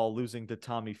Jake Paul losing to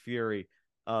Tommy Fury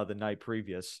the night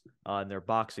previous in their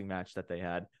boxing match that they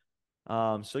had.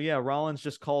 So yeah, Rollins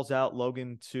just calls out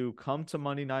Logan to come to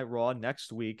Monday Night Raw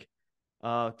next week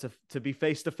to be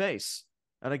face to face.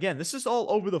 And again, this is all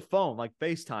over the phone, like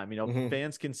FaceTime.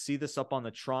 Fans can see this up on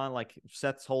the Tron, like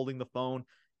Seth's holding the phone.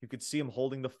 You could see him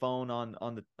holding the phone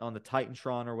on the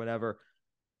Titantron or whatever.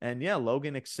 And yeah,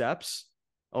 Logan accepts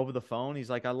over the phone.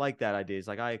 He's like, I like that idea. He's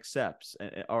like, I accept,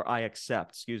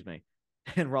 excuse me.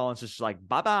 And Rollins is just like,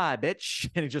 bye-bye, bitch.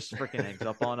 And he just freaking hangs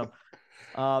up on him.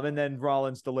 And then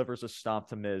Rollins delivers a stomp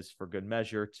to Miz for good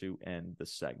measure to end the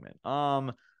segment.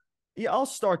 Yeah, I'll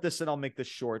start this and I'll make this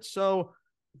short. So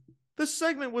this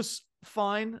segment was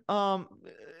fine.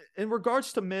 In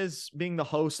regards to Miz being the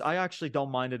host, I actually don't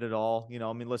mind it at all.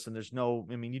 Listen,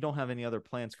 you don't have any other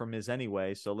plans for Miz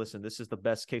anyway. So listen, this is the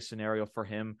best case scenario for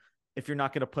him. If you're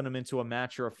not going to put him into a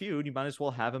match or a feud, you might as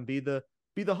well have him be the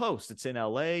host. It's in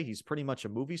LA. He's pretty much a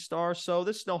movie star. So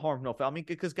there's no harm, no foul.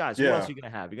 Because guys, who else are you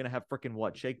going to have? You're going to have freaking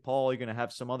what? Jake Paul. You're going to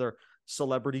have some other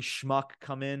celebrity schmuck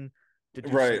come in to do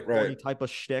some corny type of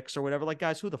shticks or whatever. Like,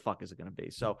 guys, who the fuck is it going to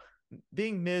be? So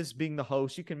being Miz, being the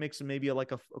host, you can make some, maybe a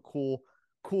cool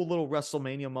little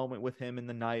WrestleMania moment with him in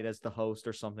the night as the host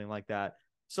or something like that.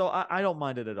 So I don't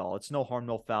mind it at all. It's no harm,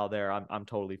 no foul there. I'm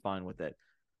totally fine with it.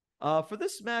 For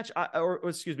this match,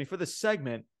 for this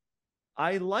segment,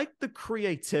 I like the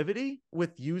creativity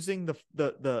with using the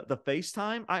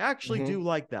FaceTime. I actually do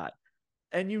like that.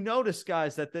 And you notice,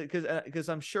 guys, that because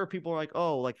I'm sure people are like,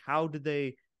 oh, like how did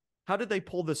they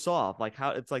pull this off? Like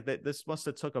how it's like that this must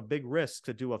have took a big risk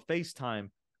to do a FaceTime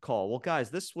call. Well,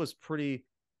 guys, this was pretty.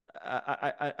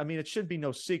 I mean, it should be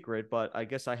no secret, but I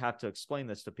guess I have to explain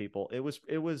this to people. It was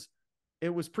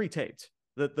pre-taped.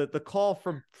 The call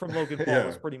from Logan Paul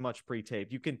was pretty much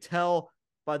pre-taped. You can tell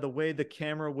by the way the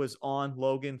camera was on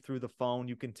Logan through the phone.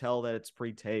 You can tell that it's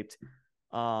pre-taped.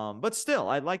 But still,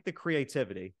 I like the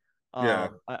creativity.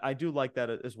 I do like that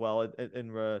as well.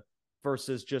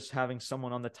 Versus just having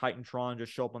someone on the Titantron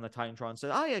just show up on the Titantron and say,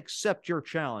 I accept your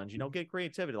challenge. Get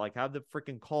creativity. Like have the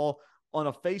freaking call on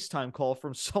a FaceTime call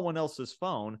from someone else's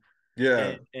phone.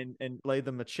 And lay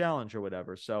them a challenge or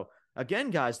whatever. So again,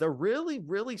 guys, they're really,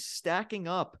 really stacking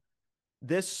up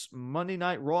this Monday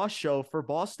Night Raw show for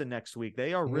Boston next week.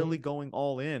 They are really going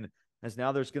all in, as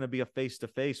now there's going to be a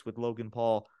face-to-face with Logan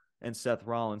Paul and Seth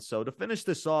Rollins. So to finish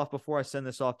this off, before I send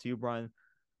this off to you, Brian,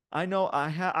 I know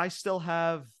I still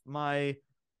have my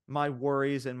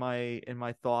worries and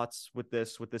my thoughts with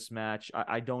this match.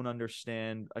 I don't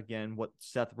understand, again, what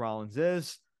Seth Rollins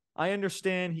is. I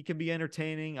understand he can be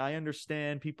entertaining. I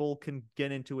understand people can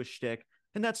get into a shtick,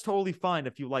 and that's totally fine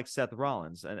if you like Seth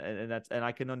Rollins, and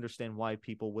I can understand why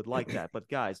people would like that. But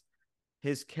guys,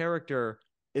 his character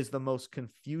is the most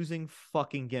confusing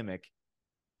fucking gimmick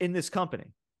in this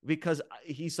company, because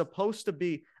he's supposed to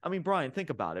be. I mean, Brian, think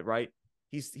about it, right?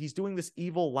 He's doing this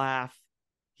evil laugh.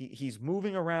 He's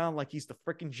moving around like he's the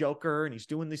freaking Joker, and he's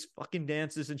doing these fucking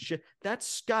dances and shit.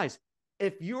 That's, guys,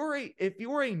 if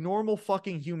you're a normal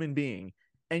fucking human being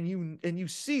and you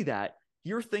see that,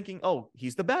 you're thinking, oh,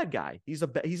 he's the bad guy. He's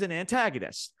an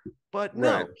antagonist. But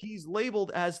no, he's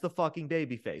labeled as the fucking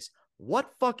babyface.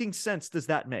 What fucking sense does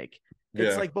that make?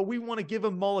 It's like, but we want to give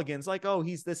him mulligans, like, oh,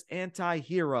 he's this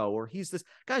anti-hero, or he's this.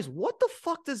 Guys, what the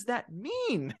fuck does that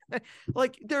mean?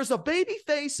 Like, there's a baby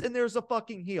face and there's a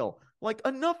fucking heel. Like,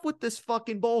 enough with this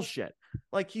fucking bullshit.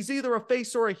 Like, he's either a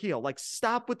face or a heel. Like,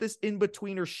 stop with this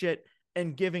in-betweener shit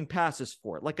and giving passes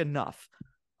for it. Like, enough.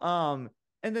 And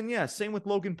then, yeah, same with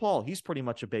Logan Paul. He's pretty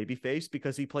much a baby face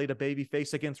because he played a baby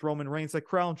face against Roman Reigns at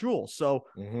Crown Jewel. So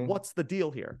what's the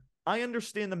deal here? I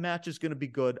understand the match is going to be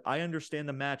good. I understand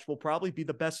the match will probably be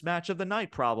the best match of the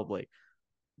night, probably.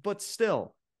 But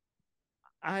still,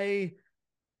 I'm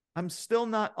still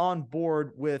not on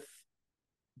board with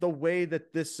the way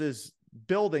that this is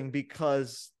building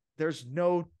because there's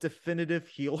no definitive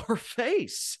heel or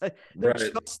face. There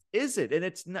just isn't. And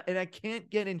it's not, and I can't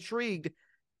get intrigued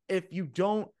if you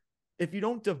don't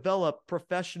develop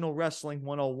professional wrestling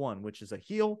 101, which is a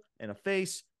heel and a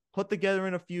face put together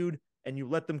in a feud and you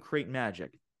let them create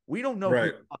magic. We don't know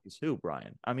who is who,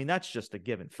 Brian. I mean, that's just a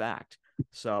given fact.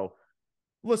 So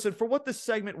listen, for what this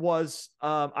segment was,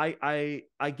 I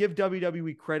give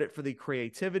WWE credit for the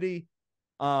creativity.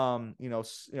 For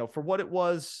what it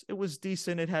was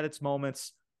decent. It had its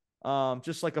moments.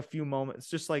 Just like a few moments,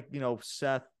 just like,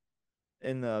 Seth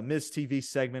in the Miz TV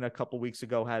segment a couple weeks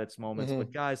ago had its moments.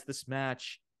 But guys, this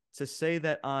match, to say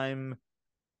that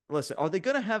listen, are they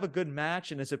going to have a good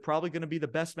match? And is it probably going to be the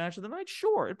best match of the night?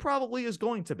 Sure, it probably is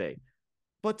going to be.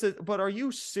 But are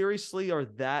you seriously are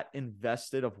that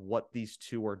invested of what these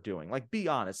two are doing? Like, be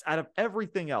honest. Out of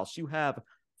everything else, you have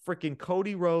freaking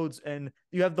Cody Rhodes and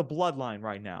you have the Bloodline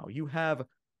right now. You have,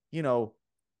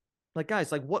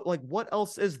 guys, what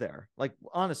else is there? Like,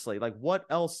 honestly, what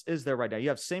else is there right now? You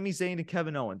have Sami Zayn and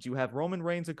Kevin Owens. You have Roman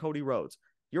Reigns and Cody Rhodes.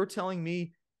 You're telling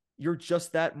me you're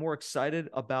just that more excited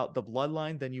about the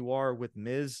Bloodline than you are with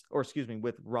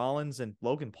with Rollins and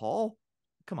Logan Paul?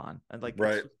 Come on. And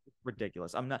it's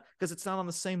ridiculous. I'm not, because it's not on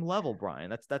the same level,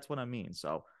 Brian. That's what I mean.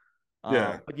 So,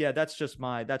 but yeah, that's just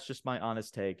my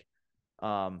honest take.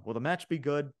 Will the match be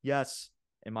good? Yes.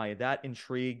 Am I that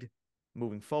intrigued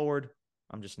moving forward?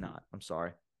 I'm just not. I'm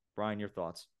sorry. Brian, your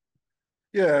thoughts?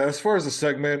 Yeah, as far as the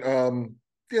segment,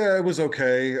 it was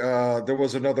okay. There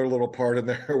was another little part in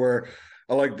there where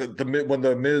I like when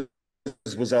the Miz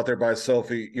was out there by himself,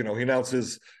 he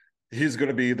announces he's going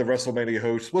to be the WrestleMania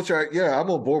host, which I'm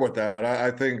on board with that.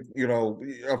 I think,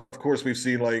 of course we've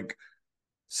seen like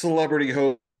celebrity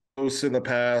hosts in the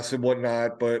past and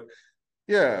whatnot, but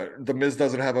yeah, the Miz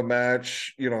doesn't have a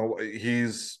match.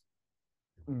 He's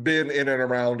been in and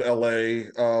around LA,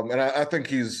 and I think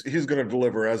he's going to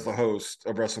deliver as the host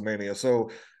of WrestleMania. So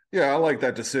yeah, I like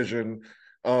that decision.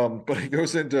 But he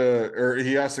goes he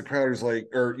asks the crowd, he's like,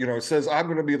 says, I'm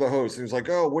going to be the host. And he's like,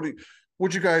 oh,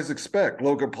 what'd you guys expect?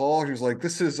 Logan Paul? He's like,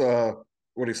 this is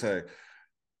what'd he say?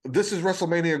 This is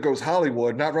WrestleMania goes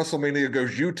Hollywood, not WrestleMania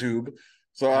goes YouTube.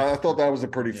 So I thought that was a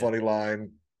pretty funny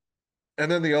line. And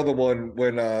then the other one,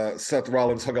 when Seth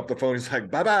Rollins hung up the phone, he's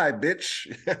like, bye-bye, bitch.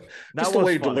 Just the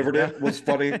way he delivered it was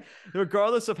funny.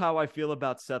 Regardless of how I feel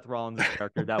about Seth Rollins'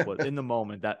 character, that was in the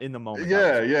moment. That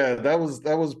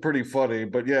was pretty funny.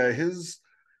 But yeah,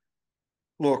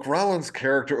 Rollins'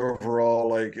 character overall,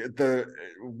 like the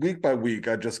week by week,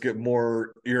 I just get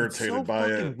more irritated by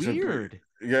it. Weird.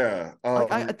 Yeah.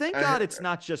 I thank God it's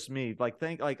not just me. I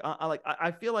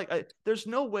feel like there's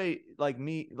no way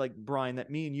Brian, that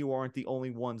me and you aren't the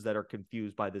only ones that are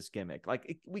confused by this gimmick.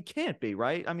 We can't be,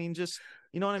 right? I mean, just,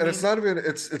 you know what I mean? And it's not even,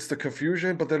 it's the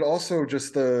confusion, but then also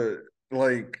just the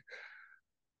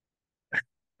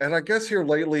and I guess here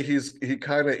lately he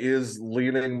kind of is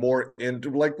leaning more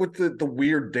into with the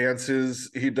weird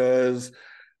dances he does.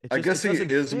 I guess he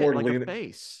is more leaning.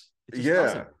 Face.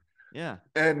 Yeah. Yeah.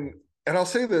 And I'll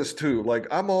say this too,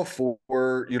 I'm all for,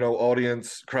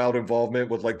 audience crowd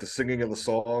involvement with the singing and the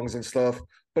songs and stuff,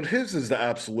 but his is the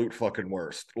absolute fucking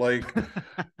worst. I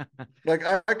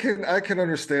can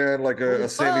understand a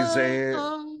Sami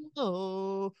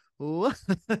Zayn.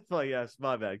 Yes,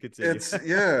 my bad. Continue. It's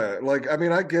I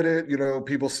mean, I get it,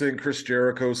 people sing Chris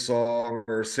Jericho's song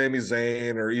or Sami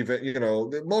Zayn or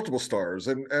even, multiple stars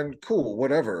and cool,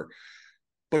 whatever.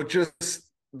 But just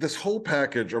this whole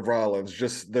package of Rollins,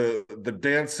 just the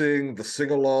dancing, the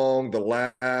sing along, the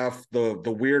laugh, the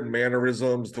weird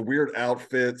mannerisms, the weird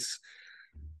outfits,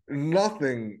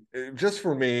 nothing just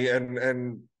for me.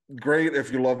 And great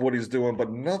if you love what he's doing, but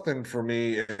nothing for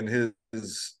me. And his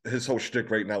whole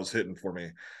shtick right now is hitting for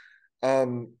me.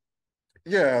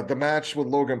 The match with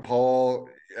Logan Paul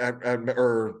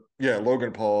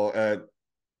Logan Paul at.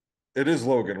 It is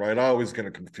Logan, right? I always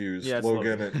get confused. Yeah,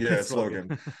 Logan. It's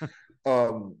Logan.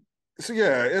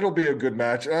 It'll be a good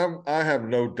match. I have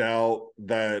no doubt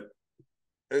that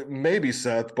maybe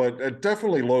Seth, but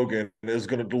definitely Logan is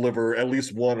going to deliver at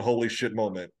least one holy shit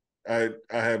moment. I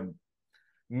have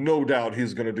no doubt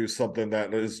he's going to do something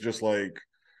that is just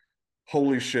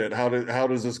holy shit. How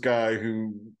does this guy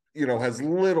who has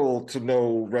little to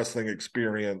no wrestling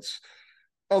experience,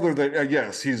 other than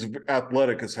yes, he's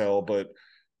athletic as hell, but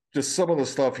just some of the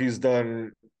stuff he's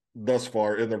done thus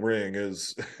far in the ring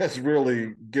has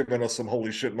really given us some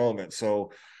holy shit moments. So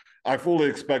I fully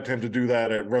expect him to do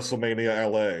that at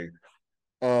WrestleMania LA.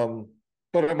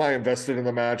 But am I invested in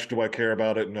the match? Do I care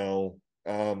about it? No.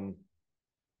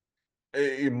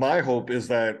 My hope is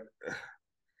that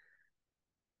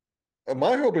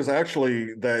My hope is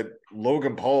actually that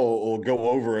Logan Paul will go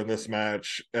over in this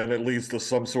match, and it leads to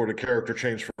some sort of character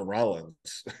change for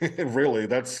Rollins. Really,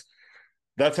 that's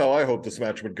how I hope this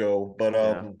match would go. But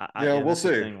Yeah, yeah, we'll that's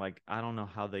the see. thing. Like, I don't know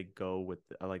how they go with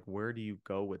like, where do you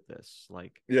go with this?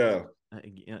 Like, Yeah,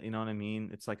 you know what I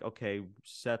mean? It's like, okay,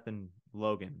 Seth and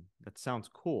Logan, that sounds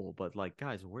cool, but like,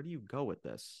 guys, where do you go with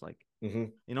this? Like, hmm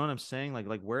you know what I'm saying?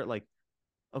 Like where, like,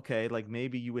 okay, like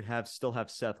maybe you would still have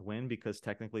Seth win because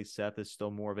technically Seth is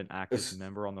still more of an active it's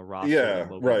member on the roster than yeah,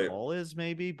 Logan right. Paul is,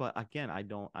 maybe. But again, I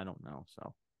don't know.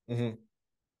 So, hmm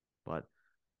but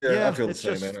Yeah, I yeah, feel the it's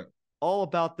same in just it. all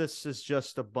about this is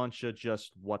just a bunch of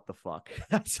just what the fuck.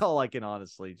 That's all I can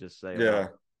honestly just say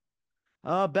about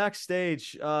Yeah, it.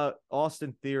 Backstage,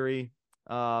 Austin Theory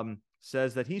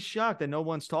says that he's shocked that no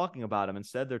one's talking about him.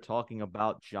 Instead, they're talking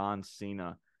about John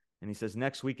Cena. And he says,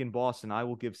 next week in Boston, I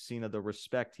will give Cena the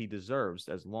respect he deserves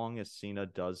as long as Cena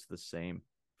does the same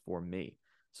for me.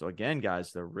 So again,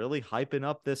 guys, they're really hyping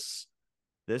up this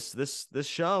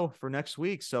show for next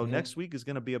week. So hmm next week is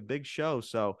going to be a big show.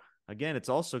 So again, it's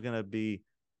also going to be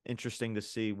interesting to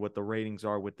see what the ratings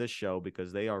are with this show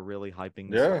because they are really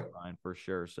hyping this up, yeah, Ryan, for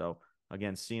sure. So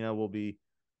again, Cena will be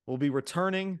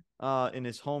returning in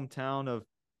his hometown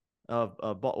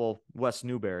of West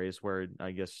Newbury is where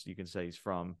I guess you can say he's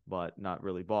from, but not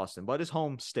really Boston, but his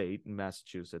home state in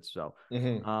Massachusetts. So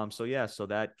hmm so yeah, so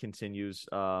that continues.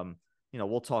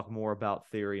 We'll talk more about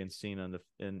Theory and Cena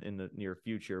in the near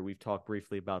future. We've talked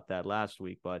briefly about that last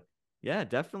week, but yeah,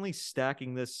 definitely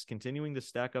continuing to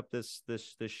stack up this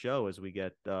show as we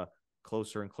get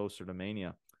closer and closer to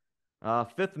Mania.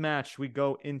 Fifth match, we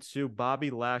go into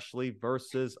Bobby Lashley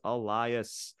versus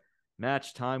Elias.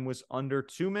 Match time was under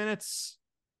 2 minutes.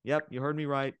 Yep, you heard me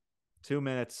right. 2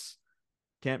 minutes.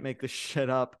 Can't make this shit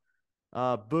up.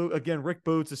 Again, Rick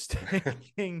Boots is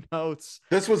taking notes.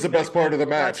 This was the And best part again, of the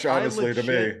guys, match, I honestly, to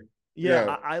legit, me. yeah,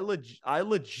 Yeah, I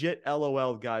legit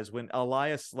LOL, guys. When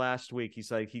Elias last week, he's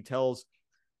like, he tells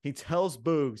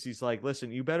Boogs, he's like,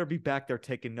 listen, you better be back there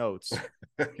taking notes,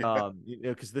 yeah,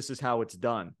 because this is how it's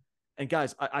done. And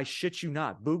guys, I shit you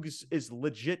not, Boogs is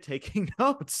legit taking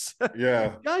notes.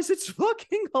 yeah, Guys, it's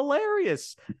fucking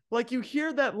hilarious. Like you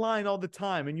hear that line all the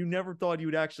time, and you never thought you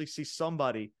would actually see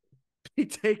somebody be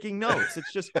taking notes.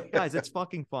 It's just, guys, it's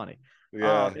fucking funny.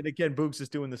 yeah. And again, Boogs is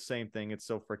doing the same thing. It's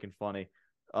so freaking funny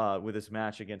with his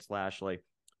match against Lashley.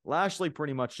 Lashley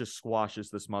pretty much just squashes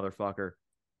this motherfucker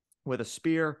with a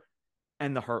spear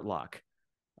and the hurt lock.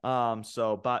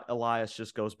 But Elias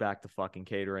just goes back to fucking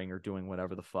catering or doing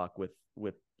whatever the fuck with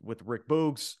Rick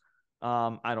Boogs.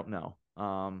 I don't know.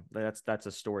 That's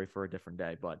a story for a different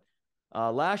day. But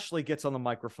Lashley gets on the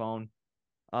microphone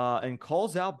and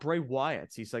calls out Bray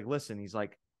Wyatt. He's like, listen, he's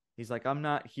like, I'm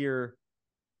not here.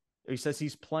 He says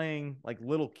he's playing like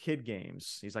little kid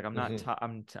games. He's like, I'm not. hmm T-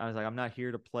 I'm. T- I was like, I'm not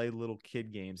here to play little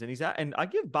kid games. And I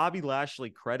give Bobby Lashley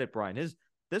credit, Brian.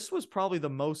 This was probably the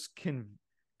most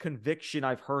conviction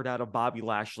I've heard out of Bobby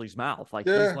Lashley's mouth. Like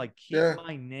he's Yeah, like, keep yeah.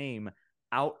 my name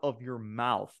out of your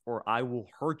mouth, or I will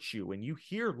hurt you. And you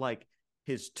hear like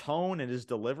his tone and his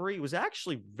delivery was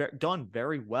actually done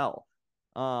very well.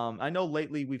 I know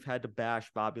lately we've had to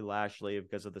bash Bobby Lashley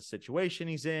because of the situation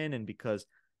he's in and because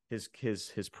his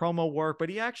promo work, but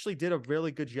he actually did a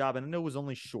really good job. And I know it was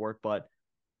only short, but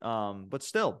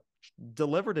still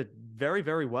delivered it very,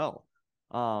 very well.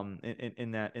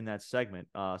 In that segment.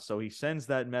 So he sends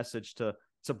that message to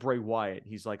Bray Wyatt.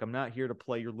 He's like, I'm not here to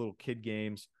play your little kid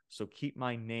games, so keep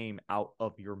my name out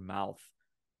of your mouth,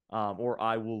 or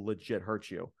I will legit hurt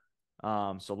you.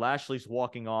 So Lashley's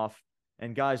walking off.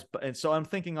 And guys, and so I'm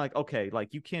thinking like, okay,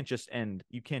 like you can't just end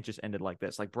it like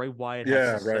this. Like Bray Wyatt has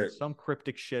to Yeah, say right. some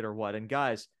cryptic shit or what. And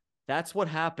guys, that's what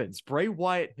happens. Bray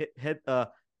Wyatt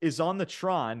is on the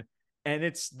Tron, and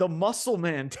it's the Muscle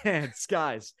Man dance,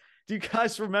 guys. Do you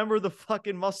guys remember the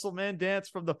fucking Muscle Man dance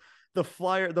from the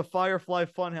Firefly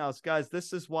Funhouse, guys?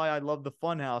 This is why I love the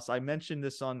Funhouse. I mentioned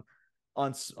this on the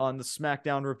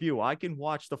SmackDown review. I can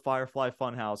watch the Firefly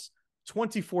Funhouse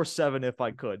 24/7 if I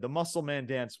could. The Muscle Man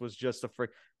dance was just a freak.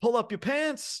 Pull up your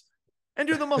pants and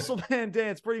do the Muscle Man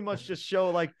dance. Pretty much just show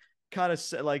like kind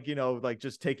of like, like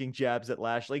just taking jabs at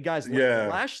Lashley. Guys, Yeah.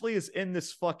 Lashley is in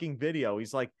this fucking video.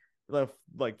 He's like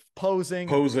posing, freaking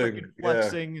Posing. Yeah.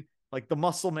 flexing, like the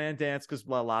Muscle Man dance, because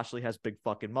Lashley has big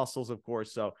fucking muscles, of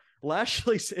course. So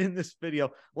Lashley's in this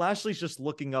video. Lashley's just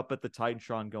looking up at the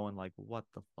Titantron, going like, "What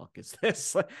the fuck is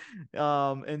this?"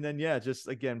 And then yeah, just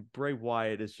again, Bray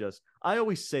Wyatt is just. I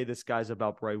always say this, guys,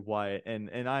 about Bray Wyatt,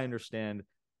 and I understand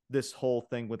this whole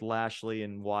thing with Lashley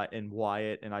and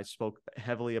Wyatt, and I spoke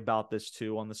heavily about this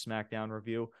too on the SmackDown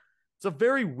review. It's a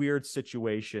very weird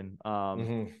situation.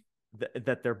 hmm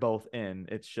that they're both in.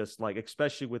 It's just like,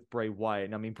 especially with Bray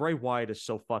Wyatt. I mean, Bray Wyatt is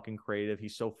so fucking creative.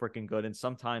 He's so freaking good. And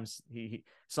sometimes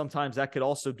sometimes that could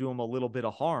also do him a little bit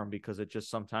of harm, because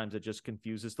sometimes it just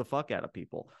confuses the fuck out of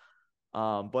people.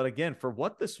 But again, for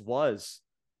what this was,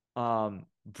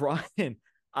 Brian,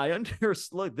 I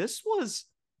understood. Look, this was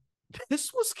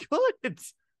good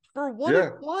for what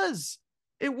it was.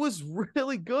 It was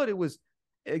really good. It was,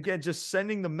 again, just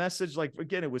sending the message. Like,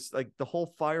 again, it was like the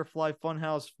whole Firefly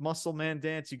Funhouse Muscle Man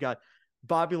dance. You got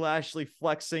Bobby Lashley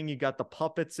flexing. You got the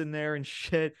puppets in there and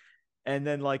shit. And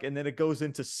then it goes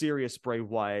into serious Bray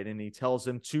Wyatt, and he tells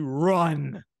him to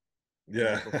run.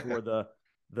 Yeah. Before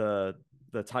the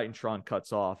Titantron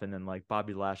cuts off, and then like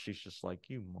Bobby Lashley's just like,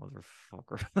 you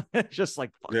motherfucker, just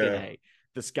like, fucking hey,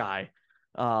 this guy.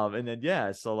 And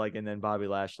then so like, and then Bobby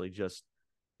Lashley just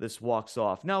this walks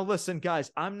off. Now listen,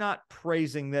 guys, I'm not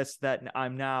praising this that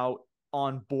I'm now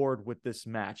on board with this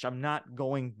match. I'm not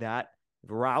going that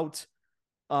route.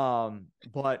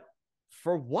 But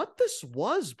for what this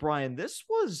was, Brian, this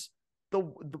was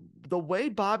the way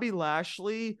Bobby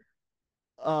Lashley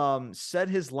said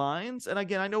his lines. And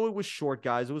again, I know it was short,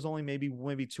 guys. It was only maybe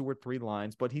 2 or 3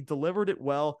 lines, but he delivered it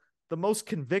well. The most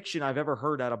conviction I've ever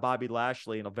heard out of Bobby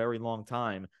Lashley in a very long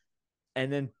time.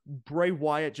 And then Bray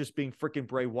Wyatt just being freaking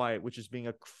Bray Wyatt, which is being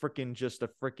a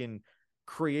freaking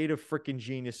creative freaking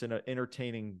genius and an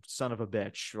entertaining son of a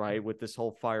bitch, right? With this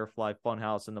whole Firefly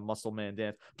Funhouse and the Muscle Man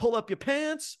dance. Pull up your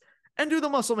pants and do the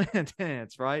Muscle Man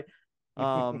dance, right?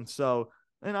 So,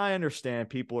 and I understand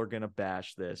people are going to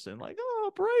bash this and like,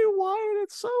 oh, Bray Wyatt,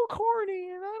 it's so corny,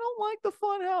 and I don't like the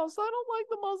Funhouse. I don't like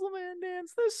the Muscle Man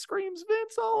dance. This screams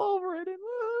Vince all over it.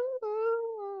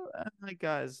 And like,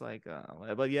 guys, like,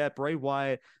 but yeah, Bray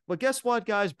Wyatt. But guess what,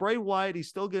 guys? Bray Wyatt, he's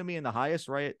still going to be in the highest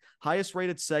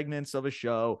rated segments of a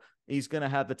show. He's going to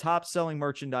have the top selling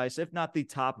merchandise, if not the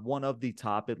top, one of the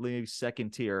top, at least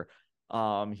second tier.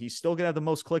 He's still going to have the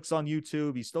most clicks on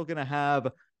YouTube. He's still going to have,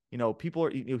 people are,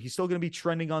 he's still going to be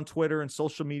trending on Twitter and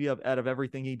social media out of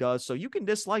everything he does. So you can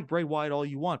dislike Bray Wyatt all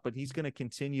you want, but he's going to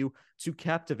continue to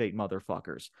captivate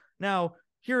motherfuckers. Now,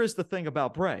 here is the thing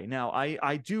about Bray. Now,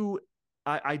 I do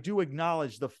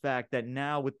acknowledge the fact that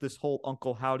now with this whole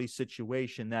Uncle Howdy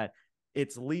situation, that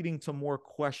it's leading to more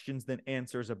questions than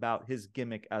answers about his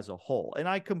gimmick as a whole. And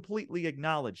I completely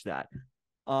acknowledge that.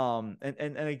 And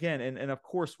again, and of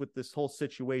course, with this whole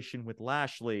situation with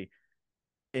Lashley,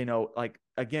 like,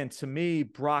 again, to me,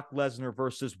 Brock Lesnar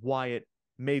versus Wyatt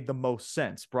made the most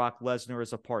sense. Brock Lesnar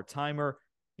is a part-timer.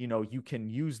 You can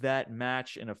use that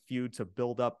match in a feud to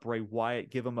build up Bray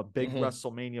Wyatt, give him a big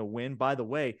WrestleMania win. By the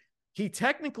way, he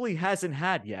technically hasn't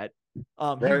had yet. He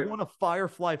won a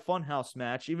Firefly Funhouse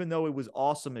match, even though it was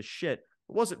awesome as shit.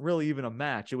 It wasn't really even a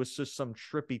match. It was just some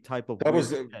trippy type of that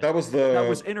was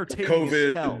entertaining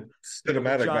COVID as hell,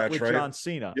 cinematic match, with right? John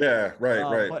Cena. Yeah,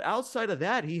 right. But outside of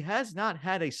that, he has not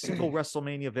had a single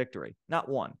WrestleMania victory. Not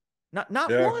one. Not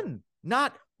one.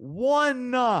 Not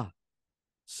one.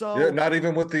 So not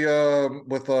even with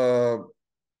the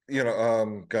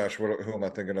gosh, who am I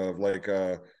thinking of? Like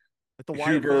the Wyatt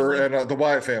Huber family. And the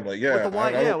Wyatt family, yeah. With the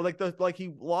Wyatt, like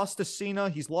he lost to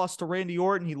Cena, he's lost to Randy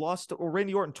Orton, he lost to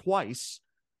Randy Orton twice.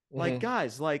 Like,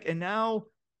 guys, like, and now,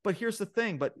 but here's the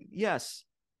thing. But yes,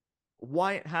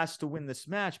 Wyatt has to win this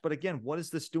match. But again, what is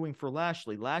this doing for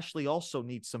Lashley? Lashley also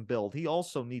needs some build. He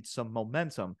also needs some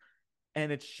momentum.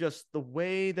 And it's just the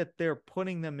way that they're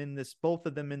putting them in this, both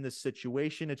of them in this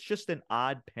situation. It's just an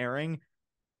odd pairing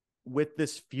with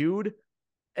this feud.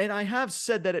 And I have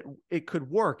said that it could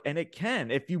work, and it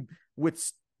can. If you with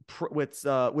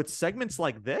segments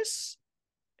like this,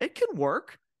 it can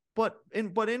work. But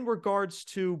in regards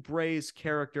to Bray's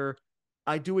character,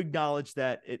 I do acknowledge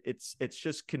that it's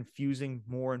just confusing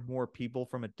more and more people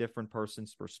from a different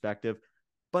person's perspective.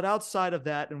 But outside of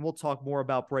that, and we'll talk more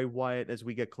about Bray Wyatt as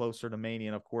we get closer to Mania,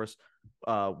 and of course,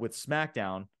 with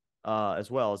SmackDown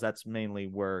as well, as that's mainly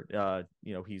where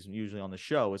he's usually on the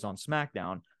show, is on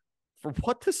SmackDown. For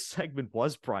what this segment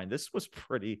was, Brian, this was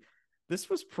pretty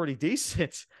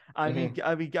decent. I mean,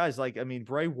 guys, like,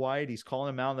 Bray Wyatt, he's calling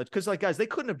him out because, like, guys, they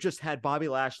couldn't have just had Bobby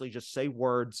Lashley just say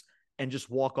words and just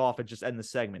walk off and just end the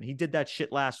segment. He did that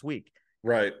shit last week.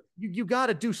 Right. You got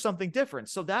to do something different.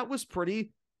 So that was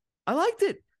pretty. I liked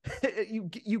it.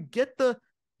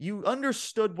 You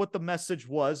understood what the message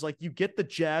was. Like, you get the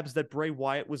jabs that Bray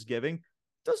Wyatt was giving.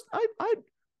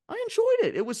 I enjoyed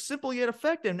it. It was simple yet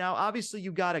effective. Now, obviously,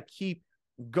 you got to keep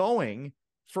going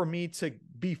for me to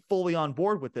be fully on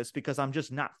board with this, because I'm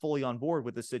just not fully on board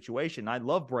with the situation. I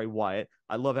love Bray Wyatt.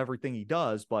 I love everything he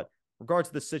does. But in regards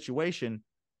to the situation,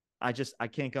 I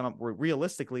can't come up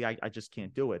realistically. I just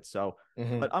can't do it. So,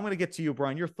 but I'm going to get to you,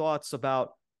 Brian, your thoughts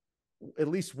about at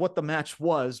least what the match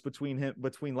was between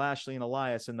Lashley and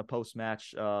Elias in the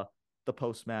post-match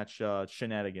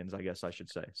shenanigans, I guess I should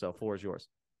say. So floor is yours.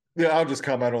 Yeah, I'll just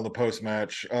comment on the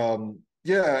post-match. Let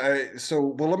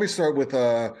me start with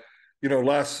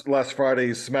last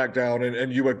Friday's SmackDown,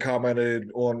 and you had commented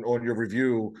on your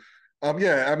review. That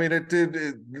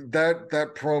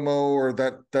promo or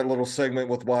that little segment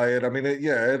with Wyatt,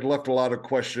 it left a lot of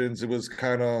questions. It was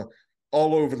kind of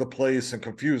all over the place and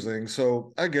confusing.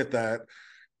 So I get that.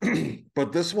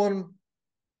 But this one,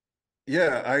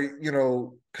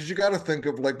 because you got to think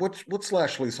of like what's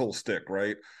Lashley's whole stick,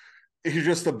 right? He's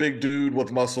just a big dude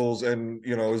with muscles and,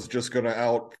 is just going to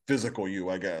out physical you,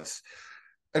 I guess.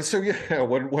 And so,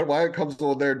 when Wyatt comes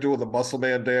on there doing the muscle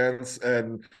man dance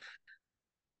and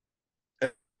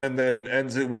then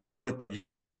ends it with,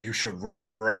 you should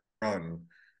run.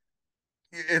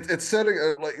 It's setting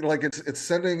it's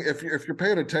sending, if you're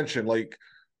paying attention, like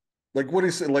what he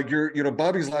said, like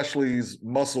Bobby Lashley's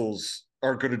muscles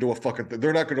aren't going to do a fucking thing.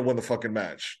 They're not going to win the fucking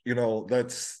match.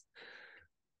 That's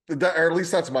that, or at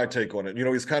least that's my take on it.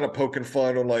 He's kind of poking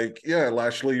fun on like, yeah,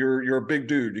 Lashley, you're a big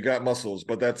dude, you got muscles,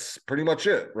 but that's pretty much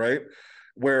it, right?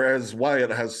 Whereas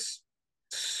Wyatt has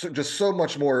just so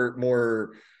much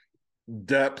more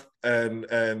depth and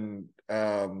the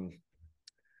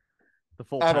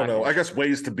full I don't know, package. I guess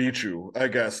ways to beat you, I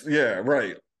guess. Yeah,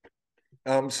 right.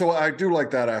 So I do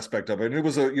like that aspect of it. And it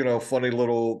was a funny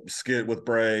little skit with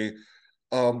Bray.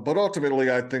 But ultimately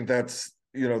I think that's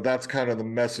kind of the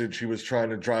message he was trying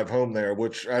to drive home there,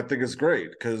 which I think is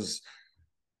great because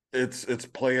it's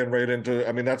playing right into,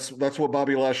 that's what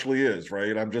Bobby Lashley is,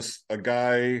 right? I'm just a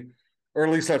guy, or at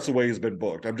least that's the way he's been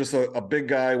booked. I'm just a big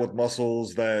guy with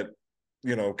muscles that,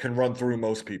 can run through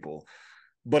most people,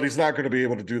 but he's not going to be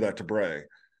able to do that to Bray.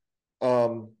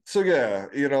 I'm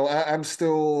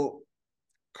still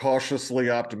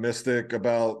cautiously optimistic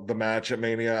about the match at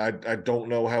Mania. I don't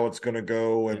know how it's going to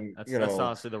go, and that's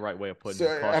honestly the right way of putting so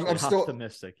it. Cautiously I'm still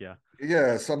optimistic. Yeah.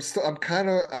 Yes, I'm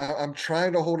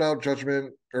trying to hold out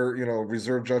judgment or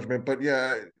reserve judgment, but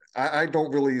yeah, I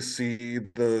don't really see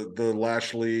the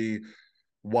Lashley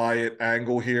Wyatt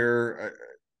angle here,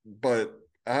 but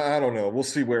I don't know. We'll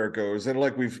see where it goes. And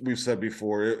like we've said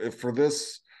before, if for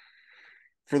this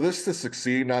to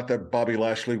succeed, not that Bobby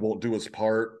Lashley won't do his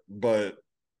part, but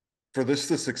for this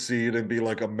to succeed and be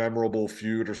like a memorable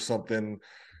feud or something,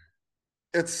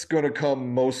 it's going to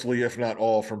come mostly, if not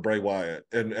all, from Bray Wyatt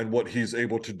and what he's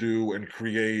able to do and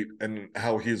create and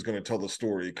how he's going to tell the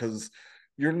story. Because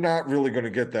you're not really going to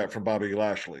get that from Bobby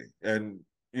Lashley, and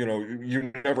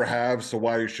you never have. So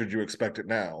why should you expect it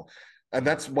now? And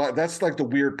that's like the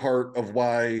weird part of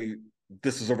why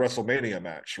this is a WrestleMania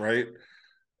match, right?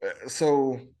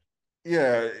 So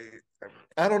yeah,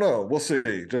 I don't know. We'll see.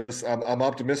 Just I'm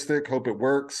optimistic. Hope it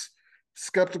works.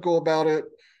 Skeptical about it.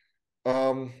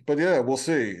 But yeah, we'll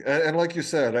see. And like you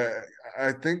said,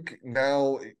 I think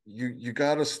now you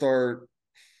got to start.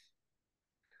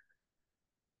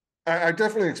 I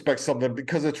definitely expect something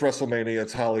because it's WrestleMania,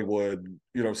 it's Hollywood.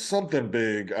 Something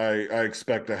big. I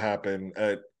expect to happen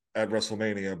at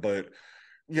WrestleMania. But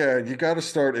yeah, you got to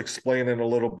start explaining a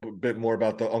little bit more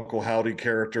about the Uncle Howdy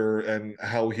character and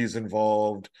how he's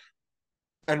involved.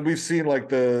 And we've seen like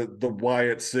the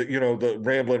Wyatt, the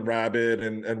Rambling Rabbit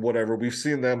and whatever. We've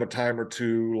seen them a time or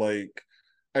two, like,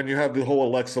 and you have the whole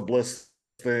Alexa Bliss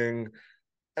thing.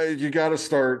 You got to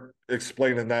start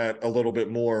explaining that a little bit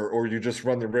more, or you just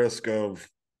run the risk of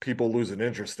people losing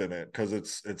interest in it because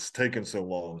it's taken so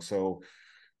long. So,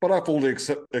 but I fully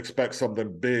expect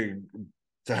something big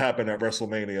to happen at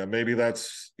WrestleMania. Maybe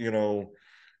that's where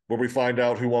we find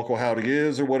out who Uncle Howdy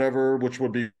is or whatever, which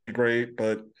would be great.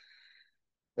 But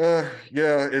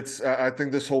I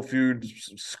think this whole feud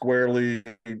squarely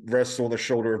rests on the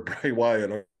shoulder of Bray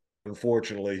Wyatt.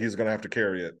 Unfortunately, he's going to have to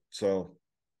carry it. So,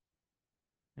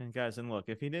 and guys, and look,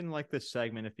 if you didn't like this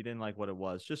segment, if you didn't like what it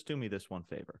was, just do me this one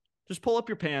favor: just pull up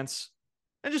your pants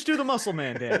and just do the Muscle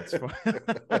Man dance.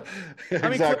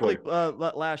 Exactly.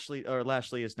 Clearly,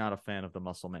 Lashley is not a fan of the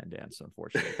Muscle Man dance,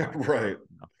 unfortunately. Right.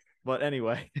 But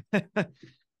anyway.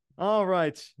 All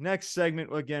right. Next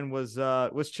segment again was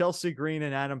Chelsea Green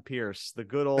and Adam Pearce, the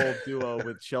good old duo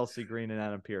with Chelsea Green and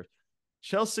Adam Pearce.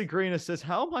 Chelsea Green says,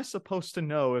 "How am I supposed to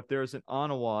know if there's an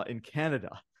Ottawa in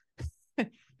Canada?"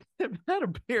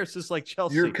 Adam Pearce is like,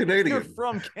 "Chelsea, you're Canadian. You're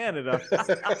from Canada."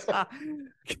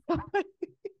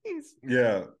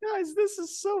 Yeah. Guys, this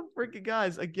is so freaking,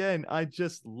 guys. Again, I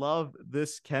just love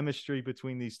this chemistry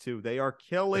between these two. They are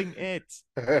killing it.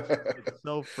 It's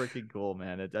so freaking cool,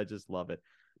 man. I just love it.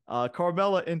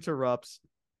 Carmella interrupts.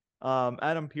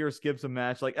 Adam Pearce gives a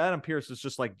match. Like Adam Pearce is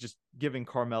just giving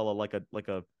Carmella like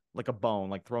a like a bone,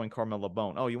 like throwing Carmella a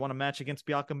bone. Oh, you want a match against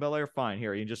Bianca Belair? Fine,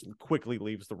 here. He just quickly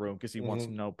leaves the room because he wants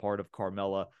no part of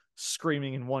Carmella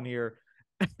screaming in one ear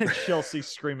and Chelsea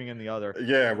screaming in the other.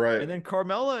 Yeah, right. And then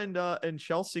Carmella and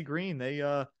Chelsea Green,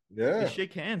 they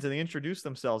shake hands and they introduce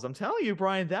themselves. I'm telling you,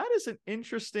 Brian, that is an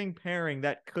interesting pairing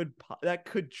that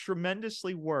could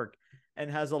tremendously work and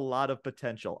has a lot of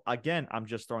potential. Again, I'm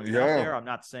just throwing it out there. I'm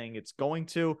not saying it's going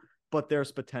to, but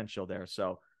there's potential there.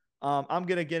 So I'm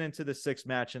going to get into the sixth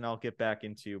match and I'll get back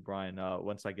into you, Brian,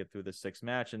 once I get through the sixth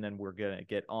match. And then we're going to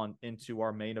get on into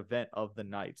our main event of the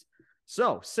night.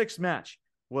 So sixth match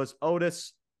was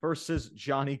Otis versus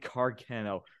Johnny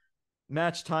Gargano.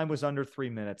 Match time was under 3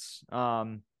 minutes.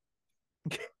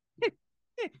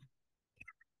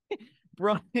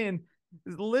 Brian,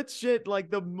 legit,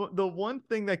 like the one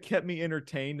thing that kept me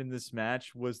entertained in this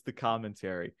match was the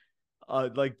commentary.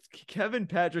 Like Kevin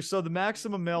Patrick. So the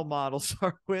Maximum Male Models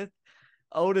are with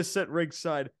Otis at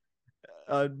ringside.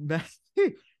 Kevin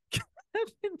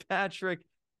Patrick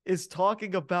is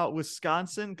talking about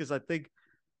Wisconsin because I think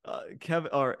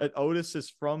Otis is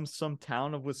from some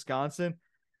town of Wisconsin.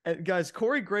 And guys,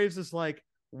 Corey Graves is like,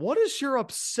 what is your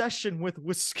obsession with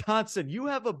Wisconsin? You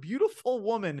have a beautiful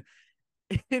woman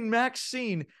in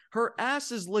Maxine. Her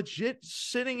ass is legit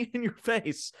sitting in your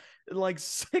face, like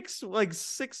 6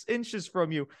 inches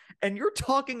from you, and you're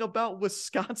talking about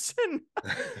Wisconsin.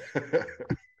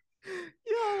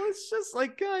 It's just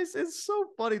like, guys, it's so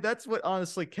funny. That's what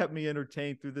honestly kept me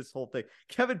entertained through this whole thing.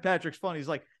 Kevin Patrick's funny. He's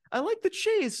like, I like the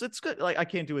cheese. It's good. Like, I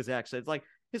can't do his accent. It's like,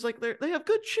 he's like, they have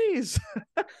good cheese.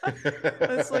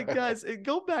 It's like, guys,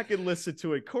 go back and listen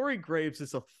to it. Corey Graves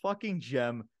is a fucking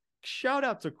gem. Shout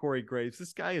out to Corey Graves.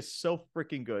 This guy is so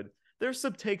freaking good. There's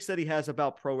some takes that he has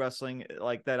about pro wrestling,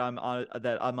 like that I'm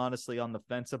honestly on the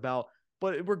fence about.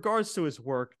 But in regards to his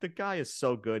work, the guy is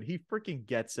so good. He freaking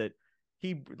gets it.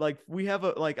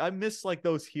 I miss like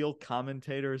those heel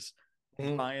commentators,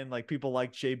 Brian, like people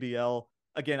like JBL.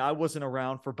 Again, I wasn't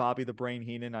around for Bobby the Brain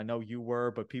Heenan. I know you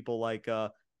were, but people like I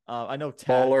know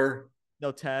Taz.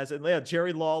 Taz, and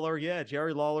Jerry Lawler. Yeah,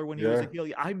 Jerry Lawler when he was a heel.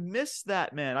 I miss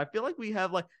that, man. I feel like we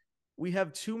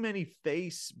have too many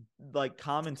face like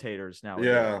commentators now.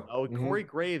 Yeah. Corey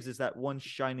Graves is that one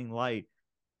shining light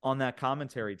on that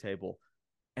commentary table.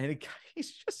 And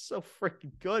he's just so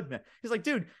freaking good, man. He's like,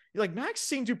 dude,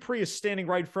 Maxine Dupree is standing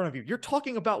right in front of you. You're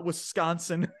talking about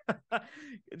Wisconsin.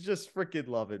 Just freaking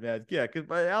love it, man. Yeah,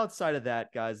 but outside of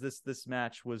that, guys, this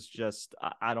match was just,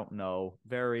 I don't know,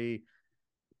 I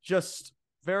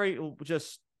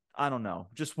don't know.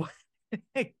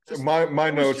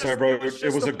 My notes I wrote,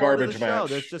 it was a garbage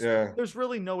match. There's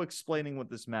really no explaining what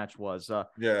this match was.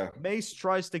 Mace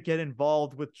tries to get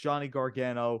involved with Johnny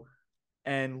Gargano,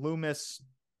 and Loomis,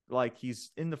 like,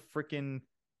 he's in the freaking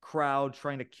crowd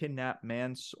trying to kidnap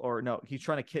he's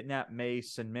trying to kidnap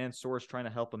Mace, and Mansoor's trying to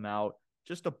help him out.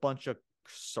 Just a bunch of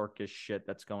circus shit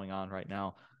that's going on right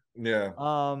now. Yeah.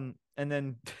 And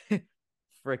then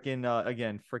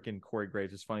freaking Corey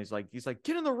Graves is funny. He's like,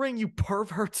 get in the ring, you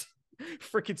pervert.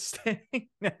 Freaking standing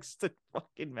next to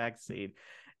fucking Maxine.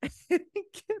 And he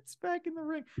gets back in the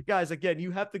ring. Guys, again,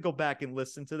 you have to go back and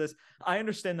listen to this. I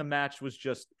understand the match was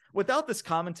just, without this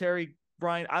commentary,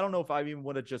 Brian, I don't know if I even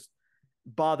would have just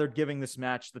bothered giving this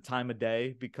match the time of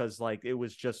day, because like it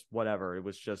was just whatever. It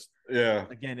was just,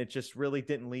 again, it just really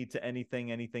didn't lead to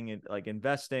anything like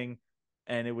investing,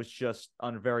 and it was just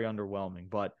very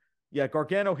underwhelming. But yeah,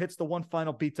 Gargano hits the one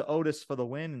final beat to Otis for the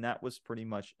win, and that was pretty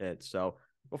much it. So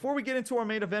before we get into our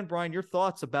main event, Brian, your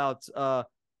thoughts about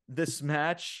this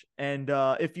match, and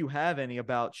if you have any,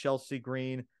 about Chelsea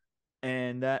Green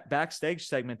and that backstage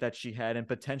segment that she had, and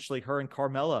potentially her and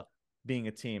Carmella being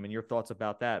a team, and your thoughts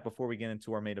about that before we get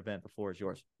into our main event. The floor is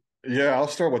yours. Yeah, I'll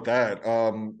start with that.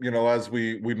 As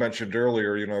we mentioned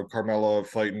earlier, Carmella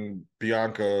fighting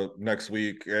Bianca next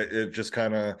week. It just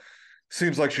kind of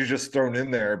seems like she's just thrown in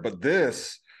there. But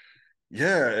this,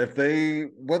 if they,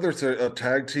 whether it's a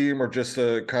tag team or just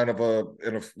a kind of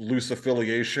in a loose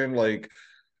affiliation, like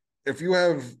if you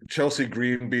have Chelsea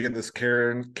Green being this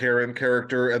Karen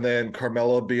character, and then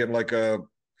Carmella being like a,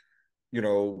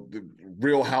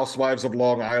 Real Housewives of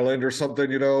Long Island or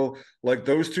something, like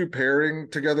those two pairing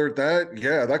together,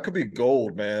 that could be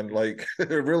gold, man. Like it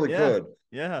really could.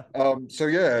 Yeah.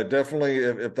 Definitely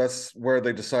if that's where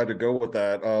they decide to go with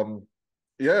that.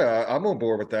 I'm on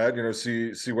board with that,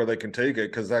 see where they can take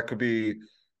it, because that could be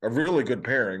a really good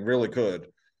pairing, really could.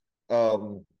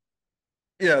 The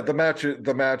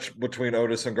match between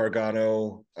Otis and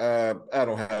Gargano, I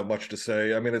don't have much to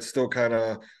say. I mean, it's still kind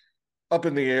of up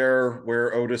in the air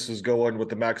where Otis is going with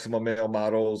the Maximum Male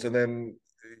Models, and then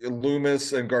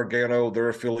Loomis and Gargano, their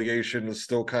affiliation is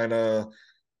still kind of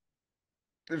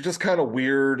it's just kind of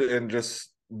weird and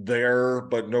just there,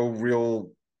 but no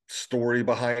real story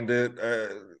behind it.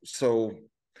 So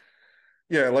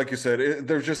yeah, like you said,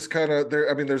 there's just kind of there.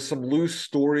 I mean, there's some loose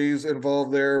stories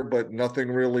involved there, but nothing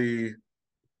really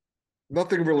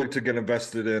to get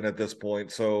invested in at this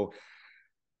point. So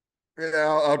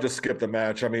yeah, I'll just skip the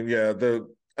match. I mean, yeah, the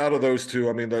out of those two,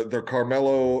 I mean, the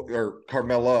Carmelo or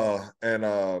Carmella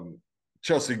and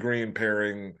Chelsea Green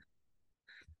pairing,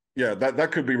 yeah,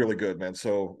 that could be really good, man.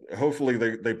 So hopefully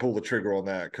they pull the trigger on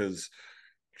that, because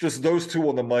just those two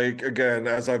on the mic again,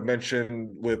 as I've mentioned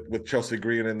with Chelsea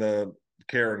Green and the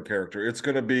Karen character, it's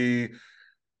going to be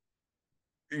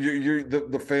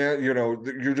the fan,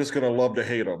 you're just going to love to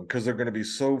hate them because they're going to be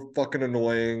so fucking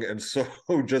annoying and so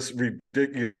just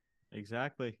ridiculous.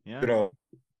 Exactly. Yeah. You know,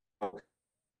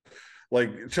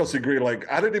 like Chelsea Green, like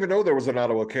I didn't even know there was an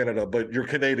Ottawa, Canada, but you're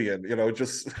Canadian.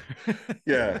 Just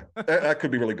yeah, that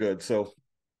could be really good. So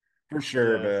for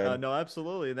sure, Yeah, man. no,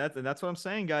 absolutely. And that's what I'm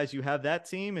saying, guys. You have that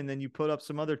team, and then you put up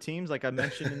some other teams, like I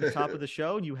mentioned in the top of the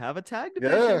show, and you have a tag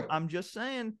division. Yeah. I'm just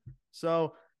saying.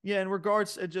 So yeah, in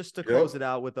regards, just to close Yep. it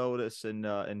out with Otis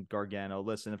and Gargano.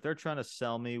 Listen, if they're trying to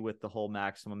sell me with the whole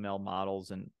maximum male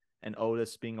models and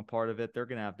Otis being a part of it, they're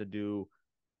gonna have to do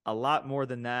a lot more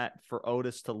than that for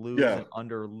Otis to lose Yeah. in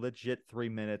under legit 3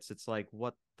 minutes. It's like,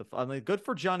 what the I mean, good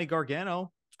for Johnny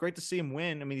Gargano. It's great to see him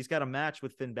win. I mean, he's got a match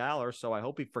with Finn Balor, so I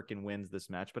hope he freaking wins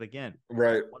this match. But again,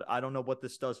 Right. I don't know what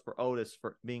this does for Otis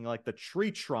for being like the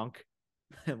tree trunk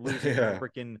and losing Yeah.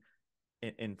 freaking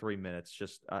in 3 minutes.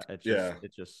 Just Yeah.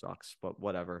 it just sucks. But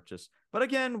whatever. But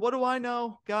again, what do I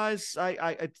know, guys?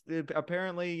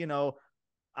 Apparently,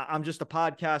 I'm just a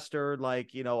podcaster. Like,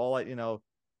 all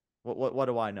what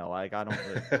do I know? Like, I don't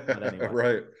really, but anyway.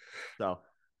 Right. So,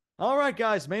 all right,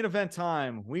 guys, main event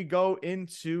time. We go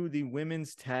into the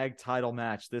women's tag title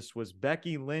match. This was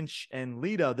Becky Lynch and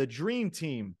Lita, the Dream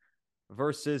Team,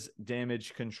 versus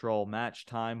Damage Control. Match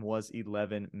time was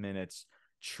 11 minutes.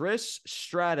 Trish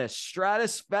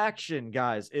Stratus faction,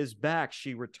 guys, is back.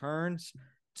 She returns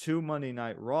to Monday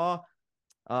Night Raw.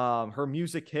 Her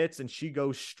music hits and she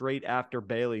goes straight after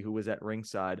Bayley, who was at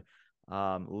ringside.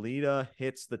 Lita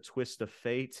hits the twist of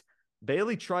fate.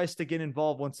 Bayley tries to get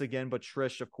involved once again, but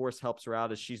Trish, of course, helps her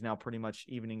out as she's now pretty much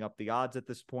evening up the odds at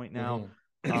this point now.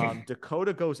 Mm-hmm.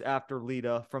 Dakota goes after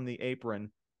Lita from the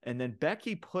apron, and then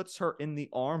Becky puts her in the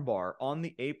armbar on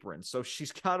the apron. So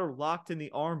she's got her locked in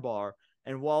the armbar.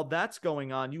 And while that's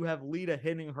going on, you have Lita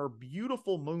hitting her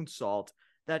beautiful moonsault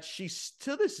that she's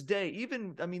to this day,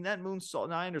 even, I mean, that moonsault,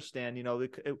 and I understand,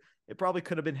 it probably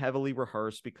could have been heavily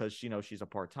rehearsed because, she's a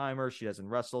part-timer. She hasn't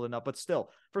wrestled enough, but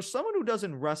still, for someone who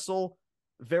doesn't wrestle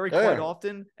quite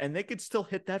often, and they could still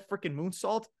hit that freaking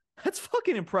moonsault, that's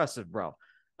fucking impressive, bro.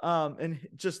 And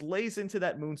just lays into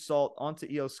that moonsault onto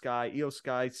Io Sky. Io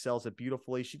Sky sells it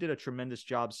beautifully. She did a tremendous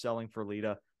job selling for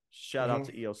Lita. Shout out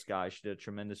to Io Sky. She did a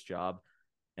tremendous job.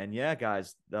 And yeah,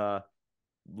 guys,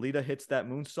 Lita hits that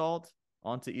moonsault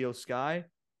onto Io Sky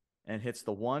and hits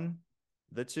the 1,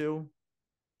 the 2,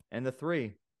 and the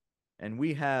 3. And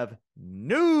we have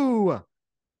new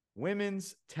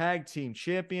women's tag team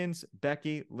champions,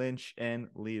 Becky Lynch and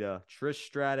Lita. Trish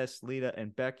Stratus, Lita,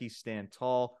 and Becky stand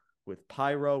tall with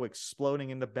pyro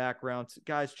exploding in the background.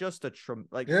 Guys, just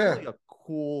really a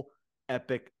cool,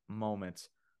 epic moment.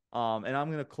 And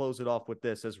I'm going to close it off with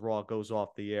this as Raw goes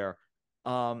off the air.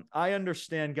 I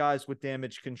understand, guys, with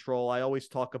Damage Control, I always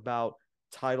talk about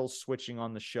titles switching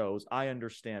on the shows. I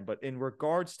understand. But in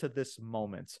regards to this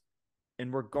moment,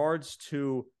 in regards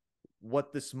to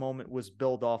what this moment was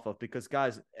built off of, because,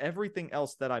 guys, everything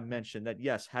else that I mentioned that,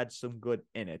 yes, had some good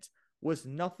in it was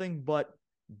nothing but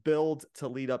build to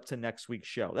lead up to next week's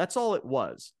show. That's all it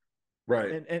was.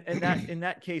 Right. And that in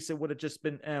that case, it would have just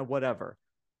been whatever.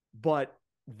 But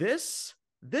this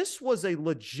was a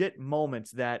legit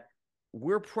moment that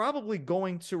we're probably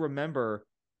going to remember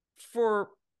for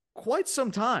quite some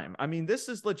time. I mean, this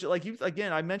is legit. Like,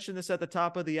 again, I mentioned this at the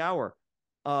top of the hour,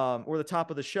 or the top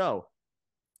of the show.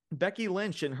 Becky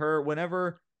Lynch and her,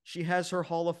 whenever she has her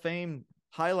Hall of Fame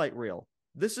highlight reel,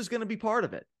 this is going to be part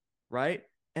of it, right?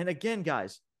 And again,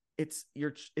 guys, if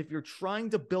you're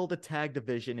trying to build a tag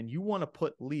division and you want to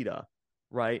put Lita,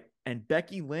 right, and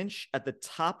Becky Lynch at the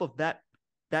top of that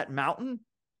mountain,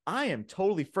 I am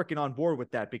totally freaking on board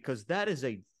with that, because that is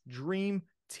a dream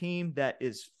team that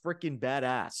is freaking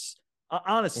badass.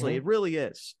 Honestly, it really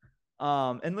is.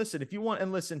 And listen, if you want,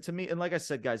 and listen to me, and like I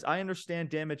said, guys, I understand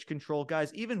Damage Control,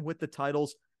 guys, even with the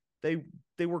titles, they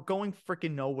were going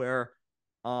freaking nowhere.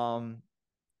 And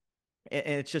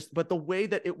it's just, but the way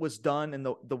that it was done and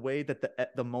the way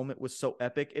that the moment was so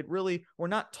epic, it really, we're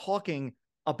not talking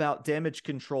about Damage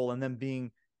Control and them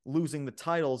being losing the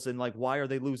titles and like, why are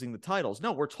they losing the titles?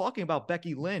 No, we're talking about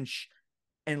Becky Lynch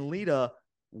and Lita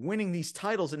winning these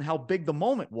titles and how big the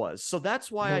moment was. So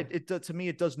that's why to me,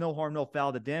 it does no harm, no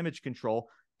foul, the damage control.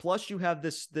 Plus you have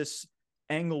this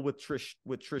angle with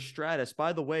Trish Stratus.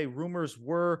 By the way, rumors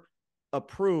were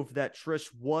approved that Trish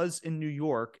was in New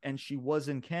York and she was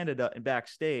in Canada and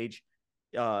backstage.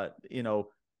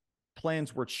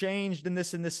 Plans were changed and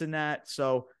this and this and that.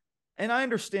 So, and I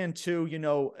understand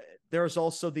too, there's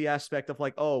also the aspect of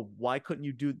like, oh, why couldn't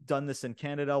you done this in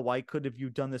Canada? Why could have you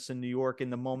done this in New York? In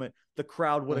the moment, the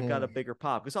crowd would have got a bigger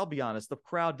pop. Because I'll be honest, the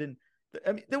crowd didn't.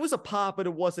 I mean, there was a pop, but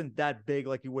it wasn't that big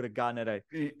like you would have gotten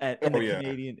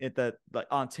Canadian, at the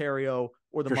Ontario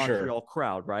or the Montreal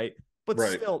crowd, right? But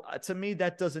still, to me,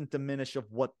 that doesn't diminish of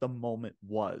what the moment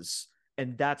was,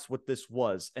 and that's what this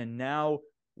was. And now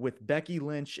with Becky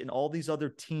Lynch and all these other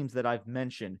teams that I've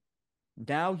mentioned,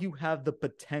 now you have the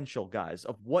potential, guys,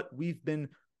 of what we've been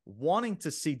wanting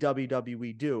to see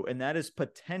WWE do, and that is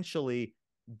potentially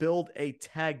build a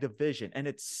tag division. And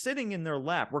it's sitting in their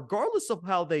lap, regardless of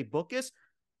how they book us,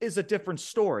 is a different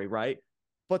story, right?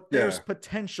 But there's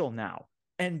potential now.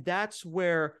 And that's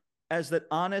where, as the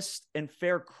honest and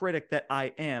fair critic that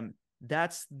I am,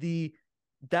 that's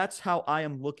how I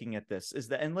am looking at this. Is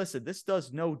that, and listen, this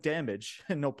does no damage,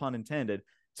 no pun intended,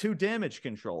 to damage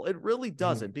control. It really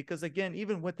doesn't, because again,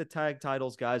 even with the tag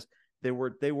titles, guys, they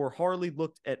were hardly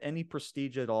looked at any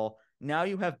prestige at all. Now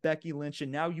you have Becky Lynch,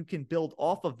 and now you can build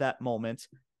off of that moment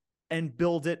and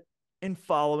build it in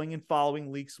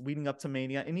following weeks leading up to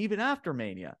Mania and even after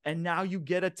Mania. And now you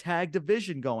get a tag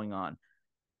division going on.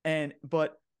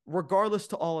 But regardless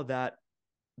to all of that,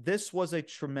 this was a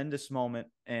tremendous moment.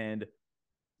 And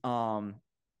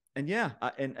yeah,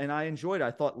 I enjoyed it.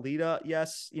 I thought Lita,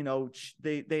 yes,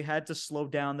 they had to slow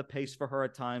down the pace for her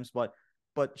at times, but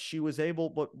she was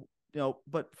able,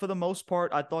 but for the most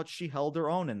part, I thought she held her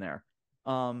own in there.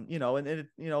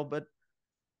 But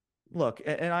look,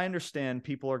 and I understand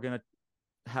people are going to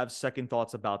have second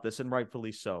thoughts about this, and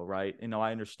rightfully so, right?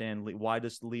 I understand why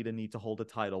does Lita need to hold a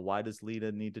title? Why does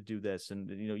Lita need to do this? And,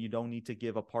 you don't need to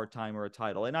give a part-timer a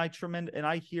title. And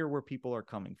I hear where people are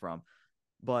coming from.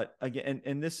 But again,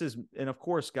 and of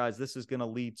course, guys, this is going to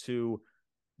lead to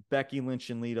Becky Lynch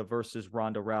and Lita versus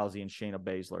Ronda Rousey and Shayna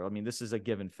Baszler. I mean, this is a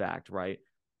given fact, right?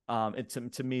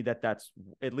 To me, that's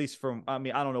at least from, I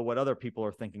mean, I don't know what other people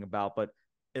are thinking about, but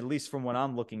at least from what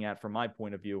I'm looking at, from my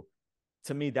point of view,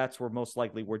 to me, that's where most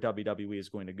likely where WWE is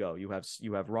going to go. You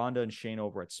have Ronda and Shayna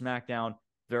over at SmackDown.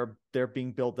 They're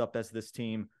being built up as this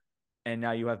team, and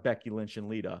now you have Becky Lynch and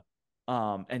Lita.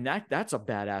 And that's a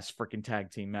badass freaking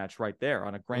tag team match right there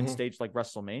on a grand stage like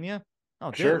WrestleMania.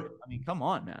 Oh, dude, sure. I mean, come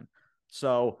on, man.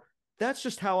 So that's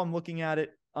just how I'm looking at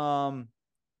it. And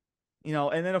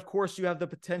then of course you have the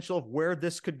potential of where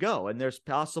this could go. And there's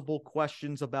possible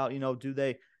questions about,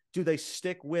 do they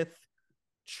stick with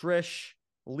Trish,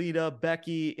 Lita,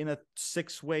 Becky in a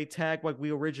 6-way tag like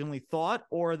we originally thought?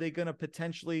 Or are they going to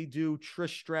potentially do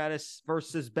Trish Stratus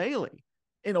versus Bayley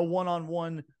in a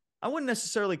one-on-one? I wouldn't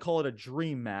necessarily call it a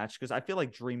dream match, because I feel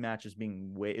like dream match is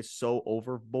so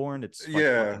overborn. It's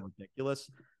fucking ridiculous.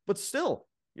 But still,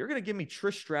 you're going to give me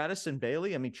Trish Stratus and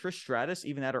Bayley? I mean, Trish Stratus,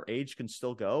 even at her age, can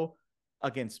still go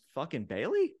against fucking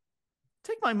Bayley?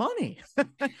 Take my money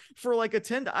for like a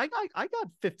 10. I got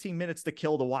 15 minutes to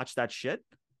kill to watch that shit.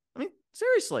 I mean,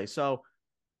 seriously. So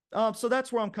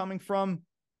that's where I'm coming from.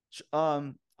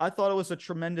 I thought it was a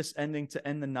tremendous ending to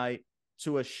end the night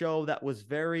to a show that was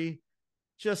very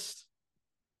just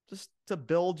to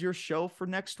build your show for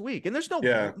next week. And there's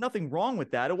nothing wrong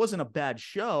with that. It wasn't a bad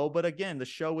show, but again, the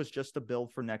show was just to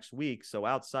build for next week. So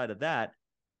outside of that,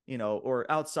 or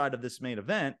outside of this main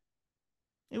event,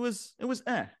 it was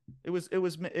I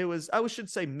should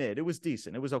say mid. It was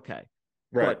decent. It was okay.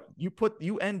 Right. But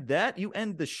you end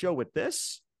the show with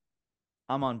this.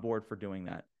 I'm on board for doing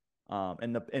that.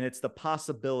 And it's the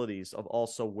possibilities of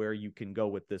also where you can go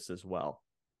with this as well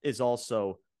is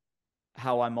also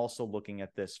how I'm also looking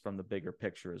at this from the bigger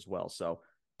picture as well. So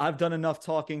I've done enough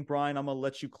talking, Brian. I'm going to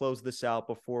let you close this out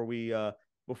before we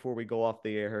go off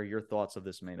the air. Your thoughts of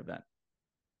this main event.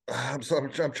 I'm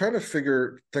trying to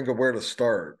think of where to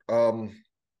start. So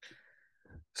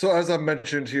as I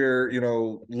mentioned here,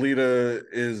 Lita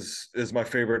is my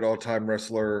favorite all-time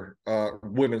wrestler,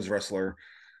 women's wrestler.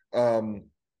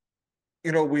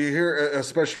 We hear,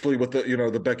 especially with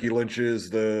the Becky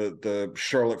Lynches, the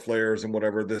Charlotte Flairs and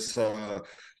whatever, this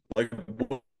like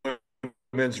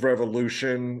women's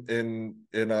revolution in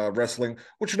wrestling,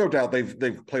 which no doubt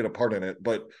they've played a part in it.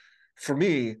 But for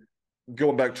me,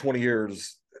 going back 20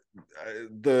 years,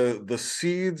 the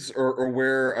seeds are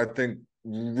where I think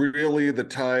really the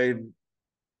tide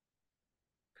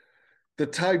the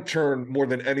tide turned more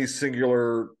than any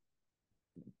singular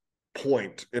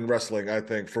point in wrestling, I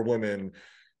think, for women.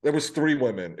 There was 3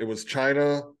 women. It was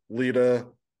Chyna, Lita,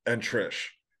 and Trish.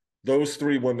 Those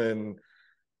 3 women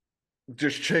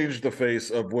just changed the face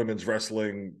of women's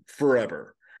wrestling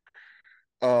forever.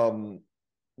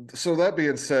 So that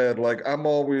being said, like, I'm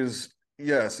always,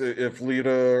 yes, if Lita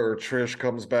or Trish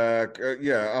comes back,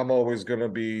 yeah, I'm always gonna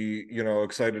be,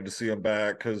 excited to see them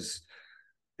back, because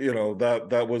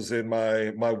that was in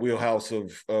my wheelhouse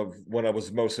of when I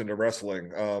was most into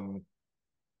wrestling.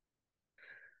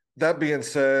 That being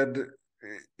said,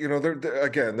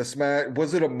 again, this match,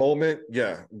 was it a moment?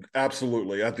 Yeah,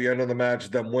 absolutely. At the end of the match,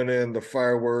 them winning, the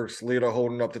fireworks, Lita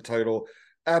holding up the title,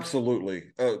 absolutely,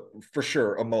 for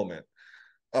sure, a moment.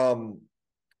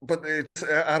 But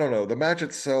I don't know, the match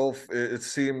itself, it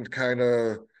seemed kind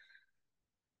of,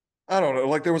 I don't know,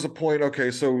 like there was a point, okay,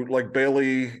 so like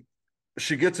Bayley,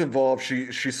 she gets involved,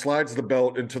 she slides the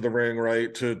belt into the ring,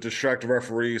 right, to distract the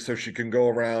referee so she can go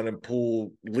around and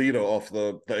pull Lita off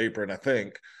the apron, I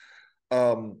think.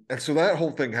 And so that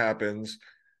whole thing happens.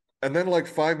 And then like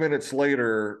 5 minutes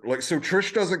later, like, so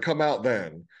Trish doesn't come out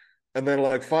then. And then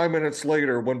like 5 minutes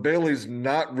later, when Bayley's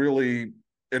not really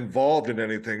involved in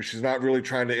anything, she's not really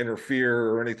trying to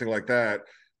interfere or anything like that,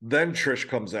 then Trish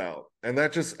comes out. And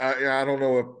that just, I don't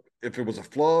know if it was a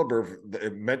flub or if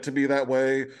it meant to be that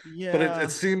way, but it Yeah,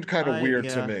 seemed kind of weird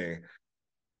to yeah. me.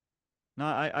 No,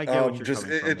 I get what you're Just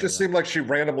coming from it there, just though. seemed like she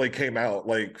randomly came out,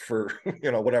 like, for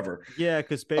whatever. Yeah,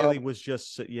 because Bailey Um, was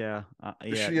just yeah. No, she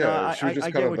was just I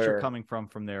kind get of what you're there. coming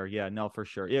from there. Yeah, no, for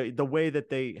sure. Yeah, the way that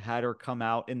they had her come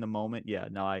out in the moment. Yeah,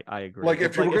 no, I agree. Like,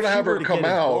 If if you were if gonna she have were her to come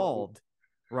get out, involved,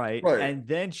 right, right? and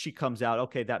then she comes out,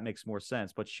 okay, that makes more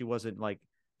sense. But she wasn't like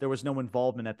there was no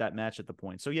involvement at that match at the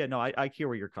point. So yeah, no, I hear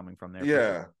where you're coming from there for sure.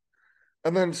 Yeah.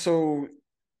 And then so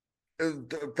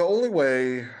the only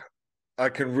way I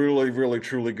can really, really,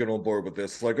 truly get on board with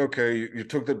this, like, okay, you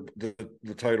took the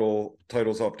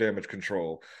titles off Damage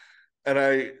Control, and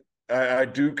I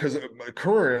do, because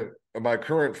my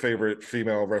current favorite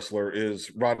female wrestler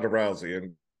is Ronda Rousey,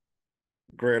 and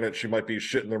granted, she might be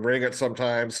shit in the ring at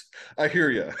sometimes. I hear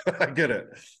you. I get it.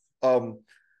 Um,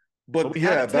 But but we had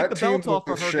to yeah, take that the team belt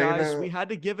with off of her, guys. Shayna, We had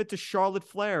to give it to Charlotte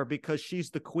Flair because she's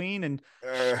the queen and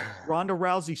uh, Ronda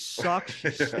Rousey sucks.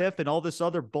 She's yeah, stiff and all this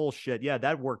other bullshit. Yeah,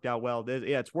 that worked out well.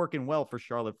 Yeah, it's working well for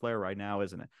Charlotte Flair right now,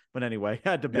 isn't it? But anyway, I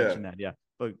had to yeah. mention that. Yeah.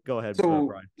 But go ahead, So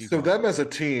Brian. Keep so going. them as a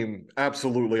team,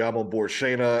 absolutely, I'm on board.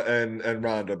 Shayna and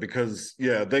Ronda, because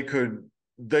yeah, they could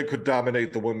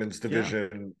dominate the women's Yeah.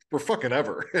 division for fucking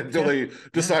ever until Yeah. they Yeah.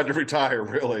 decide to retire,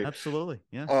 really. Absolutely.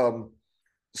 Yeah. Um,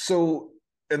 so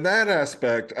in that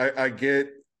aspect, I get,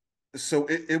 so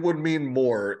it would mean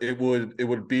more. It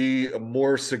would be a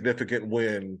more significant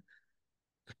win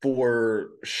for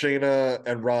Shayna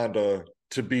and Ronda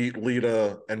to beat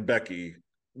Lita and Becky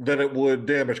than it would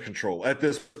Damage Control at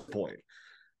this point.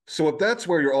 So if that's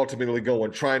where you're ultimately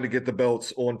going, trying to get the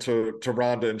belts onto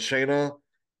Ronda and Shayna,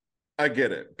 I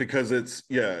get it, because it's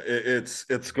gonna,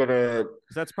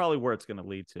 Because that's probably where it's going to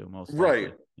lead to, most right,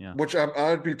 likely. Yeah. which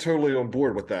I'd be totally on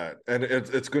board with that, and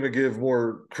it's going to give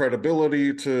more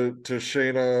credibility to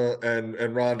Shayna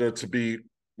and Ronda to beat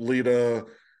Lita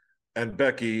and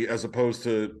Becky, as opposed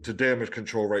to Damage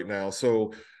Control right now.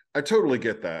 So I totally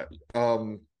get that.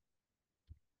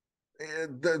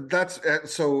 That's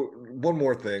so. One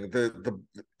more thing: the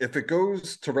if it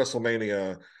goes to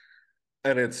WrestleMania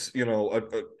and it's,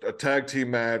 a tag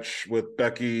team match with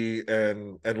Becky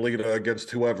and Lita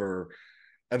against whoever,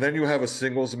 and then you have a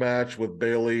singles match with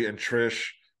Bayley and Trish,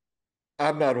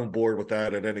 I'm not on board with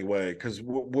that in any way. Because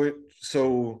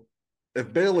so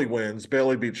if Bayley wins,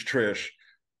 Bayley beats Trish,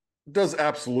 does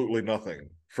absolutely nothing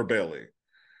for Bayley.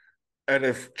 And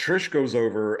if Trish goes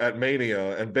over at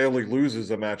Mania and Bayley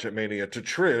loses a match at Mania to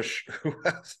Trish, who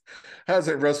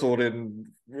hasn't wrestled in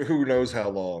who knows how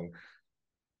long,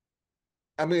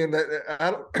 I mean,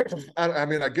 I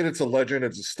mean, I get it's a legend,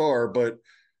 it's a star, but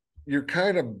you're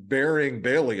kind of burying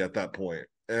Bayley at that point.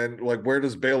 And like, where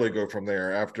does Bayley go from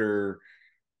there after?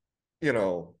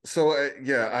 So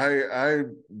yeah, I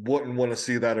wouldn't want to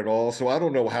see that at all. So I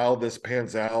don't know how this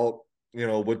pans out,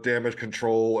 with Damage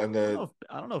Control and the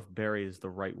I don't know if buried is the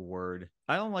right word.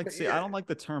 I don't like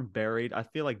the term buried. I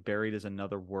feel like buried is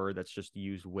another word that's just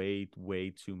used way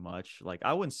too much. Like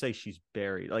I wouldn't say she's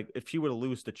buried. Like if she were to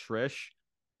lose to Trish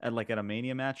at a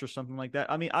Mania match or something like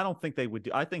that. I mean, I don't think they would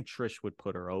do. I think Trish would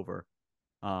put her over.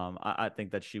 I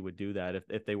think that she would do that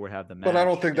if they were to have the But I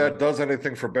don't match. think that does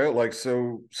anything for Bayley. Like,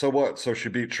 so what? So she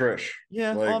beat Trish.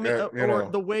 Yeah, I Like, mean,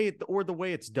 or the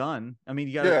way it's done. I mean,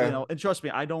 you gotta, yeah, and trust me,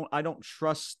 I don't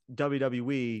trust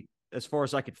WWE as far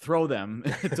as I could throw them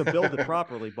to build it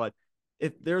properly. But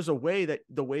if there's a way that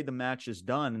the way the match is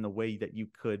done and the way that you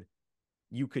could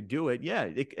do it, yeah,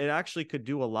 it actually could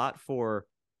do a lot for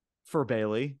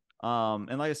Bayley.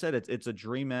 And like I said, it's a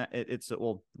dream match.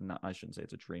 I shouldn't say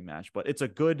it's a dream match, but it's a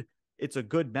good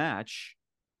match.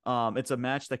 It's a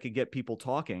match that could get people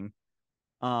talking.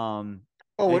 It'll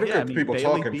get people Bayley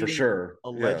talking for beating sure. A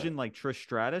legend like Trish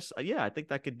Stratus, I think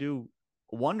that could do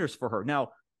wonders for her.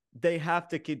 Now they have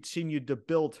to continue to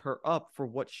build her up for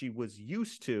what she was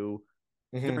used to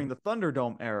during the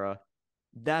Thunderdome era.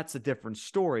 That's a different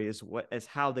story as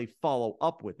how they follow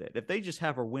up with it. If they just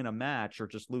have her win a match or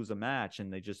just lose a match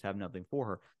and they just have nothing for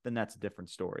her, then that's a different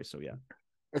story. So yeah.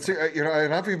 And see,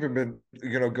 and I've even been,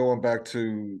 going back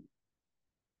to,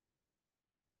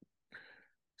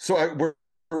 I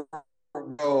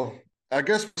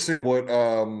guess we'll see what,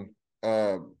 oh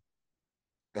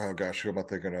gosh, who am I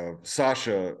thinking of?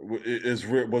 Sasha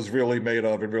was really made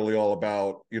of and really all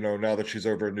about, now that she's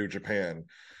over in New Japan.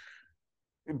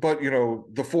 But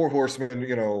the four horsemen,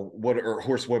 or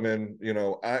horsewomen,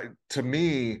 to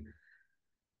me,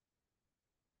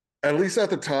 at least at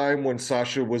the time when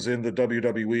Sasha was in the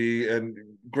WWE, and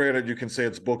granted you can say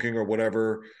it's booking or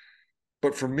whatever,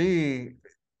 but for me,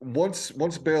 once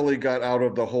Bayley got out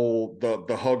of the whole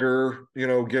the hugger,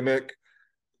 gimmick,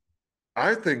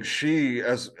 I think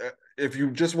if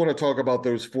you just want to talk about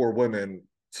those four women,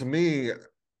 to me,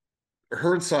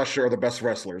 her and Sasha are the best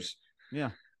wrestlers. Yeah.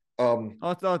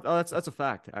 That's a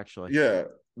fact, actually. Yeah.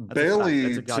 That's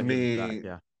Bayley to me fact,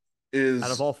 yeah. is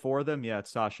out of all four of them, yeah,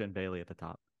 it's Sasha and Bayley at the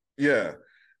top. Yeah.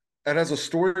 And as a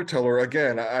storyteller,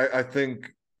 again, I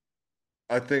think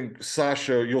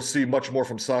Sasha, you'll see much more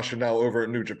from Sasha now over at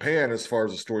New Japan as far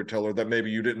as a storyteller that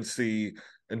maybe you didn't see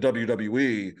in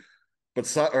WWE. But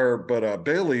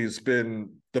Bayley's been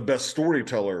the best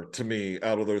storyteller to me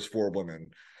out of those four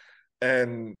women.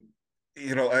 And,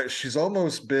 she's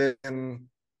almost been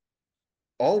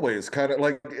always kind of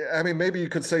like, maybe you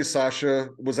could say Sasha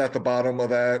was at the bottom of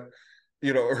that.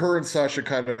 Her and Sasha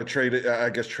kind of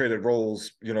traded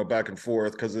roles, back and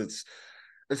forth, because it's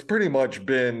pretty much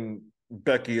been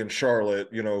Becky and Charlotte,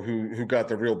 who got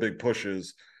the real big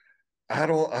pushes. I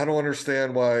don't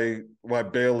understand why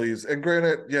Bayley's, and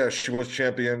granted, yeah, she was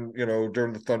champion,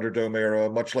 during the Thunderdome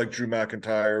era, much like Drew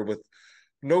McIntyre, with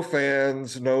no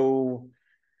fans, no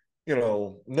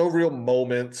real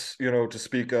moments, to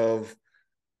speak of.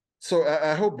 So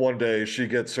I hope one day she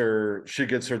gets her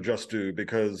just due,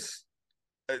 because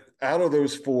out of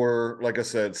those four, like I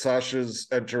said, Sasha's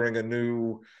entering a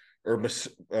new, or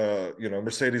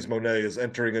Mercedes Moné is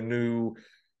entering a new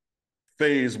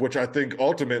phase, which I think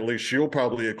ultimately she'll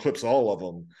probably eclipse all of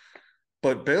them.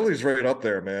 But Bayley's right up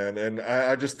there, man, and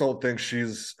I just don't think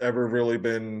she's ever really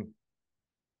been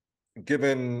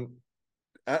given.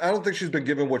 I don't think she's been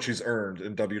given what she's earned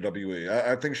in WWE.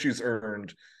 I think she's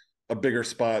earned a bigger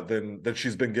spot than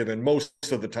she's been given most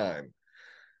of the time.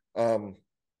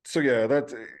 So yeah,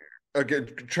 that's, again,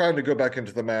 trying to go back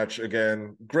into the match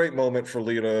again. Great moment for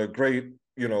Lita. Great,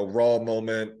 Raw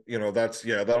moment.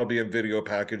 That'll be in video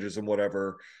packages and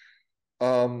whatever.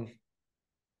 Again,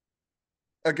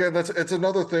 it's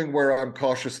another thing where I'm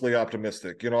cautiously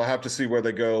optimistic. I have to see where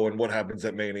they go and what happens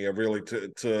at Mania, really,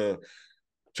 to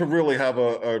really have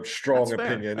a strong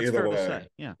opinion either way.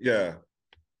 Yeah. Yeah.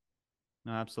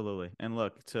 No, absolutely. And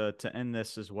look, to end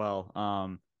this as well,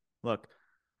 look,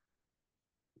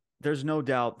 there's no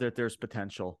doubt that there's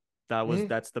potential.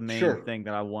 That's the main thing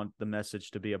that I want the message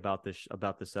to be about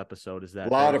this episode, is that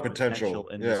a lot of potential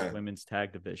in this women's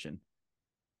tag division.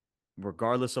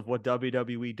 Regardless of what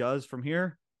WWE does from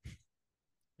here,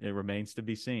 it remains to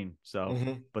be seen. So,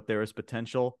 but there is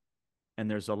potential, and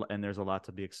there's a lot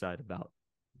to be excited about.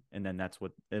 And then that's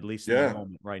what, at least in the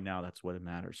moment right now, that's what it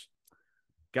matters.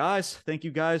 Guys, thank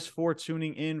you guys for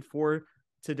tuning in for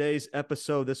today's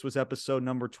episode. This was episode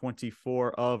number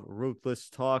 24 of Ruthless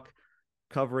Talk,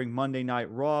 covering Monday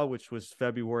Night Raw, which was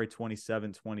February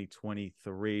 27,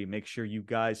 2023. Make sure you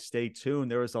guys stay tuned.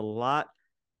 There is a lot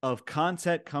of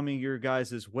content coming your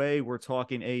guys' way. We're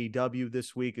talking AEW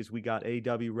this week, as we got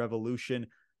AEW Revolution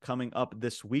coming up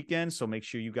this weekend. So make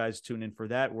sure you guys tune in for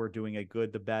that. We're doing a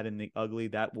good, the bad, and the ugly.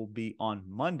 That will be on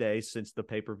Monday, since the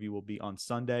pay-per-view will be on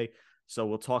Sunday. So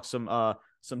we'll talk some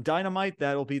Dynamite.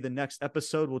 That'll be the next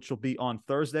episode, which will be on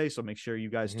Thursday. So make sure you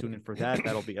guys tune in for that.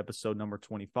 That'll be episode number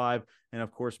 25. And of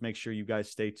course, make sure you guys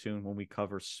stay tuned when we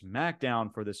cover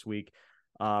SmackDown for this week,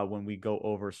 when we go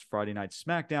over Friday Night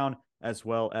SmackDown, as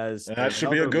well as that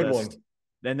should be a good one.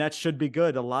 And that should be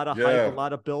good. A lot of hype, a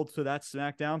lot of build to that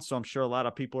SmackDown. So I'm sure a lot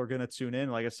of people are going to tune in.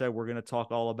 Like I said, we're going to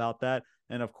talk all about that.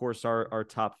 and of course our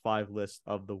top 5 list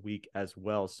of the week as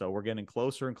well. So we're getting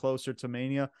closer and closer to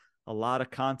Mania. A lot of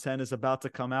content is about to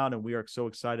come out, and we are so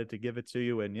excited to give it to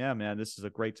you. And yeah, man, this is a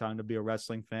great time to be a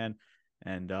wrestling fan.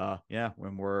 And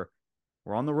when we're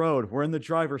on the road, we're in the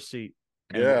driver's seat,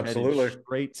 and we're absolutely headed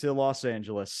straight to Los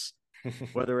Angeles.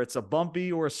 Whether it's a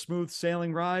bumpy or a smooth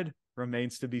sailing ride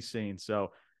remains to be seen.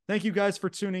 So thank you guys for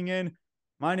tuning in.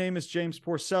 My name is James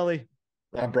Porcelli.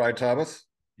 I'm Brian Thomas.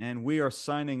 And we are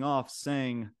signing off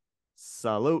saying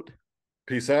salute.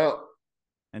 Peace out.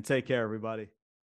 And take care, everybody.